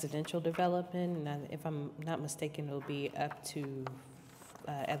single-family residential development, and if I'm not mistaken, it'll be up to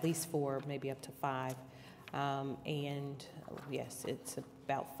at least 4, maybe up to 5. And yes, it's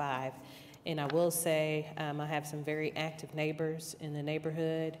about 5. And I will say I have some very active neighbors in the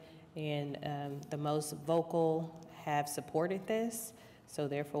neighborhood, and the most vocal have supported this. So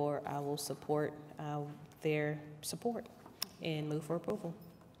therefore, I will support their support and move for approval.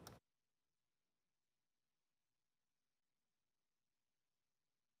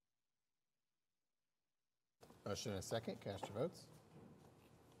 Motion and a second. Cast your votes.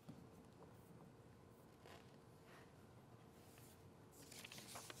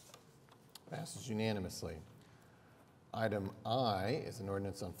 Passes unanimously. Item I is an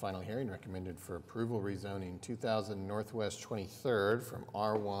ordinance on final hearing recommended for approval, rezoning 2000 Northwest 23rd from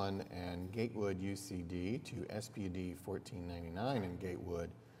R1 and Gatewood UCD to SPUD 1499 and Gatewood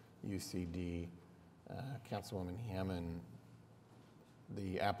UCD. Councilwoman Hammond,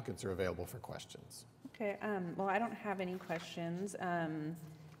 the applicants are available for questions. Okay, well, I don't have any questions.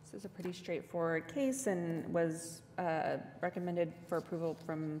 This is a pretty straightforward case and was recommended for approval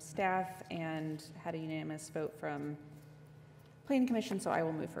from staff and had a unanimous vote from Planning Commission, so I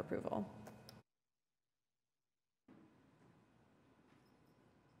will move for approval.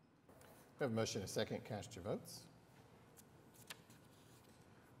 We have a motion and a second. Cast your votes.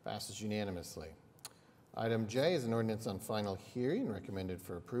 Passes unanimously. Item J is an ordinance on final hearing recommended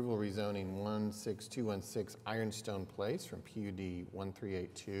for approval, rezoning 16216 Ironstone Place from PUD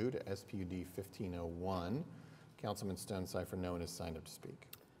 1382 to SPUD 1501. Councilman Stonecipher, no one has signed up to speak.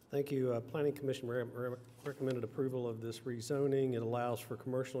 Thank you. Planning Commission recommended approval of this rezoning. It allows for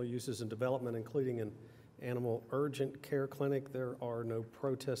commercial uses and development, including an animal urgent care clinic. There are no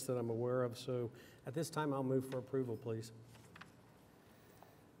protests that I'm aware of, so at this time I'll move for approval, please.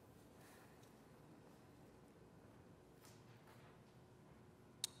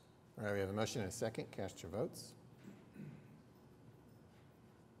 All right, we have a motion and a second. Cast your votes.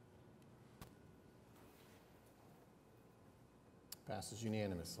 Passes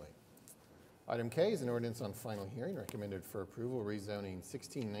unanimously. Item K is an ordinance on final hearing recommended for approval, rezoning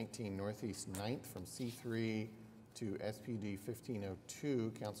 1619 Northeast 9th from C3 to SPD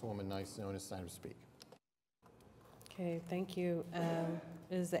 1502. Councilwoman Nice, no one has signed up to speak. Okay, thank you.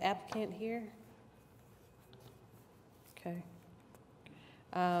 Is the applicant here? Okay.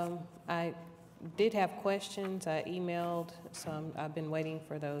 I did have questions. I emailed, so I've been waiting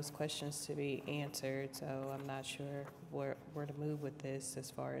for those questions to be answered. So I'm not sure where to move with this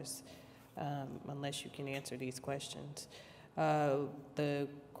as far as, unless you can answer these questions. The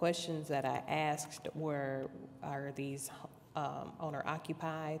questions that I asked were, are these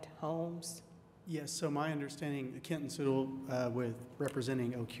owner-occupied homes? Yes, so my understanding, Kenton Sudol with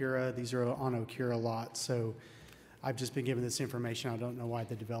representing Okura, these are on Okura lots. So I've just been given this information. I don't know why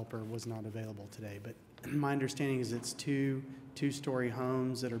the developer was not available today, but my understanding is it's two-story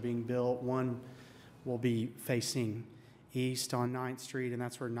homes that are being built. One will be facing east on 9th Street, and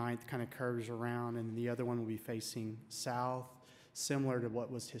that's where 9th kind of curves around, and the other one will be facing south, similar to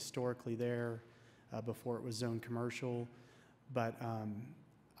what was historically there before it was zoned commercial. But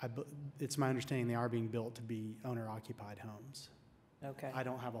it's my understanding they are being built to be owner-occupied homes. Okay. I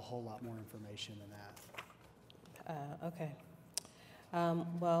don't have a whole lot more information than that. Okay.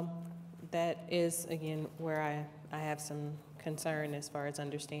 Well, that is, again, where I have some concern as far as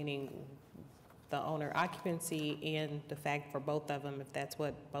understanding the owner occupancy and the fact for both of them, if that's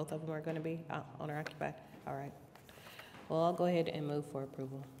what both of them are going to be, owner occupied. All right. Well, I'll go ahead and move for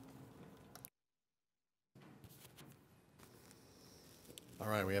approval. All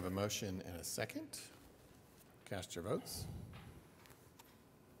right, we have a motion and a second. Cast your votes.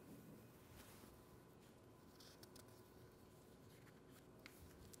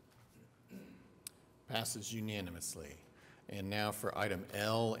 Passes unanimously. And now for item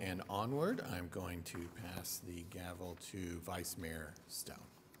L and onward, I'm going to pass the gavel to Vice Mayor Stone.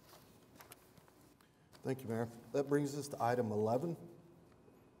 Thank you, Mayor. That brings us to item 11.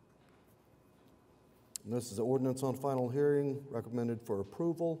 And this is an ordinance on final hearing recommended for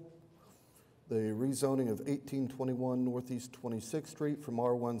approval. The rezoning of 1821 Northeast 26th Street from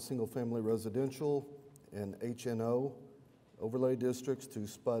R1 Single Family Residential and HNO overlay districts to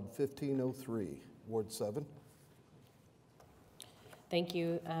SPUD 1503, Ward 7. Thank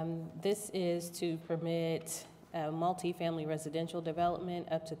you. This is to permit multifamily residential development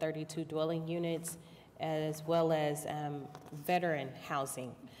up to 32 dwelling units, as well as veteran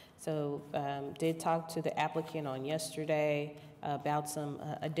housing. So did talk to the applicant on yesterday about some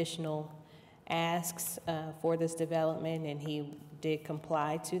additional asks for this development, and he did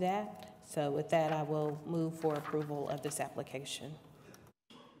comply to that. So with that, I will move for approval of this application.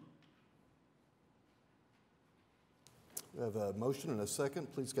 We have a motion and a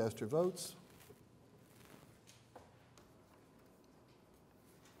second. Please cast your votes.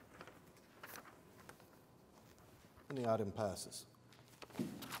 And the item passes.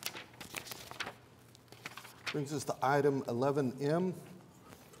 Brings us to item 11M,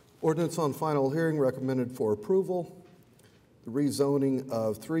 ordinance on final hearing recommended for approval. The rezoning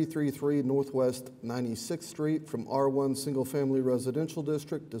of 333 Northwest 96th Street from R1 Single Family Residential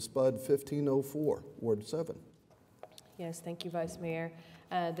District to SPUD 1504, Ward 7. Yes, thank you, Vice Mayor.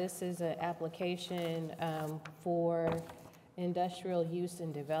 This is an application for industrial use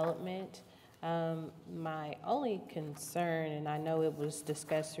and development. My only concern, and I know it was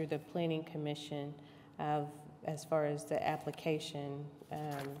discussed through the Planning Commission as far as the application,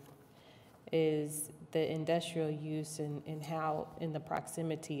 is the industrial use and how in the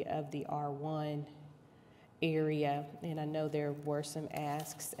proximity of the R1 area. And I know there were some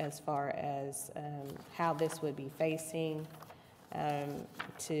asks as far as how this would be facing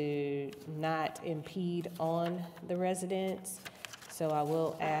to not impede on the residents. So I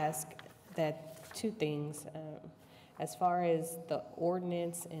will ask that two things. As far as the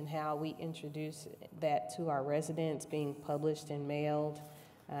ordinance and how we introduce that to our residents being published and mailed,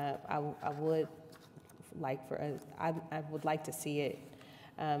 I would like to see it.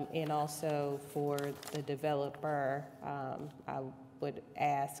 And also for the developer, I would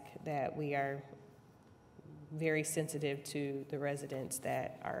ask that we are very sensitive to the residents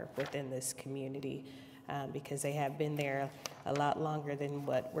that are within this community because they have been there a lot longer than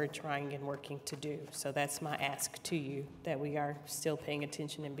what we're trying and working to do. So that's my ask to you, that we are still paying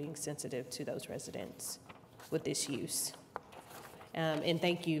attention and being sensitive to those residents with this use. And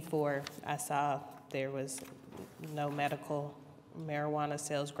thank you for, I saw there was no medical marijuana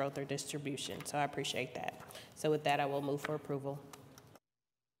sales, growth, or distribution, so I appreciate that. So with that, I will move for approval.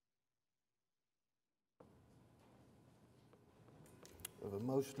 We have a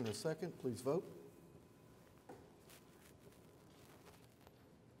motion and a second. Please vote.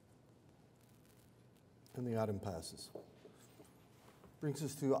 And the item passes. Brings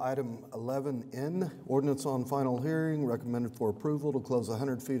us to item 11N, ordinance on final hearing recommended for approval to close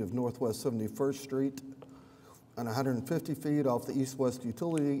 100 feet of Northwest 71st Street and 150 feet off the east-west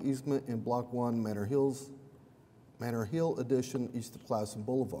utility easement in Block 1, Manor Hill Addition, east of Classen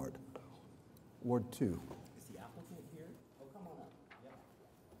Boulevard, Ward 2. Is the applicant here? Oh, come on up. Yep.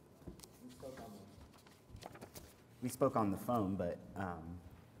 We spoke on the phone, but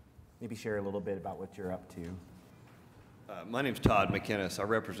maybe share a little bit about what you're up to. My name's Todd McInnes. I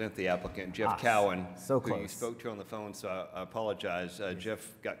represent the applicant, Jeff Cowan, so who you close. spoke to on the phone, so I apologize.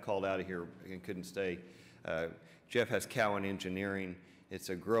 Jeff got called out of here and couldn't stay. Jeff has Cowan Engineering, It's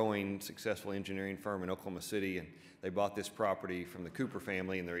a growing, successful engineering firm in Oklahoma City, and they bought this property from the Cooper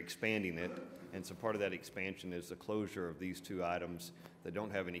family, and they're expanding it. And so part of that expansion is the closure of these two items that don't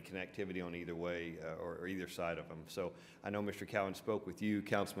have any connectivity on either way or either side of them. So I know Mr. Cowan spoke with you,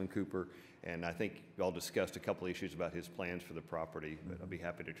 Councilman Cooper, and I think y'all discussed a couple issues about his plans for the property, but I'll be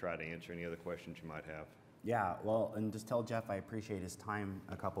happy to try to answer any other questions you might have. Yeah, well, and just tell Jeff I appreciate his time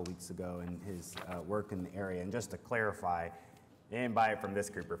a couple weeks ago and his work in the area. And just to clarify, they didn't buy it from this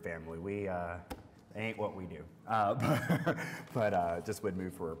Cooper family. We ain't what we do, but just would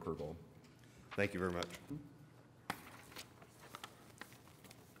move for approval. Thank you very much.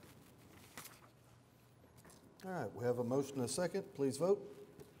 All right, we have a motion and a second. Please vote.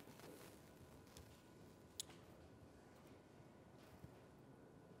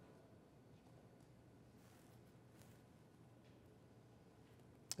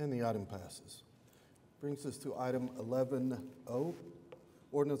 And the item passes. Brings us to item 11O,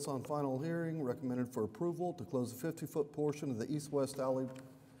 ordinance on final hearing, recommended for approval to close a 50-foot portion of the east-west alley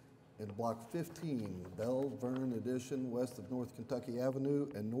in Block 15, Belle Verne Edition, west of North Kentucky Avenue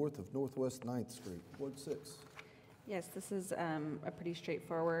and north of Northwest 9th Street, Ward 6. Yes, this is a pretty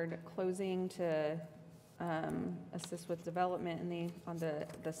straightforward closing to assist with development on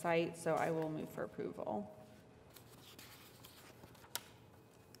the site, so I will move for approval.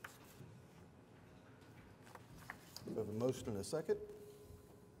 We have a motion and a second.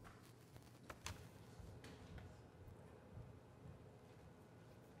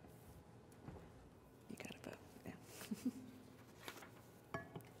 You gotta vote, yeah.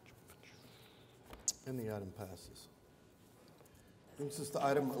 And the item passes. Brings us to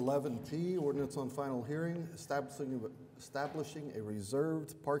item 11P, ordinance on final hearing, establishing a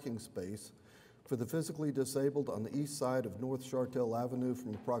reserved parking space for the physically disabled on the east side of North Chartel Avenue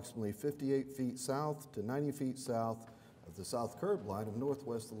from approximately 58 feet south to 90 feet south of the south curb line of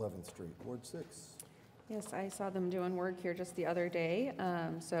Northwest 11th Street, Ward 6. Yes, I saw them doing work here just the other day,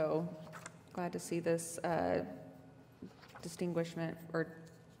 so glad to see this distinguishment or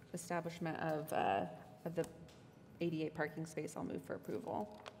establishment of the 88 parking space. I'll move for approval.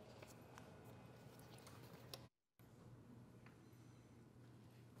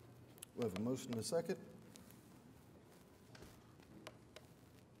 We have a motion and a second.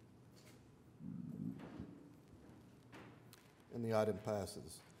 And the item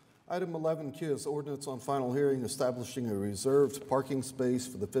passes. Item 11Q is ordinance on final hearing establishing a reserved parking space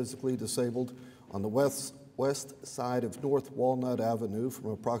for the physically disabled on the west side of North Walnut Avenue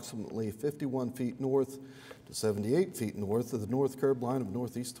from approximately 51 feet north to 78 feet north of the north curb line of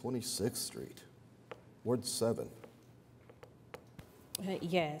Northeast 26th Street, Ward 7.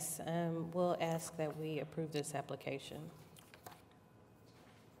 Yes, we'll ask that we approve this application.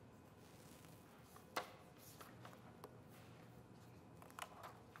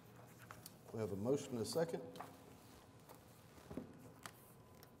 We have a motion and a second.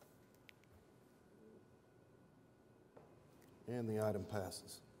 And the item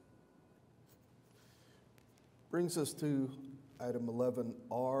passes. Brings us to item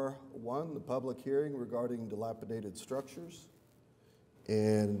 11R1, the public hearing regarding dilapidated structures.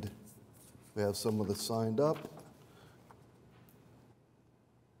 And we have someone that's signed up.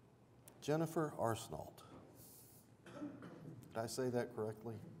 Jennifer Arsenault. Did I say that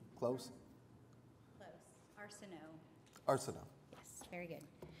correctly? Close? Arsenault. Arsenault. Yes, very good.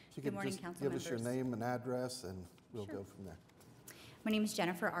 If you Good could morning, just council give members. us your name and address, and we'll Sure. go from there. My name is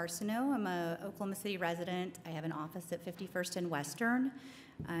Jennifer Arsenault. I'm a Oklahoma City resident. I have an office at 51st and Western.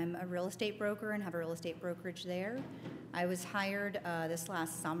 I'm a real estate broker and have a real estate brokerage there. I was hired this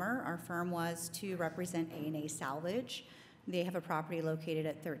last summer. Our firm was to represent A&A Salvage. They have a property located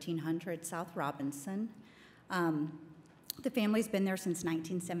at 1300 South Robinson. The family's been there since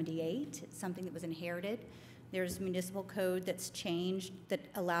 1978. It's something that was inherited. There's a municipal code that's changed that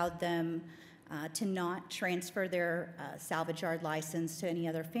allowed them to not transfer their salvage yard license to any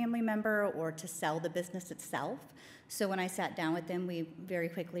other family member or to sell the business itself. So when I sat down with them, we very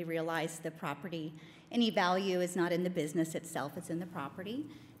quickly realized the property, any value is not in the business itself, it's in the property,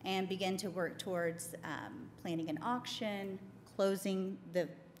 and began to work towards planning an auction, closing the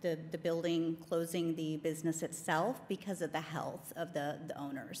building, closing the business itself because of the health of the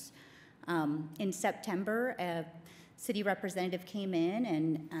owners. In September, a city representative came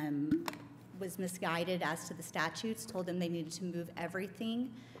in and was misguided as to the statutes, told them they needed to move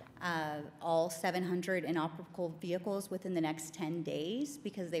everything, all 700 inoperable vehicles within the next 10 days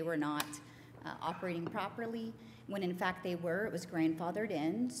because they were not operating properly, when in fact they were. It was grandfathered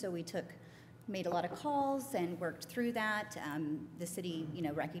in, so we took made a lot of calls and worked through that. The city,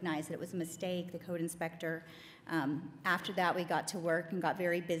 recognized that it was a mistake, the code inspector. After that, we got to work and got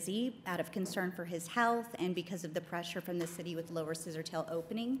very busy out of concern for his health and because of the pressure from the city with Lower Scissortail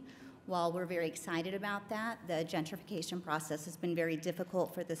opening. While we're very excited about that, the gentrification process has been very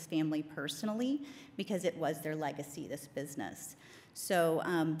difficult for this family personally because it was their legacy, this business. So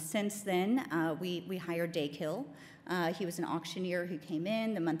since then, we hired Daykill. He was an auctioneer who came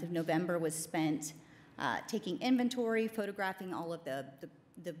in. The month of November was spent taking inventory, photographing all of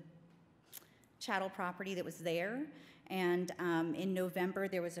the chattel property that was there. And in November,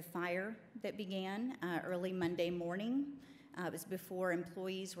 there was a fire that began early Monday morning. It was before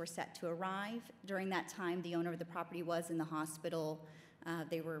employees were set to arrive. During that time, the owner of the property was in the hospital.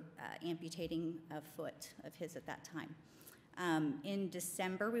 They were amputating a foot of his at that time. In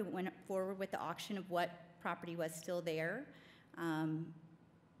December, we went forward with the auction of what property was still there.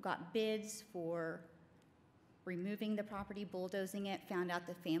 Got bids for removing the property, bulldozing it, found out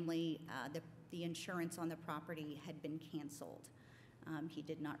the family, the insurance on the property had been canceled. He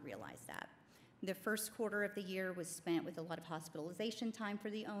did not realize that. The first quarter of the year was spent with a lot of hospitalization time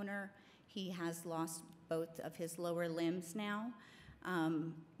for the owner. He has lost both of his lower limbs now.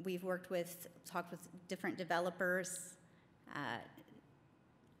 We've talked with different developers,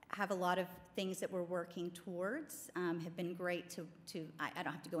 have a lot of things that we're working towards, have been great I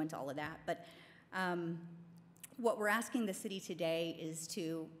don't have to go into all of that, but what we're asking the city today is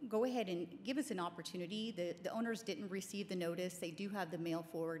to go ahead and give us an opportunity. The owners didn't receive the notice. They do have the mail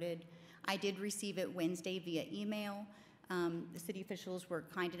forwarded. I did receive it Wednesday via email. The city officials were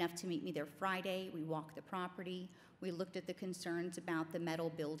kind enough to meet me there Friday. We walked the property. We looked at the concerns about the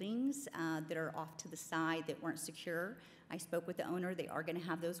metal buildings that are off to the side that weren't secure. I spoke with the owner. They are going to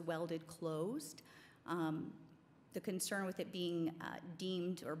have those welded closed. The concern with it being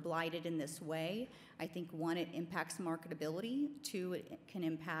deemed or blighted in this way, I think, one, it impacts marketability. Two, it can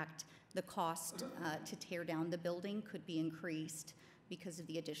impact the cost to tear down the building could be increased because of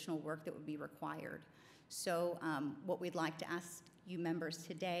the additional work that would be required. So what we'd like to ask you members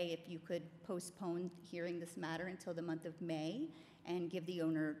today, if you could postpone hearing this matter until the month of May and give the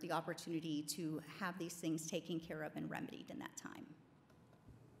owner the opportunity to have these things taken care of and remedied in that time.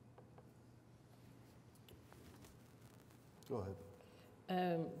 Go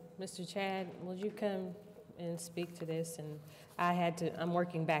ahead. Mr. Chad, would you come and speak to this? And I'm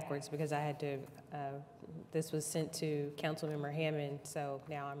working backwards because this was sent to Councilmember Hammond, so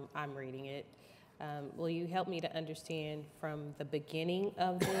now I'm reading it. Will you help me to understand from the beginning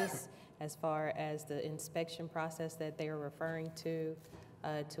of this, as far as the inspection process that they are referring to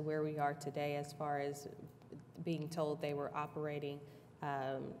where we are today, as far as being told they were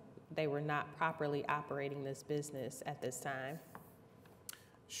not properly operating this business at this time?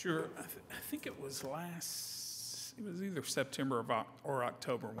 Sure. I think it was either September or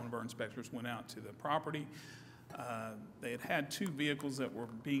October, one of our inspectors went out to the property. They had two vehicles that were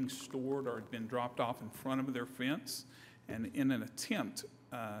being stored or had been dropped off in front of their fence, and in an attempt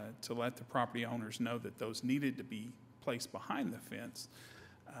to let the property owners know that those needed to be placed behind the fence,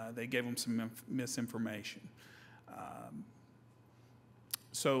 they gave them some misinformation.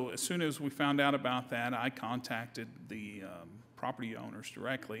 So as soon as we found out about that, I contacted the property owners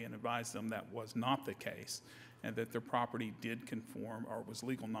directly and advised them that was not the case and that their property did conform or was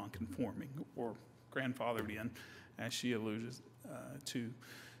legal non-conforming or grandfathered in, as she alluded to.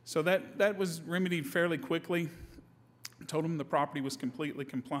 So that was remedied fairly quickly. Told them the property was completely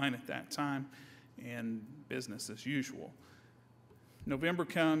compliant at that time and business as usual. November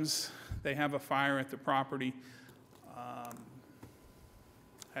comes, they have a fire at the property.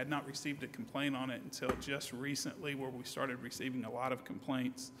 Had not received a complaint on it until just recently, where we started receiving a lot of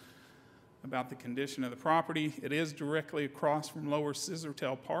complaints about the condition of the property. It is directly across from Lower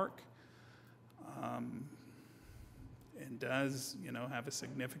Scissortail Park, and does, have a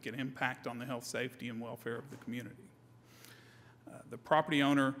significant impact on the health, safety, and welfare of the community. The property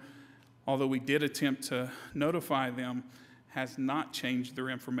owner, although we did attempt to notify them, has not changed their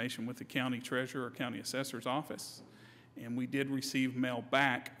information with the county treasurer or county assessor's office. And we did receive mail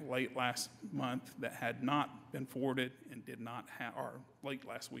back late last month that had not been forwarded and did not have, or late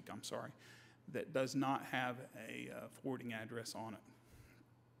last week, I'm sorry, that does not have a forwarding address on it.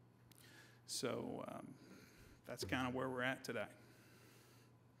 So that's kind of where we're at today.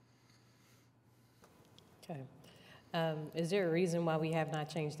 Okay. Is there a reason why we have not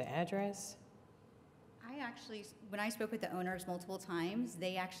changed the address? When I spoke with the owners multiple times,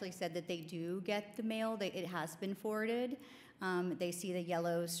 they actually said that they do get the mail. It has been forwarded. They see the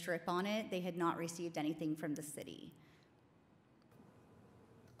yellow strip on it. They had not received anything from the city.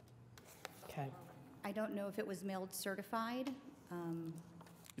 Okay. Okay. I don't know if it was mailed certified.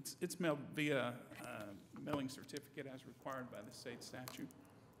 It's mailed via mailing certificate as required by the state statute.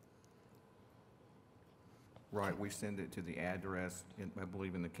 Right, we send it to the address, I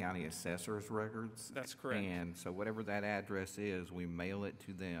believe in the county assessor's records. That's correct. And so whatever that address is, we mail it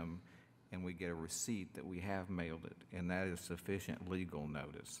to them, and we get a receipt that we have mailed it, and that is sufficient legal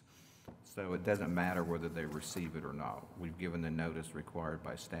notice. So it doesn't matter whether they receive it or not. We've given the notice required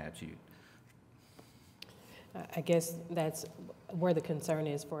by statute. I guess that's where the concern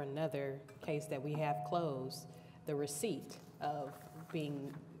is for another case that we have closed, the receipt of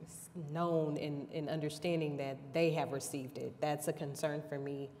being known and understanding that they have received it. That's a concern for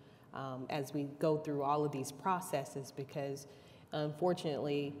me as we go through all of these processes, because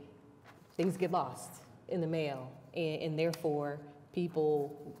unfortunately, things get lost in the mail, and therefore,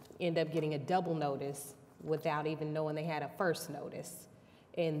 people end up getting a double notice without even knowing they had a first notice.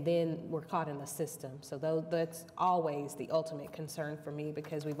 And then we're caught in the system. So that's always the ultimate concern for me,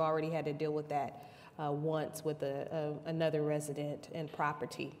 because we've already had to deal with that once with another resident and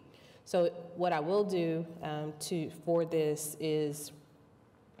property. So what I will do for this is,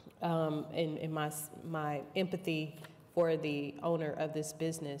 in my empathy for the owner of this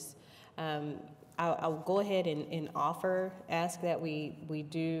business, I'll go ahead and ask that we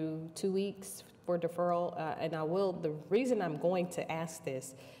do 2 weeks for deferral, and I will. The reason I'm going to ask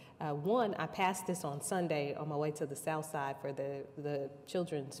this, one, I passed this on Sunday on my way to the South Side for the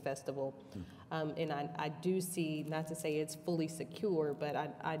Children's Festival, and I do see, not to say it's fully secure, but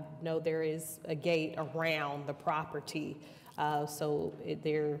I know there is a gate around the property, so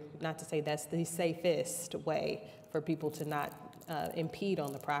not to say that's the safest way for people to not impede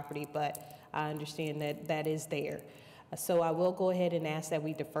on the property, but I understand that that is there. So I will go ahead and ask that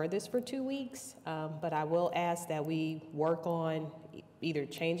we defer this for 2 weeks, but I will ask that we work on either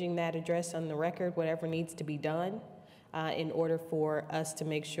changing that address on the record, whatever needs to be done, in order for us to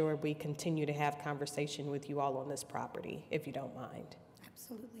make sure we continue to have conversation with you all on this property, if you don't mind.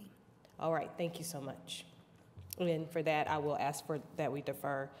 Absolutely. All right, thank you so much. And for that, I will ask for that we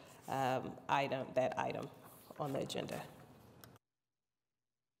defer that item on the agenda.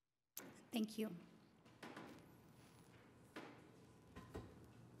 Thank you.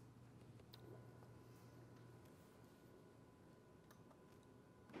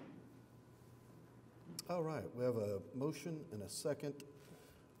 All right, we have a motion and a second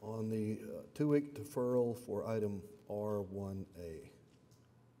on the 2-week deferral for item R1A.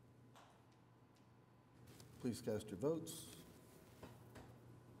 Please cast your votes.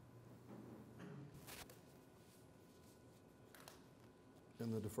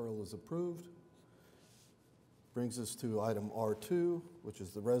 And the deferral is approved. Brings us to item R2, which is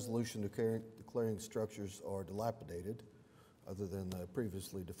the resolution declaring structures are dilapidated, other than the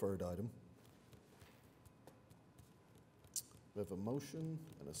previously deferred item. We have a motion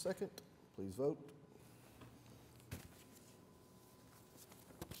and a second. Please vote.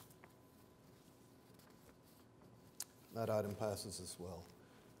 That item passes as well.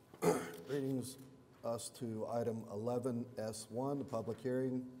 Brings us to item 11S1, the public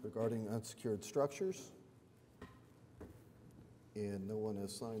hearing regarding unsecured structures. And no one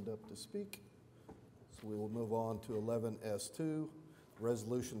has signed up to speak. So we will move on to 11S2,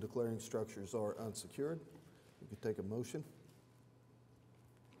 resolution declaring structures are unsecured. You can take a motion.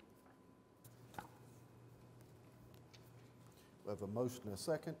 We have a motion and a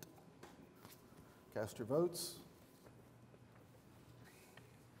second. Cast your votes.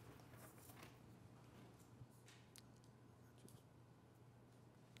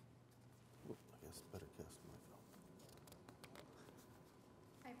 I guess better cast my vote.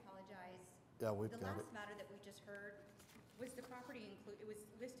 I apologize. Yeah, we've The got it. last matter that we just heard, was the property it was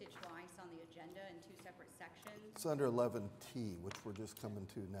listed twice on the agenda in 2 separate sections. It's under 11T, which we're just coming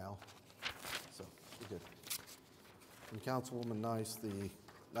to now. So, we're good. And Councilwoman Nice,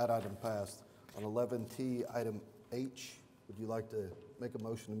 that item passed. On 11T, item H, would you like to make a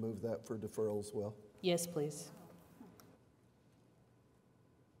motion to move that for deferral as well? Yes, please.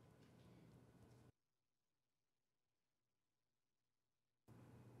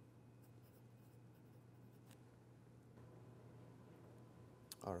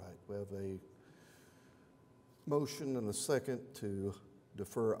 All right, we have a motion and a second to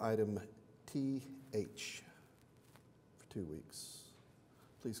defer item TH for 2 weeks.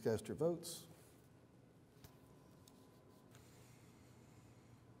 Please cast your votes.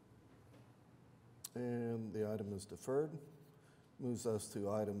 And the item is deferred. Moves us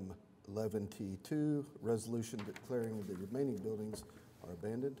to item 11T2, resolution declaring the remaining buildings are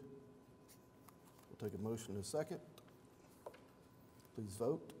abandoned. We'll take a motion in a second. Please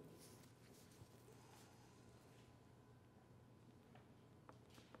vote.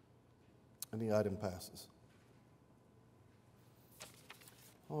 And the item passes.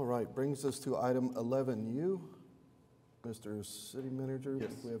 All right, brings us to item 11U. Mr. City Manager,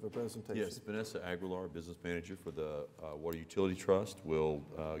 Yes. we have a presentation. Yes, Vanessa Aguilar, Business Manager for the Water Utility Trust, will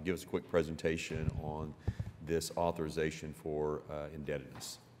give us a quick presentation on this authorization for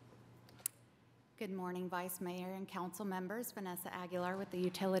indebtedness. Good morning, Vice Mayor and Council members. Vanessa Aguilar with the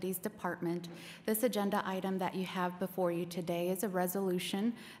Utilities Department. This agenda item that you have before you today is a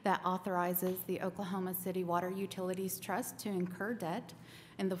resolution that authorizes the Oklahoma City Water Utilities Trust to incur debt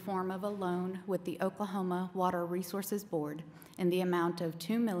in the form of a loan with the Oklahoma Water Resources Board in the amount of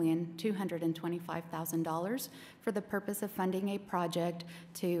 $2,225,000 for the purpose of funding a project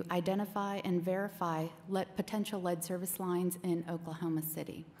to identify and verify potential lead service lines in Oklahoma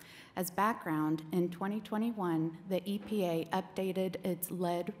City. As background, in 2021, the EPA updated its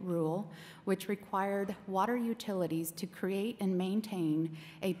lead rule, which required water utilities to create and maintain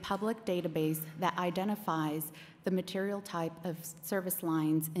a public database that identifies the material type of service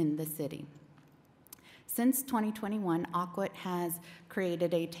lines in the city. Since 2021, AQUIT has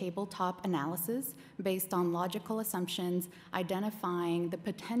created a tabletop analysis based on logical assumptions identifying the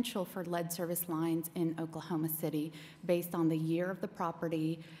potential for lead service lines in Oklahoma City based on the year of the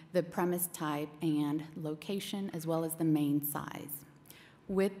property, the premise type, and location, as well as the main size.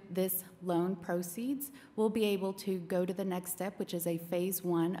 With this loan proceeds, we'll be able to go to the next step, which is a phase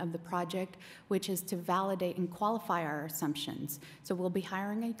 1 of the project, which is to validate and qualify our assumptions. So we'll be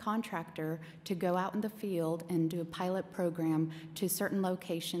hiring a contractor to go out in the field and do a pilot program to certain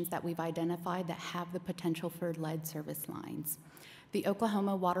locations that we've identified that have the potential for lead service lines. The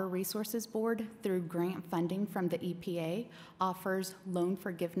Oklahoma Water Resources Board, through grant funding from the EPA, offers loan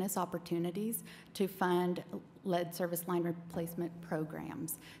forgiveness opportunities to fund lead service line replacement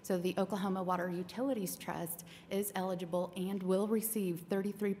programs. So the Oklahoma Water Utilities Trust is eligible and will receive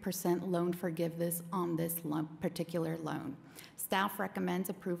 33% loan forgiveness on this particular loan. Staff recommends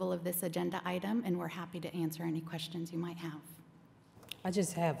approval of this agenda item, and we're happy to answer any questions you might have. I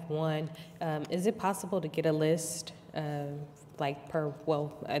just have one. Is it possible to get a list, at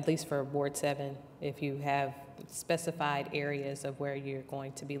least for Ward 7, if you have specified areas of where you're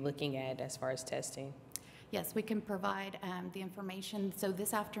going to be looking at as far as testing? Yes, we can provide the information. So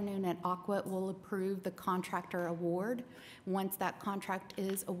this afternoon at AQUIT, we'll approve the contractor award. Once that contract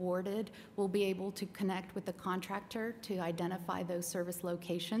is awarded, we'll be able to connect with the contractor to identify those service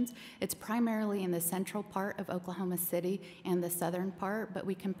locations. It's primarily in the central part of Oklahoma City and the southern part, but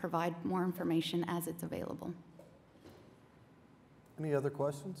we can provide more information as it's available. Any other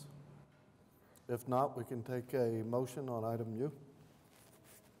questions? If not, we can take a motion on item U.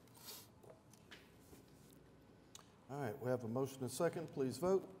 All right, we have a motion and a second. Please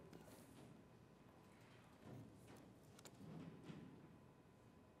vote.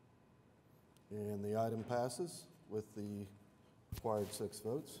 And the item passes with the required 6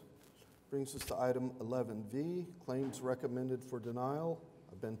 votes. Brings us to item 11V, claims recommended for denial.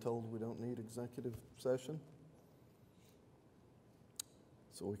 I've been told we don't need executive session.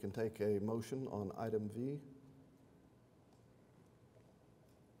 So we can take a motion on item V.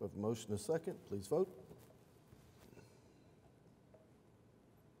 We have a motion and a second. Please vote.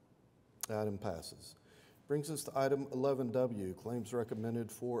 Item passes. Brings us to item 11W, claims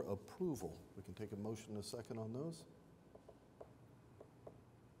recommended for approval. We can take a motion and a second on those.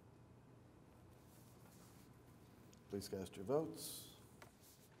 Please cast your votes.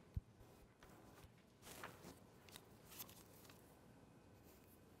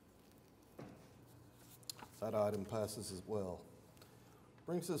 That item passes as well.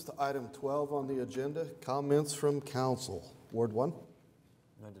 Brings us to item 12 on the agenda, comments from council. Ward 1?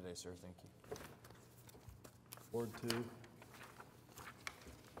 None today, sir. Thank you. Ward 2?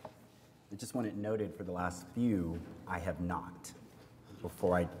 I just want it noted for the last few, I have not.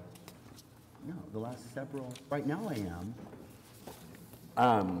 The last several, right now I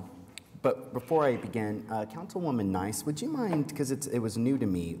am. But before I begin, Councilwoman Nice, would you mind, because it was new to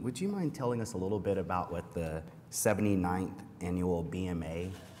me, would you mind telling us a little bit about what the 79th annual BMA,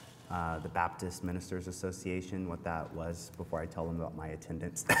 the Baptist Ministers Association, what that was before I tell them about my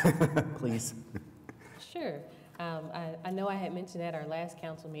attendance, please? Sure. I know I had mentioned at our last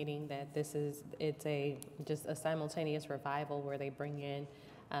council meeting that it's just a simultaneous revival where they bring in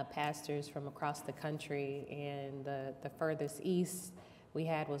pastors from across the country, and the furthest east we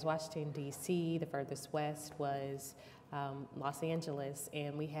had was Washington, D.C. The furthest west was Los Angeles,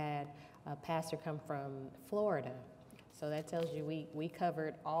 and we had a pastor come from Florida. So that tells you we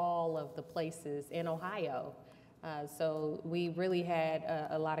covered all of the places in Ohio. So we really had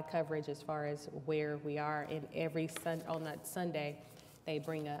a lot of coverage as far as where we are in on that Sunday. they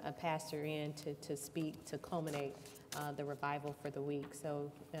bring a pastor in to speak, to culminate the revival for the week.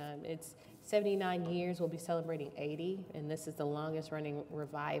 So it's 79 years. We'll be celebrating 80, and this is the longest running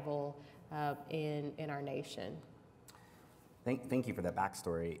revival in our nation. Thank you for that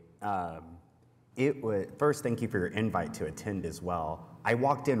backstory. First, thank you for your invite to attend as well. I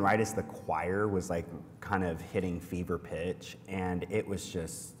walked in right as the choir was like kind of hitting fever pitch, and it was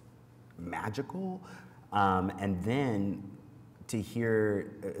just magical. And then to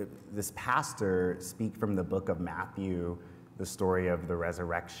hear this pastor speak from the book of Matthew, the story of the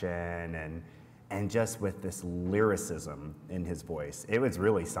resurrection, and just with this lyricism in his voice, it was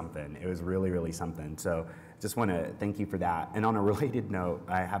really something. It was really, really something. So just want to thank you for that. And on a related note,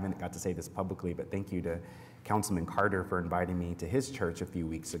 I haven't got to say this publicly, but thank you to Councilman Carter for inviting me to his church a few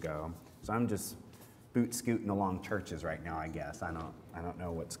weeks ago. So I'm just boot scooting along churches right now, I guess. I don't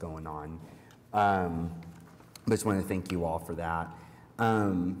know what's going on. But just want to thank you all for that.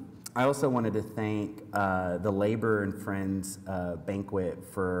 I also wanted to thank the Labor and Friends Banquet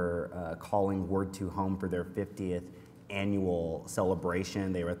for calling Ward 2 home for their 50th annual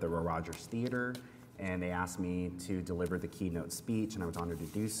celebration. They were at the Roy Rogers Theater, and they asked me to deliver the keynote speech, and I was honored to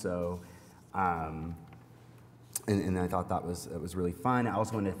do so. And I thought that was really fun. I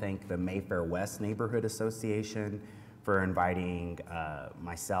also want to thank the Mayfair West Neighborhood Association for inviting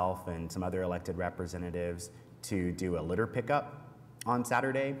myself and some other elected representatives to do a litter pickup on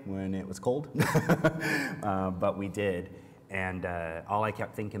Saturday when it was cold, but we did. And all I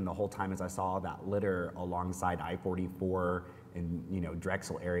kept thinking the whole time as I saw that litter alongside I-44 and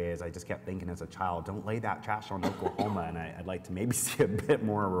Drexel areas, I just kept thinking as a child, don't lay that trash on Oklahoma. And I'd like to maybe see a bit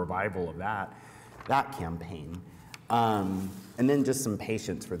more revival of that campaign. And then just some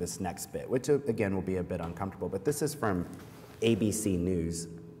patience for this next bit, which again will be a bit uncomfortable, but this is from ABC News.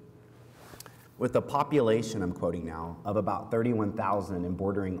 With a population, I'm quoting now, of about 31,000 in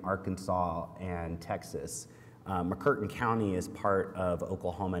bordering Arkansas and Texas, McCurtain County is part of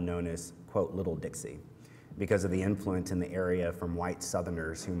Oklahoma known as, quote, Little Dixie, because of the influence in the area from white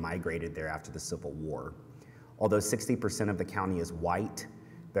Southerners who migrated there after the Civil War. Although 60% of the county is white,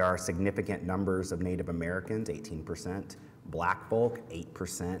 there are significant numbers of Native Americans, 18%, Black folk,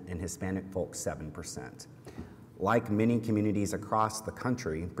 8%, and Hispanic folk, 7%. Like many communities across the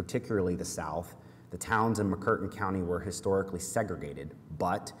country, particularly the South, the towns in McCurtain County were historically segregated,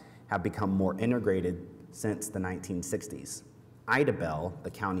 but have become more integrated since the 1960s. Idabel, the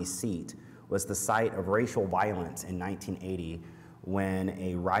county seat, was the site of racial violence in 1980 when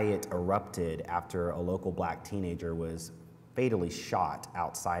a riot erupted after a local black teenager was fatally shot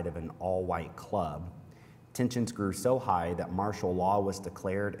outside of an all-white club. Tensions grew so high that martial law was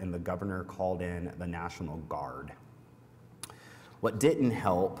declared and the governor called in the National Guard. What didn't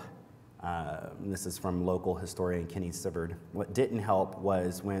help, this is from local historian Kenny Sivard, what didn't help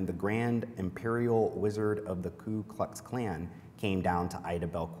was when the Grand Imperial Wizard of the Ku Klux Klan came down to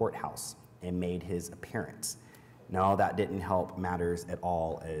Idabel Courthouse and made his appearance. No, that didn't help matters at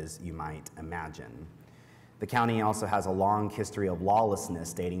all, as you might imagine. The county also has a long history of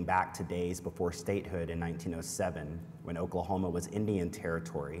lawlessness dating back to days before statehood in 1907, when Oklahoma was Indian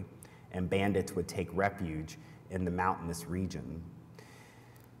territory and bandits would take refuge in the mountainous region.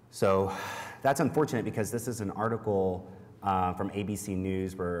 So that's unfortunate because this is an article from ABC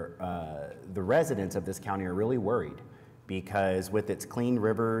News where the residents of this county are really worried because with its clean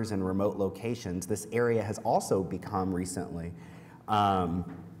rivers and remote locations, this area has also become recently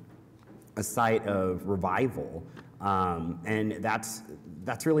a site of revival, and that's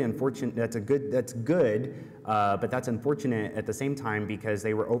really unfortunate. That's good, but that's unfortunate at the same time because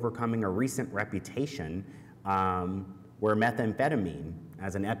they were overcoming a recent reputation where methamphetamine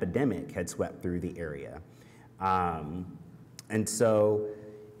as an epidemic had swept through the area, and so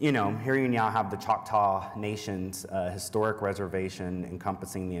here you now have the Choctaw Nation's historic reservation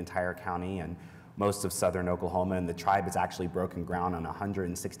encompassing the entire county and most of southern Oklahoma, and the tribe has actually broken ground on a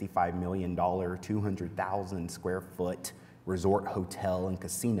 $165 million, 200,000 square foot resort hotel and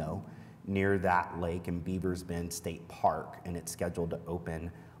casino near that lake in Beavers Bend State Park, and it's scheduled to open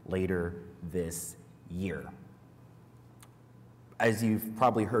later this year. As you've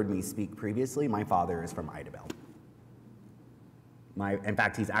probably heard me speak previously, my father is from Idabel. In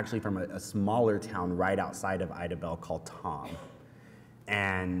fact, he's actually from a smaller town right outside of Idabel called Tom.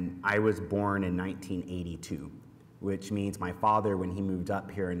 And I was born in 1982, which means my father, when he moved up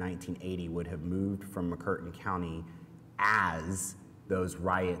here in 1980, would have moved from McCurtain County as those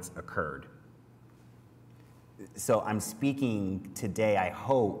riots occurred. So I'm speaking today, I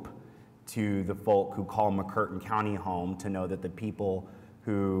hope, to the folk who call McCurtain County home to know that the people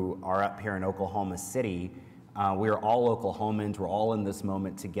who are up here in Oklahoma City We're all Oklahomans. We're all in this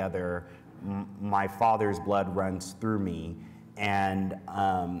moment together. My father's blood runs through me, and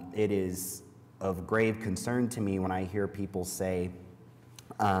it is of grave concern to me when I hear people say,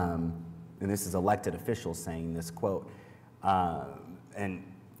 and this is elected officials saying this, quote, and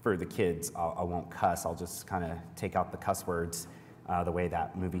for the kids, I won't cuss, I'll just kind of take out the cuss words the way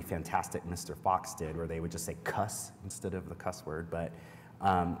that movie Fantastic Mr. Fox did, where they would just say cuss instead of the cuss word. But,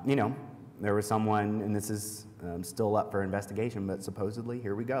 you know, there was someone, and this is still up for investigation, but supposedly,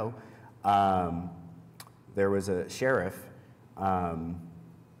 here we go, there was a sheriff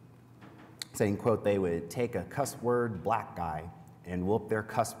saying, quote, they would take a cuss word black guy and whoop their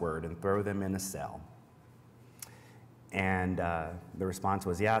cuss word and throw them in a cell. And the response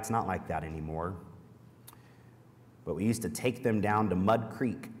was, yeah, it's not like that anymore. But we used to take them down to Mud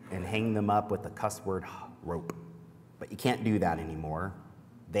Creek and hang them up with a cuss word rope. But you can't do that anymore.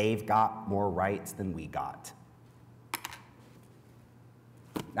 They've got more rights than we got.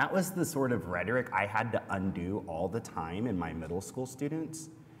 That was the sort of rhetoric I had to undo all the time in my middle school students.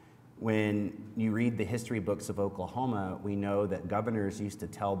 When you read the history books of Oklahoma, we know that governors used to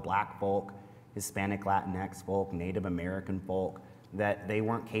tell black folk, Hispanic, Latinx folk, Native American folk, that they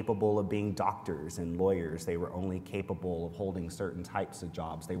weren't capable of being doctors and lawyers. They were only capable of holding certain types of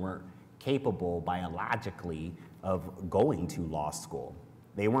jobs. They weren't capable biologically of going to law school.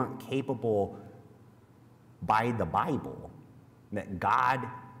 They weren't capable by the Bible, that God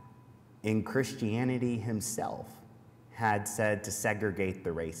in Christianity himself had said to segregate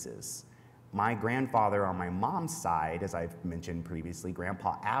the races. My grandfather on my mom's side, as I've mentioned previously,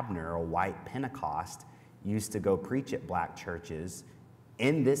 Grandpa Abner, a white Pentecost, used to go preach at black churches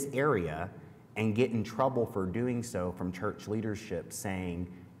in this area and get in trouble for doing so from church leadership, saying,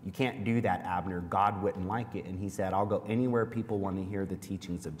 you can't do that, Abner, God wouldn't like it. And he said, I'll go anywhere people want to hear the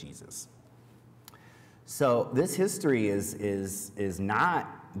teachings of Jesus. So this history is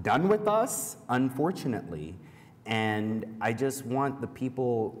not done with us, unfortunately. And I just want the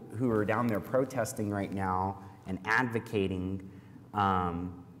people who are down there protesting right now and advocating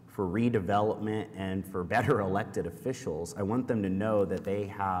for redevelopment and for better elected officials, I want them to know that they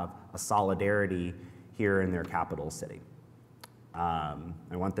have a solidarity here in their capital city. I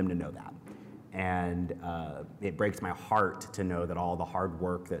want them to know that. And it breaks my heart to know that all the hard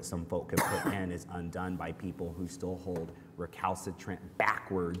work that some folk have put in is undone by people who still hold recalcitrant,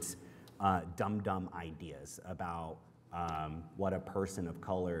 backwards, dumb ideas about what a person of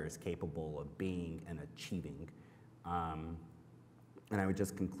color is capable of being and achieving. And I would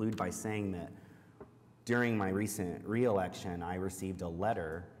just conclude by saying that during my recent re-election, I received a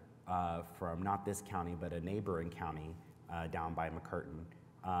letter from not this county, but a neighboring county down by McCurtain,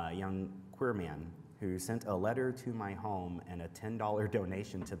 a young queer man who sent a letter to my home and a $10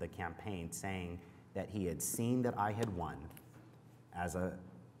 donation to the campaign saying that he had seen that I had won as a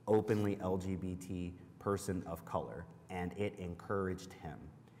openly LGBT person of color, and it encouraged him.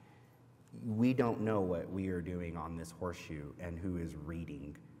 We don't know what we are doing on this horseshoe and who is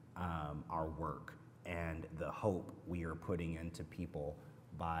reading our work and the hope we are putting into people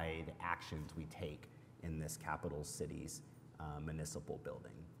by the actions we take in this capital city's municipal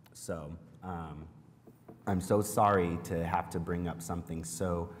building. So I'm so sorry to have to bring up something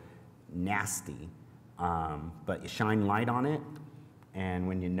so nasty, but you shine light on it, and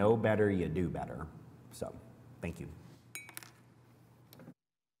when you know better, you do better. So, thank you.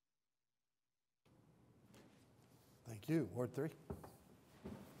 Thank you. Ward 3.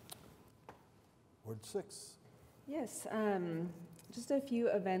 Ward 6. Yes, just a few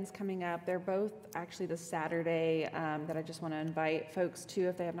events coming up. They're both actually this Saturday that I just want to invite folks to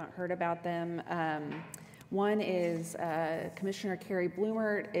if they have not heard about them. One is Commissioner Carrie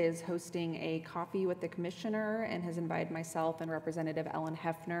Bloomert is hosting a coffee with the commissioner and has invited myself and Representative Ellen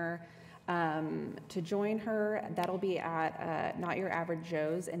Hefner to join her. That'll be at Not Your Average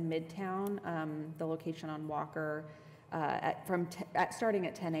Joe's in Midtown, the location on Walker, starting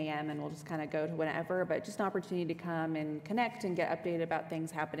at 10 a.m. and we'll just kind of go to whenever, but just an opportunity to come and connect and get updated about things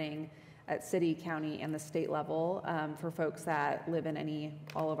happening at city, county, and the state level for folks that live in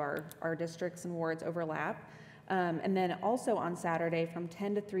all of our districts and wards overlap. And then also on Saturday from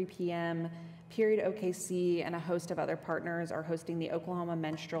 10 to 3 p.m., Period OKC and a host of other partners are hosting the Oklahoma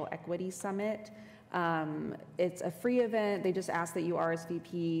Menstrual Equity Summit. It's a free event. They just ask that you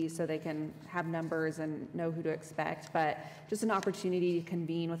RSVP so they can have numbers and know who to expect, but just an opportunity to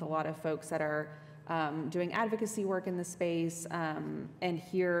convene with a lot of folks that are doing advocacy work in the space and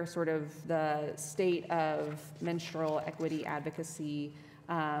hear sort of the state of menstrual equity advocacy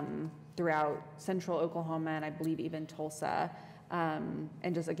throughout central Oklahoma and I believe even Tulsa.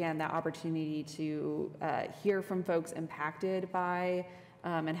 And just, again, that opportunity to hear from folks impacted by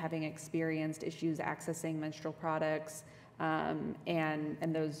and having experienced issues accessing menstrual products, and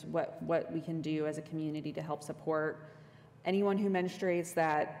those what we can do as a community to help support anyone who menstruates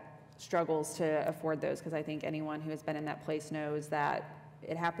that struggles to afford those, because I think anyone who has been in that place knows that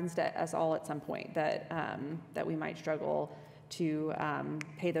it happens to us all at some point, that that we might struggle to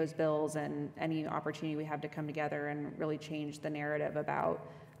pay those bills, and any opportunity we have to come together and really change the narrative about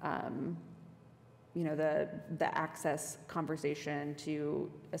you know, the access conversation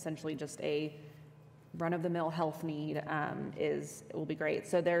to essentially just a run-of-the-mill health need will be great.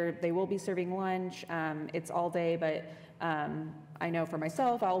 So they will be serving lunch. It's all day, but I know for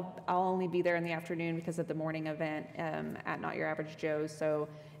myself, I'll only be there in the afternoon because of the morning event at Not Your Average Joe's. So,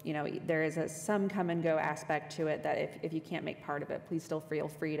 you know, there is some come and go aspect to it that if you can't make part of it, please still feel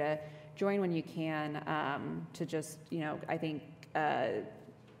free to join when you can, to just, you know, I think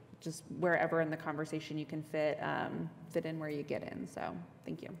just wherever in the conversation you can fit in where you get in. So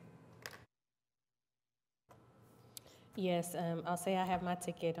thank you. Yes, I'll say I have my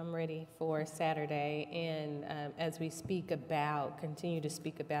ticket. I'm ready for Saturday. And as we continue to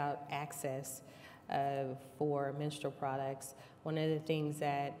speak about access for menstrual products, one of the things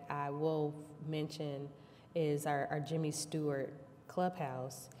that I will mention is our Jimmy Stewart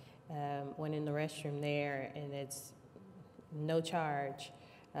Clubhouse. Went in the restroom there, and it's no charge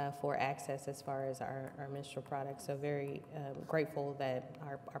for access as far as our menstrual products. So very grateful that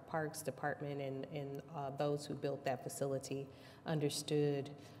our Parks Department and those who built that facility understood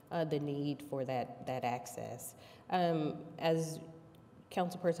the need for that access. As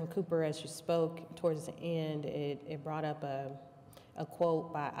Councilperson Cooper, as you spoke towards the end, it brought up a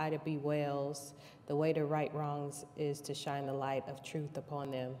quote by Ida B. Wells: "The way to right wrongs is to shine the light of truth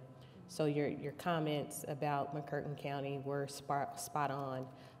upon them." So your comments about McCurtain County were spot on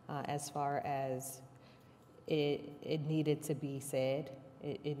as far as it needed to be said.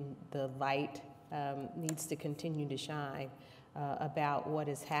 The light needs to continue to shine about what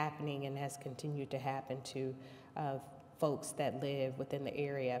is happening and has continued to happen to folks that live within the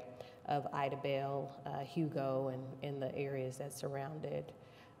area of Idabel, Hugo, and the areas that surround it.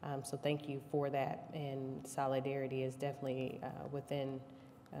 So thank you for that, and solidarity is definitely within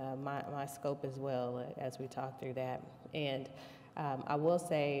my scope as well as we talk through that. And I will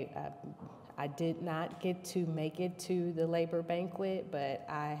say I did not get to make it to the labor banquet, but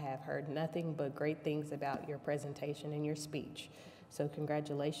I have heard nothing but great things about your presentation and your speech. So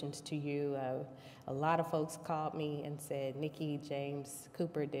congratulations to you. A lot of folks called me and said, "Nikki, James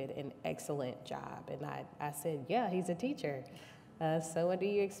Cooper did an excellent job." And I said, "Yeah, he's a teacher. So what do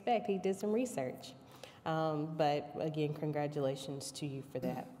you expect? He did some research." But again, congratulations to you for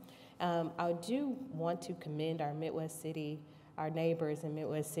that. I do want to commend our neighbors in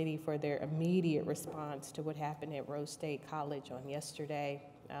Midwest City for their immediate response to what happened at Rose State College on yesterday.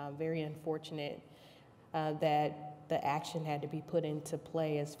 Very unfortunate that the action had to be put into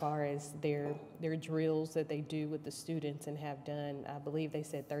play as far as their drills that they do with the students and have done, I believe they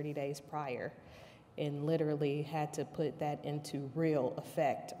said 30 days prior, and literally had to put that into real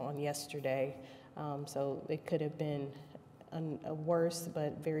effect on yesterday. So it could have been worse,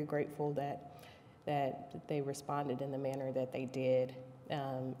 but very grateful that they responded in the manner that they did,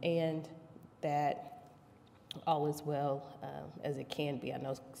 and that all is well as it can be. I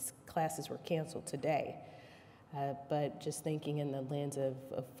know classes were canceled today, but just thinking in the lens of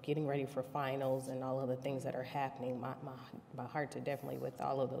getting ready for finals and all of the things that are happening, my hearts are definitely with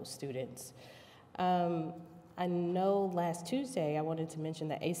all of those students. I know last Tuesday I wanted to mention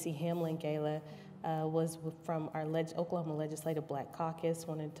the A.C. Hamlin Gala was from our Oklahoma Legislative Black Caucus.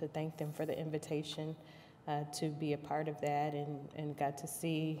 Wanted to thank them for the invitation to be a part of that, and got to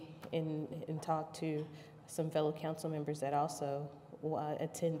see and talk to some fellow council members that also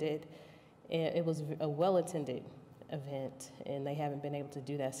attended. It was a well-attended event, and they haven't been able to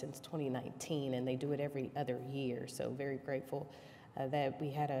do that since 2019, and they do it every other year. So very grateful that we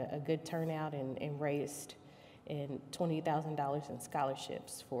had a good turnout and raised $20,000 in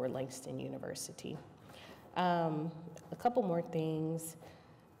scholarships for Langston University. A couple more things.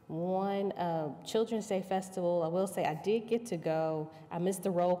 One, Children's Day Festival, I will say I did get to go. I missed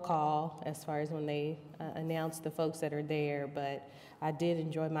the roll call as far as when they announced the folks that are there, but I did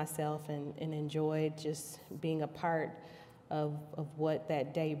enjoy myself and enjoyed just being a part of what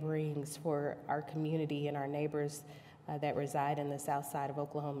that day brings for our community and our neighbors that reside in the south side of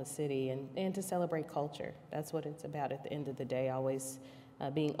Oklahoma City, and to celebrate culture. That's what it's about at the end of the day, always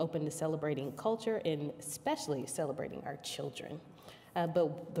being open to celebrating culture, and especially celebrating our children.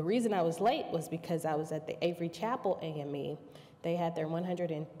 But the reason I was late was because I was at the Avery Chapel AME, they had their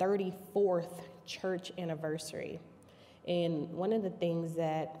 134th church anniversary. And one of the things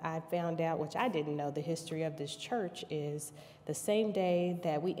that I found out, which I didn't know the history of this church, is the same day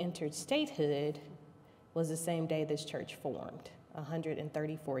that we entered statehood was the same day this church formed,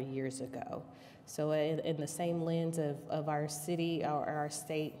 134 years ago. So in the same lens of our city, our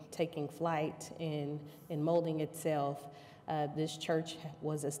state taking flight and molding itself, this church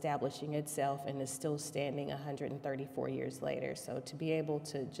was establishing itself and is still standing 134 years later. So to be able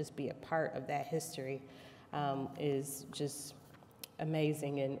to just be a part of that history is just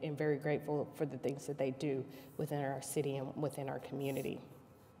amazing, and very grateful for the things that they do within our city and within our community.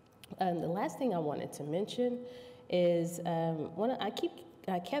 The last thing I wanted to mention is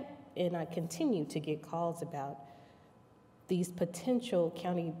I kept and I continue to get calls about these potential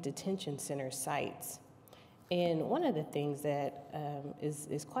county detention center sites. And one of the things that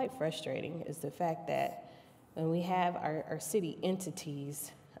is quite frustrating is the fact that when we have our city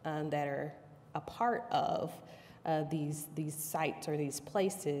entities that are a part of these sites or these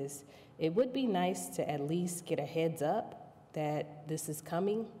places, it would be nice to at least get a heads up that this is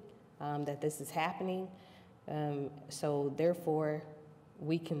coming, that this is happening. So therefore,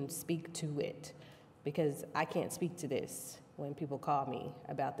 we can speak to it, because I can't speak to this when people call me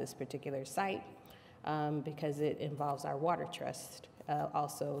about this particular site, because it involves our water trust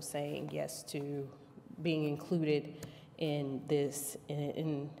also saying yes to being included in this,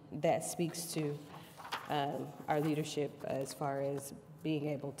 and that speaks to our leadership as far as being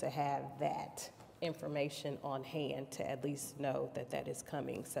able to have that information on hand to at least know that that is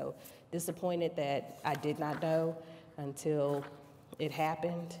coming. So disappointed that I did not know until it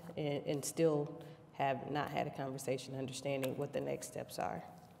happened, and still have not had a conversation understanding what the next steps are.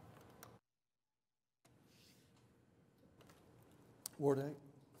 Ward 8.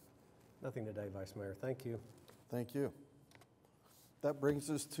 Nothing today, Vice Mayor. Thank you. Thank you. That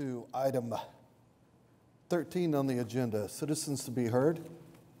brings us to item 13 on the agenda, citizens to be heard.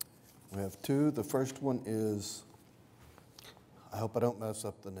 We have two. The first one is, I hope I don't mess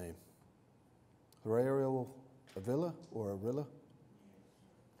up the name, Horario Avila or Arilla?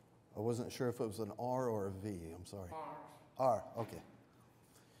 I wasn't sure if it was an R or a V. I'm sorry. R, okay.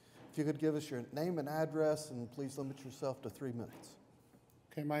 If you could give us your name and address, and please limit yourself to 3 minutes.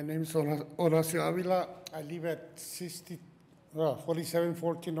 Okay, my name is Horacio Avila. I live at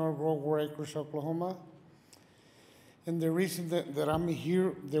 4714 North Grove, War Acres, Oklahoma. And the reason that I'm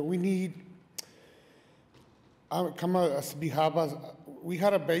here, that we need, we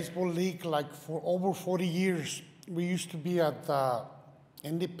had a baseball league like for over 40 years. We used to be at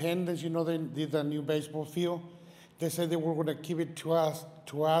Independence, you know, they did a new baseball field. They said they were going to give it to us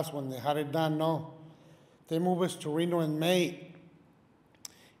when they had it done. No, they moved us to Reno in May,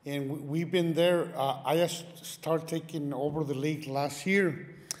 and we've been there. I just started taking over the league last year,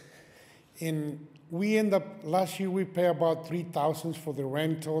 and we end up last year we pay about $3,000 for the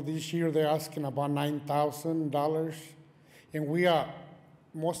rental. This year they're asking about $9,000, and we are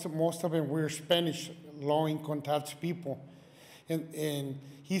most of them we're Spanish low-income tax people. And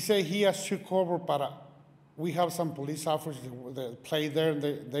he said he has took over, but we have some police officers that play there, and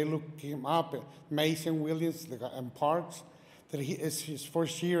they look him up, Mason Williams and Parks, that it's his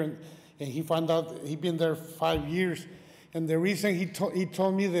first year, and he found out he'd been there 5 years. And the reason he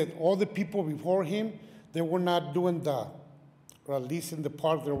told me that all the people before him, they were not doing leasing the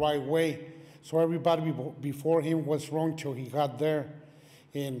park the right way. So everybody before him was wrong till he got there.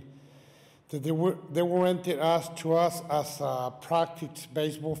 And they were rented to us as a practice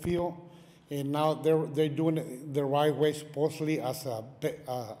baseball field, and now they're doing it the right way, supposedly as a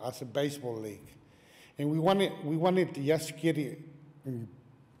baseball league. And we wanted to just get it,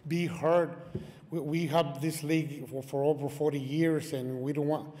 be heard. We have this league for over 40 years, and we don't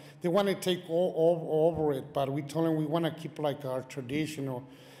want, they want to take all over it, but we told them we want to keep like our traditional.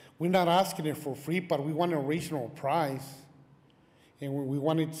 We're not asking it for free, but we want a reasonable price. And we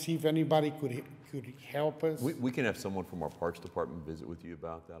wanted to see if anybody could help us. We can have someone from our Parks Department visit with you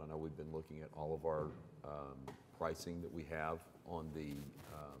about that. I know we've been looking at all of our pricing that we have on the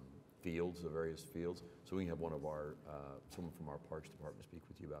fields, the various fields. So we can have one of our, someone from our Parks Department speak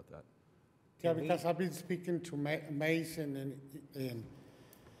with you about that. Yeah, because I've been speaking to Mason, and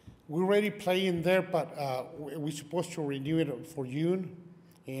we're already playing there, but we're supposed to renew it for June,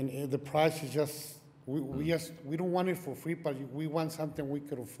 and the price is just, we don't want it for free, but we want something we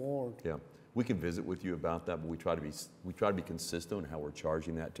could afford. Yeah, we can visit with you about that, but we try to be consistent in how we're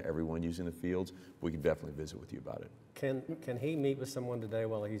charging that to everyone using the fields. We can definitely visit with you about it. Can he meet with someone today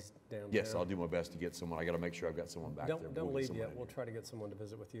while he's down there? Yes, I'll do my best to get someone. I got to make sure I've got someone back there. Don't leave yet. We'll try to get someone to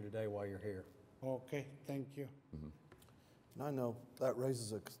visit with you today while you're here. Okay, thank you. And I know that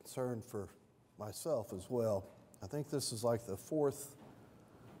raises a concern for myself as well. I think this is like the fourth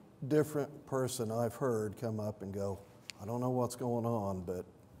different person I've heard come up and go, I don't know what's going on, but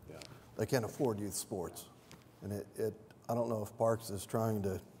they can't afford youth sports. And I don't know if Parks is trying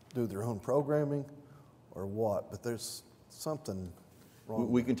to do their own programming or what, but there's something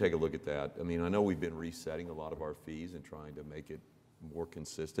wrong. We can take a look at that. I mean, I know we've been resetting a lot of our fees and trying to make it more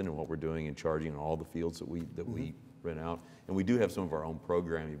consistent in what we're doing and charging on all the fields that we rent out. And we do have some of our own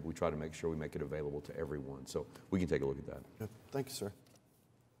programming, but we try to make sure we make it available to everyone. So we can take a look at that. Good. Thank you, sir.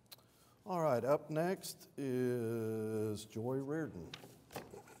 All right, up next is Joy Reardon.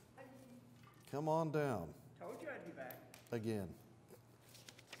 Come on down. Told you I'd be back. Again.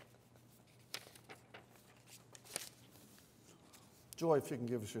 Joy, if you can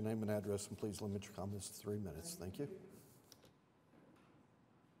give us your name and address, and please limit your comments to 3 minutes. Thank you.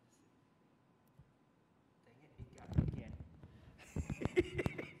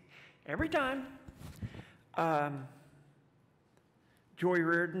 Every time. Joy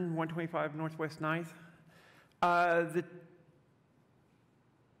Reardon, 125 Northwest 9th. The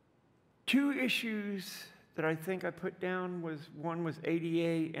two issues that I think I put down was, one was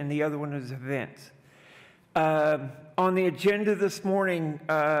ADA and the other one was events. On the agenda this morning,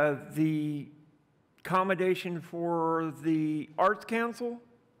 the accommodation for the Arts Council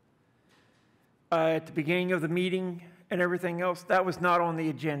at the beginning of the meeting and everything else, that was not on the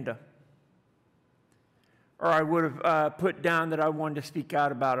agenda. Or I would have put down that I wanted to speak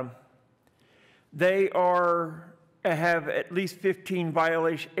out about them. They have at least 15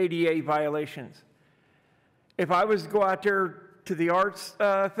 ADA violations. If I was to go out there to the Arts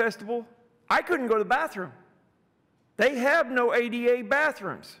Festival, I couldn't go to the bathroom. They have no ADA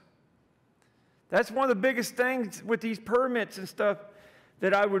bathrooms. That's one of the biggest things with these permits and stuff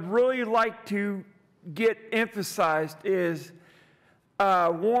that I would really like to get emphasized is,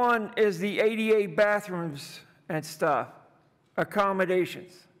 one is the ADA bathrooms and stuff,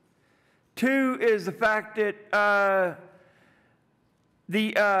 accommodations. Two is the fact that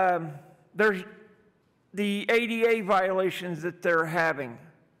there's the ADA violations that they're having,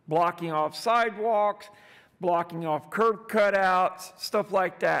 blocking off sidewalks, blocking off curb cutouts, stuff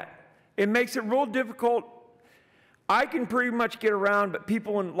like that. It makes it real difficult. I can pretty much get around, but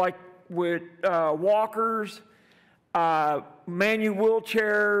people with walkers, manual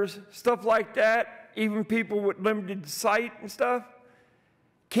wheelchairs, stuff like that, even people with limited sight and stuff,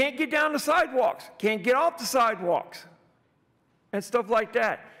 can't get down the sidewalks, can't get off the sidewalks, and stuff like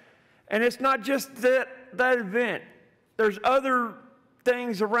that. And it's not just that event. There's other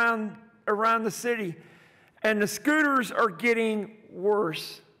things around the city, and the scooters are getting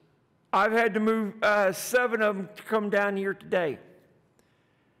worse. I've had to move 7 of them to come down here today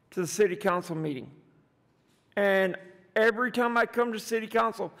to the city council meeting. And every time I come to city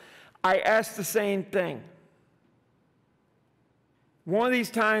council, I ask the same thing. One of these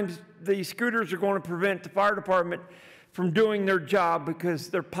times, the scooters are going to prevent the fire department from doing their job because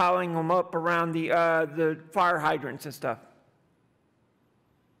they're piling them up around the fire hydrants and stuff.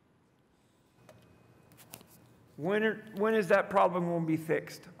 When is that problem going to be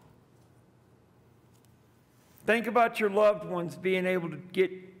fixed? Think about your loved ones being able to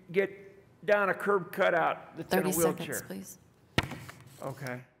get down a curb cutout that's in a 30 wheelchair. seconds, please.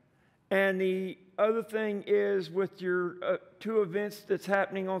 Okay. And the other thing is with your 2 events that's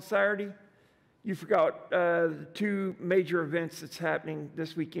happening on Saturday, you forgot the 2 major events that's happening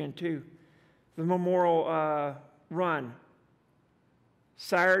this weekend too. The Memorial Run.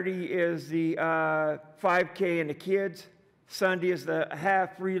 Saturday is the 5K and the kids. Sunday is the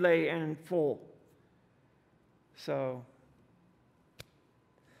half relay and full. So,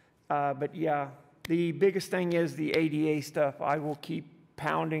 but yeah, the biggest thing is the ADA stuff. I will keep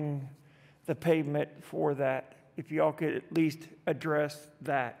pounding the pavement for that. If y'all could at least address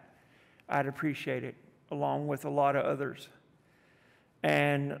that, I'd appreciate it, along with a lot of others.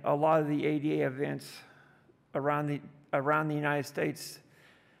 And a lot of the ADA events around the United States,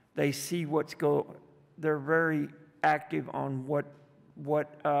 they see they're very active on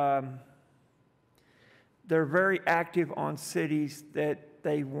they're very active on cities that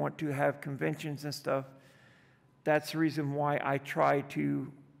they want to have conventions and stuff. That's the reason why I try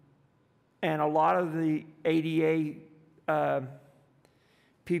to, and a lot of the ADA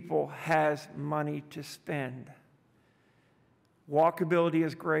people has money to spend. Walkability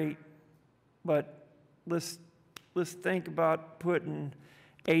is great, but let's think about putting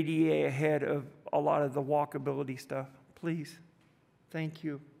ADA ahead of a lot of the walkability stuff, please. Thank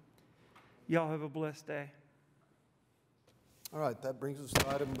you. Y'all have a blessed day. All right, that brings us to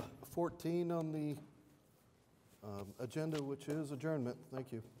item 14 on the agenda, which is adjournment.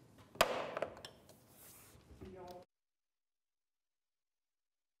 Thank you.